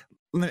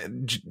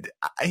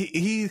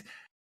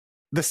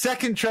 The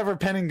second Trevor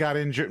Penning got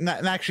injured,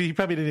 actually, he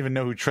probably didn't even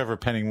know who Trevor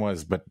Penning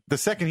was, but the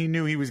second he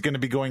knew he was going to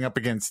be going up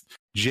against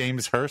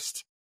James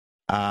Hurst,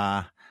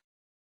 I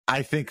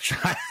think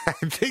Trey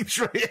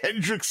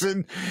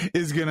Hendrickson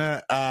is going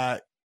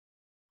to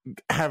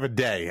have a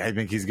day. I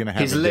think he's going to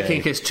have a day. He's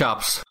licking his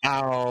chops.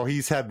 Oh,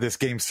 he's had this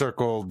game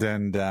circled,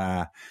 and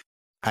I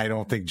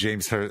don't think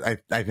James Hurst,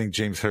 I think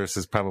James Hurst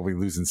is probably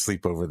losing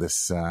sleep over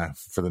this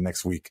for the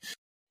next week.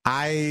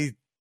 I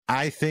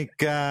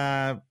think,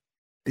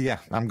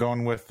 I'm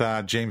going with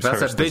James Hurst.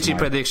 That's a bitchy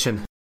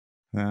prediction.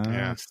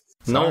 Yeah.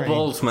 No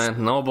balls,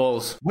 man. No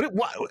balls.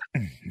 What?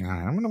 I'm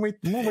going to wait.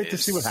 We'll wait to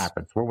see what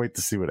happens. We'll wait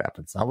to see what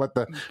happens. I'll let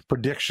the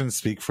prediction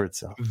speak for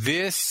itself.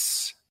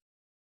 This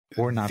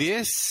or not.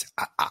 This,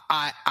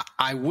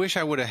 I wish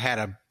I would have had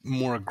a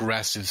more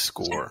aggressive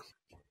score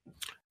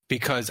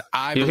because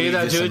I believe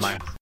this in my...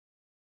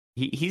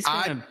 He's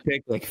going to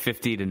pick like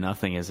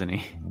 50-0, isn't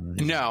he?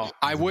 No,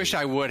 I wish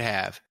I would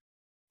have.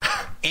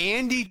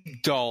 Andy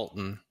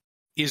Dalton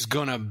is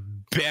going to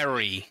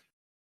bury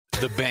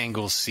the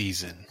Bengals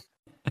season.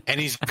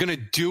 And he's going to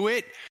do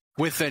it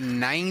with a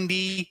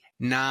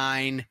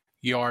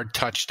 99-yard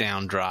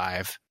touchdown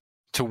drive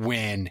to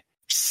win.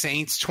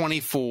 Saints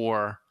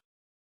 24,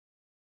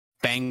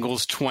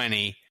 Bengals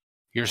 20.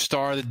 Your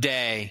star of the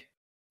day,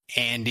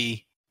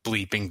 Andy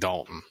bleeping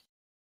Dalton.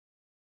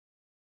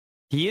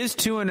 He is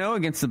 2-0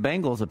 against the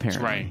Bengals,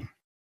 apparently.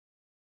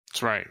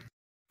 That's right.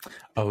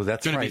 Oh,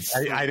 that's right.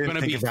 I didn't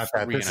think about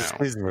that. This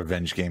is a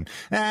revenge game.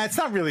 It's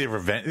not really a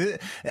revenge.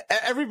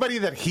 Everybody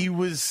that he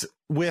was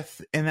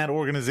with in that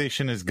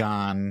organization is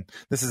gone.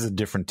 This is a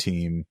different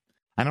team.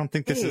 I don't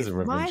think this is a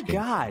revenge game.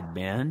 My God,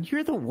 man.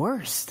 You're the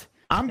worst.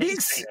 I'm being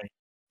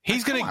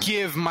He's going to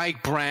give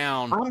Mike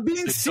Brown. I'm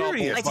being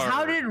serious. Like,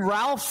 how did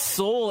Ralph's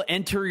soul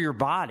enter your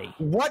body?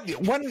 What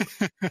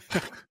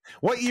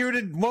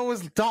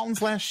was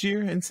Dalton's last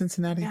year in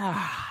Cincinnati?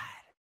 God.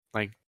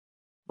 Like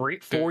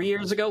 4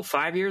 years ago,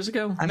 5 years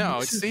ago?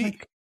 No,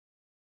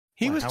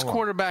 he was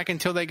quarterback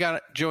until they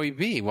got Joey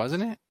B,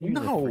 wasn't it?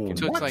 No,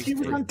 he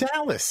was on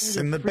Dallas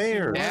and the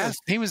Bears. Yeah,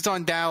 he was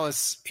on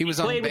Dallas. He was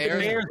on Bears. With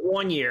the Bears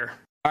 1 year.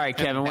 All right,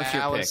 Kevin, what's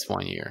your pick?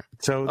 1 year.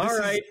 So all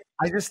right.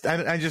 I just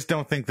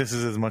don't think this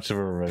is as much of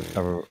a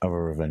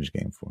revenge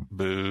game for him.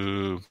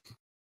 Boo.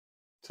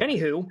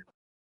 Anywho,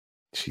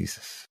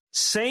 Jesus.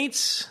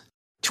 Saints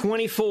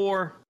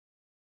 24,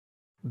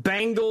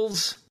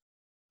 Bengals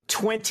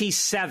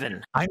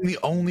 27. I'm the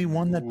only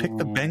one that picked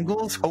the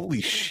Bengals? Holy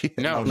shit.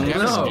 No.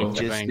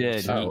 Just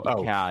did.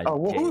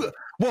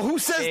 Who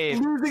says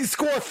losing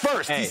score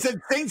first? He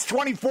said Saints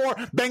 24,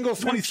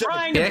 Bengals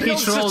 27. Yeah, he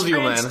trolled you,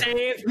 man.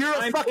 Dave. You're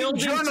a fucking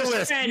journalist.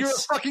 Suspense. You're a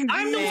fucking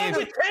I'm the one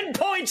with 10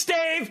 points,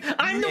 Dave.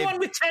 I'm the one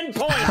with 10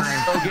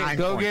 points.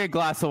 Go get a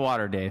glass of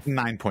water, Dave.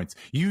 9 points.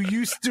 You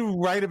used to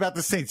write about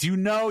the Saints. You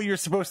know you're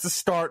supposed to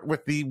start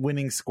with the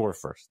winning score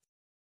first.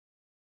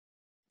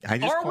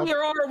 Are we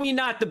or are we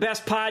not the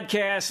best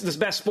podcast, the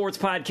best sports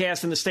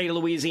podcast in the state of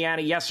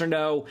Louisiana? Yes or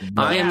no?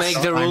 I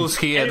make the rules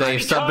here,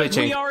 Dave. Stop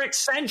bitching. We are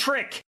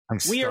eccentric.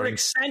 We are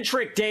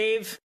eccentric,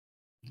 Dave.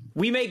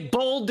 We make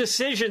bold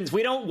decisions.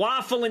 We don't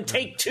waffle and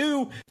take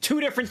two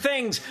different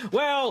things.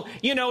 Well,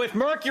 if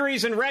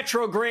Mercury's in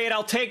retrograde,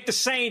 I'll take the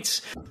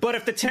Saints. But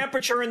if the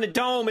temperature in the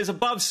dome is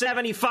above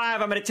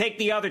 75, I'm going to take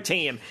the other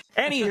team.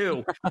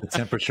 Anywho, the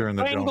temperature in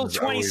the dome. Bengals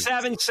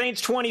 27,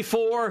 Saints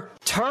 24.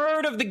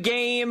 Turd of the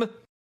game.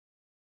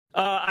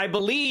 I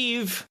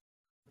believe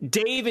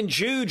Dave and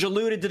Juge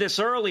alluded to this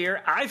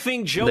earlier. I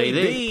think Joey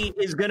B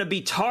is going to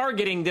be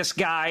targeting this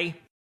guy.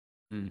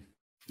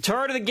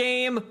 Turd of the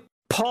game.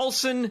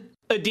 Paulson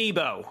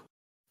Adebo.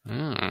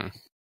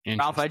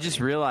 Ralph, I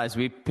just realized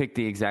we picked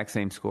the exact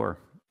same score.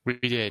 We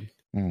did.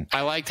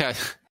 I like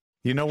that.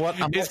 You know what?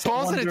 Is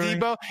Paulson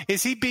Adebo?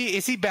 Is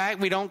he back?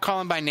 We don't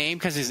call him by name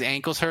because his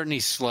ankle's hurt and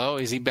he's slow.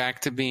 Is he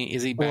back to being?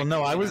 Is he back? Well,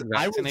 no. I was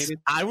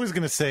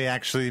going to say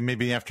actually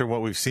maybe after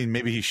what we've seen,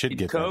 maybe he should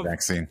get that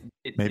vaccine.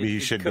 Maybe he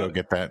should go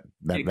get that.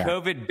 Did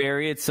COVID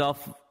bury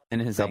itself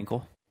in his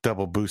ankle?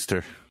 Double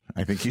booster.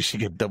 I think you should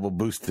get double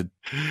boosted.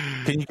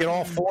 Can you get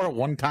all 4 at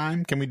one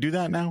time? Can we do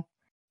that now?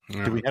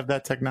 Yeah. Do we have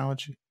that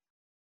technology?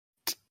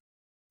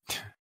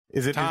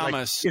 Is it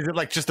Thomas? Is it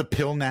like just a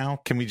pill now?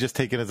 Can we just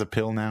take it as a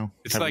pill now?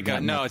 It's like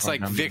it's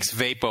like Vicks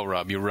Vapo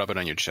Rub. You rub it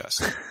on your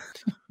chest.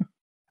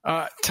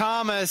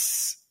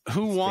 Thomas,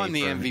 who won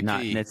the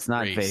MVP? It's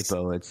not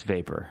Vapo. It's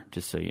Vapor.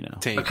 Just so you know.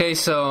 Okay,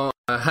 so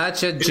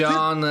Hatchet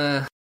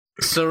John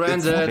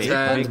surrendered,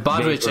 and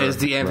Budrich is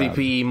the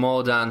MVP.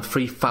 More than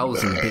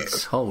 3,000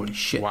 bits. Holy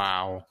shit!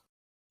 Wow.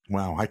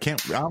 I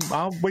can't.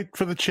 I'll wait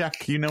for the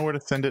check. You know where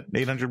to send it.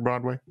 800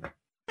 Broadway.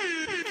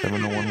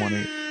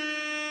 70118.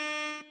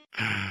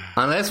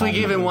 Unless we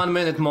give him 1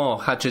 minute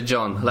more, Hatchet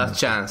John. Last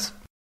chance.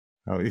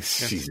 Oh,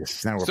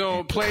 Jesus! Now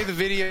so play the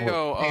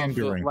video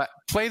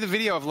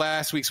of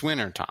last week's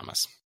winner,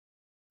 Thomas.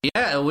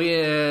 Yeah,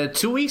 we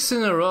 2 weeks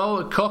in a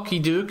row. Cocky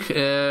Duke.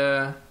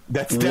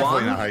 That's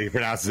definitely not how you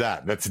pronounce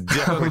that. That's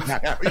definitely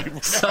not how you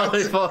pronounce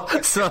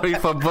it. Sorry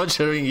for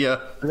butchering your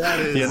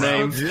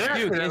name.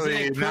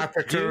 Definitely not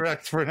the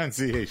correct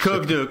pronunciation.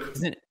 Cook Duke.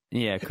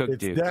 Yeah, Cook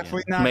Duke. It's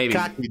definitely not Maybe.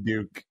 Cocky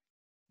Duke.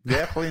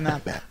 Definitely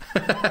not that.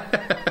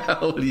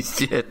 Holy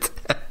shit.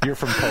 You're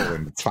from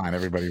Poland. It's fine.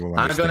 Everybody will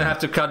understand. I'm going to have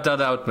to cut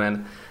that out,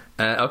 man.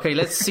 Okay,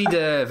 let's see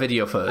the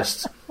video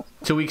first.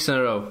 2 weeks in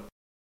a row.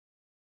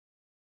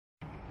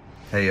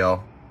 Hey,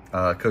 y'all.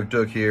 Cook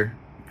Duke here.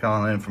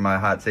 Calling in for my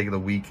hot take of the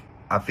week.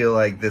 I feel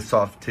like this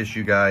soft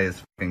tissue guy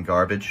is fucking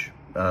garbage.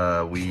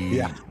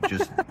 We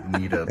just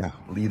need to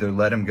either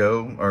let him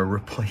go or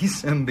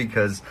replace him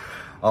because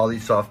all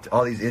these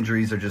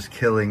injuries are just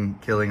killing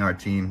our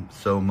team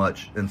so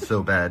much and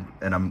so bad,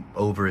 and I'm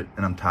over it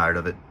and I'm tired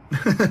of it.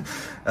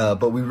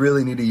 But we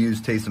really need to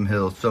use Taysom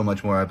Hill so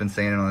much more. I've been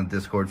saying it on the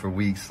Discord for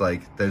weeks.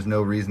 Like, there's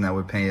no reason that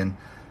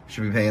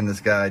should be paying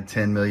this guy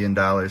 $10 million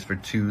for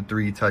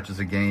 2-3 touches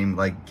a game.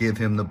 Like, give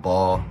him the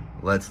ball.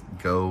 Let's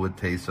go with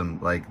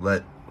Taysom. Like,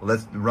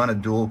 let's run a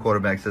dual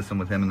quarterback system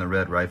with him and the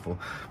Red Rifle.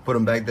 Put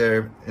him back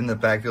there in the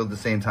backfield at the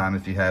same time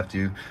if you have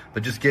to.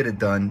 But just get it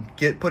done.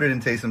 Put it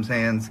in Taysom's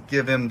hands.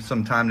 Give him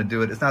some time to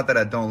do it. It's not that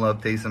I don't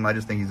love Taysom. I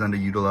just think he's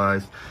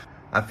underutilized.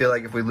 I feel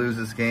like if we lose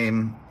this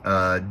game,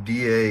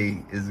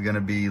 DA is going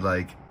to be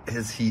like,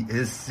 his seat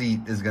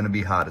is going to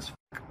be hot as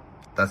fuck.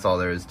 That's all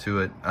there is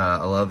to it.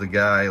 I love the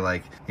guy.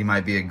 Like, he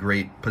might be a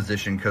great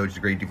position coach, a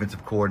great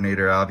defensive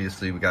coordinator.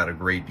 Obviously, we got a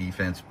great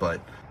defense,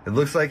 but it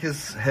looks like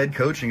his head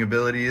coaching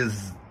ability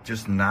is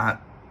just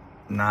not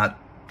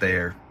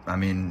there. I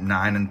mean,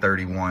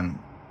 9-31,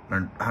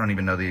 or I don't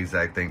even know the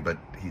exact thing, but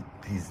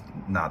he's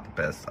not the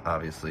best,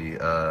 obviously.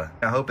 I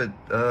hope it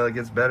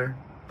gets better,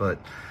 but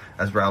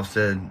as Ralph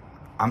said,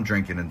 I'm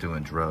drinking and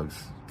doing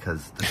drugs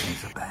because the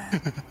things are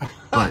bad.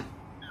 But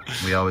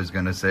we always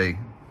gonna say,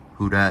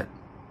 who dat?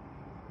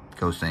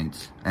 Go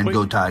Saints and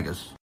go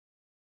Tigers.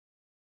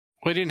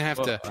 We didn't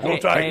have to.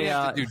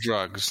 Do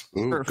drugs.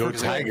 Ooh, go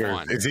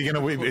Tigers. Is he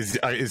gonna win?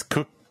 Is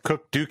Cook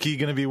Dookie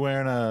gonna be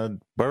wearing a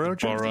Burrow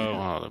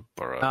jersey?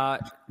 Burrow.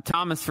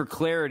 Thomas, for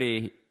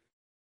clarity,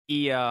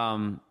 he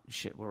what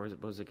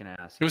was it gonna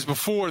ask? It was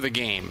before the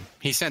game.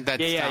 He sent that.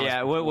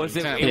 Yeah. What was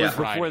it? It was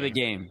before the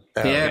game.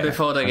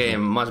 Before the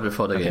game, much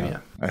before the game. Yeah.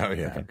 Oh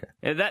yeah.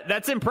 Okay.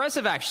 That's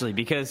impressive actually,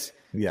 because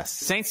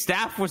Saints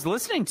staff was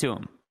listening to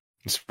him.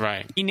 That's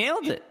right. He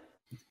nailed it.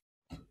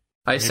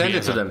 I sent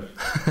it to them.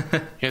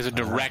 He has a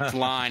direct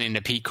line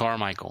into Pete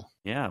Carmichael.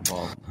 Yeah,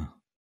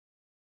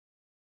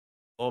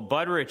 well,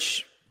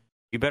 Budrich,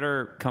 you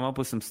better come up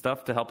with some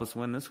stuff to help us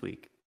win this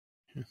week.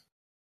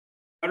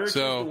 Budrich is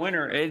the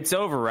winner. It's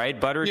over, right?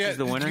 Budrich is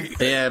the winner?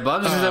 Yeah,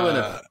 Budrich is the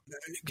winner.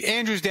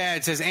 Andrew's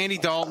dad says Andy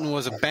Dalton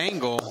was a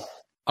Bengal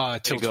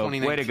till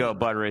 2019. Way to go,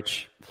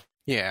 Budrich.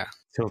 Yeah.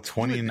 Till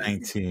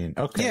 2019.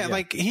 Okay. Yeah,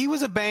 like he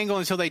was a Bengal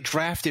until they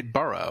drafted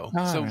Burrow.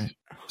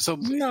 So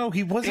no,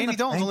 he wasn't. Andy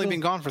Dalton's only been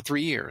gone for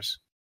 3 years.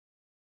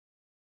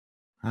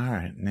 All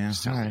right, now.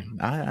 All right,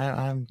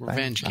 I'm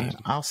revenge game.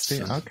 I'll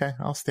stand. Okay,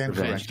 I'll stand.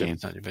 Revenge game.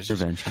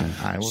 Revenge game.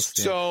 I will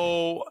stand.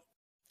 So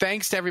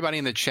thanks to everybody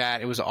in the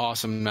chat. It was an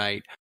awesome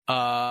night.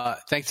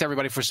 Thanks to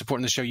everybody for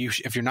supporting the show.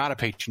 If you're not a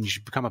patron, you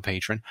should become a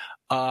patron.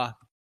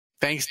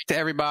 Thanks to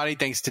everybody.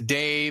 Thanks to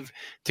Dave,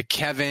 to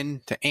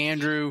Kevin, to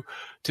Andrew,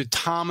 to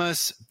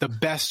Thomas, the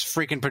best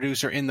freaking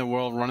producer in the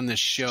world, running the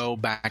show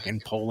back in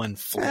Poland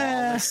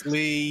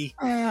flawlessly.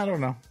 I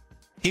don't know.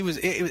 It was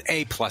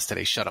A+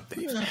 today. Shut up,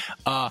 Dave.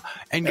 And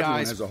Everyone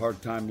guys, has a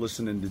hard time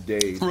listening to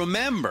Dave.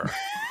 Remember,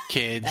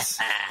 kids,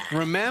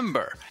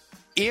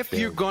 if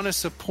you're going to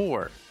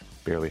support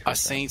a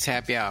Saints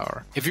happy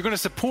hour, if you're going to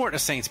support a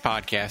Saints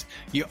podcast,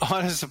 you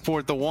ought to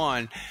support the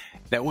one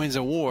that wins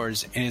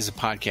awards and is a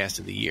podcast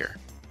of the year.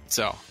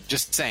 So,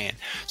 just saying.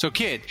 So,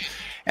 kid,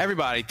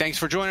 everybody, thanks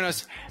for joining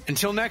us.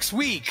 Until next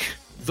week,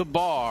 the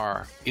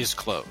bar is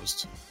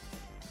closed.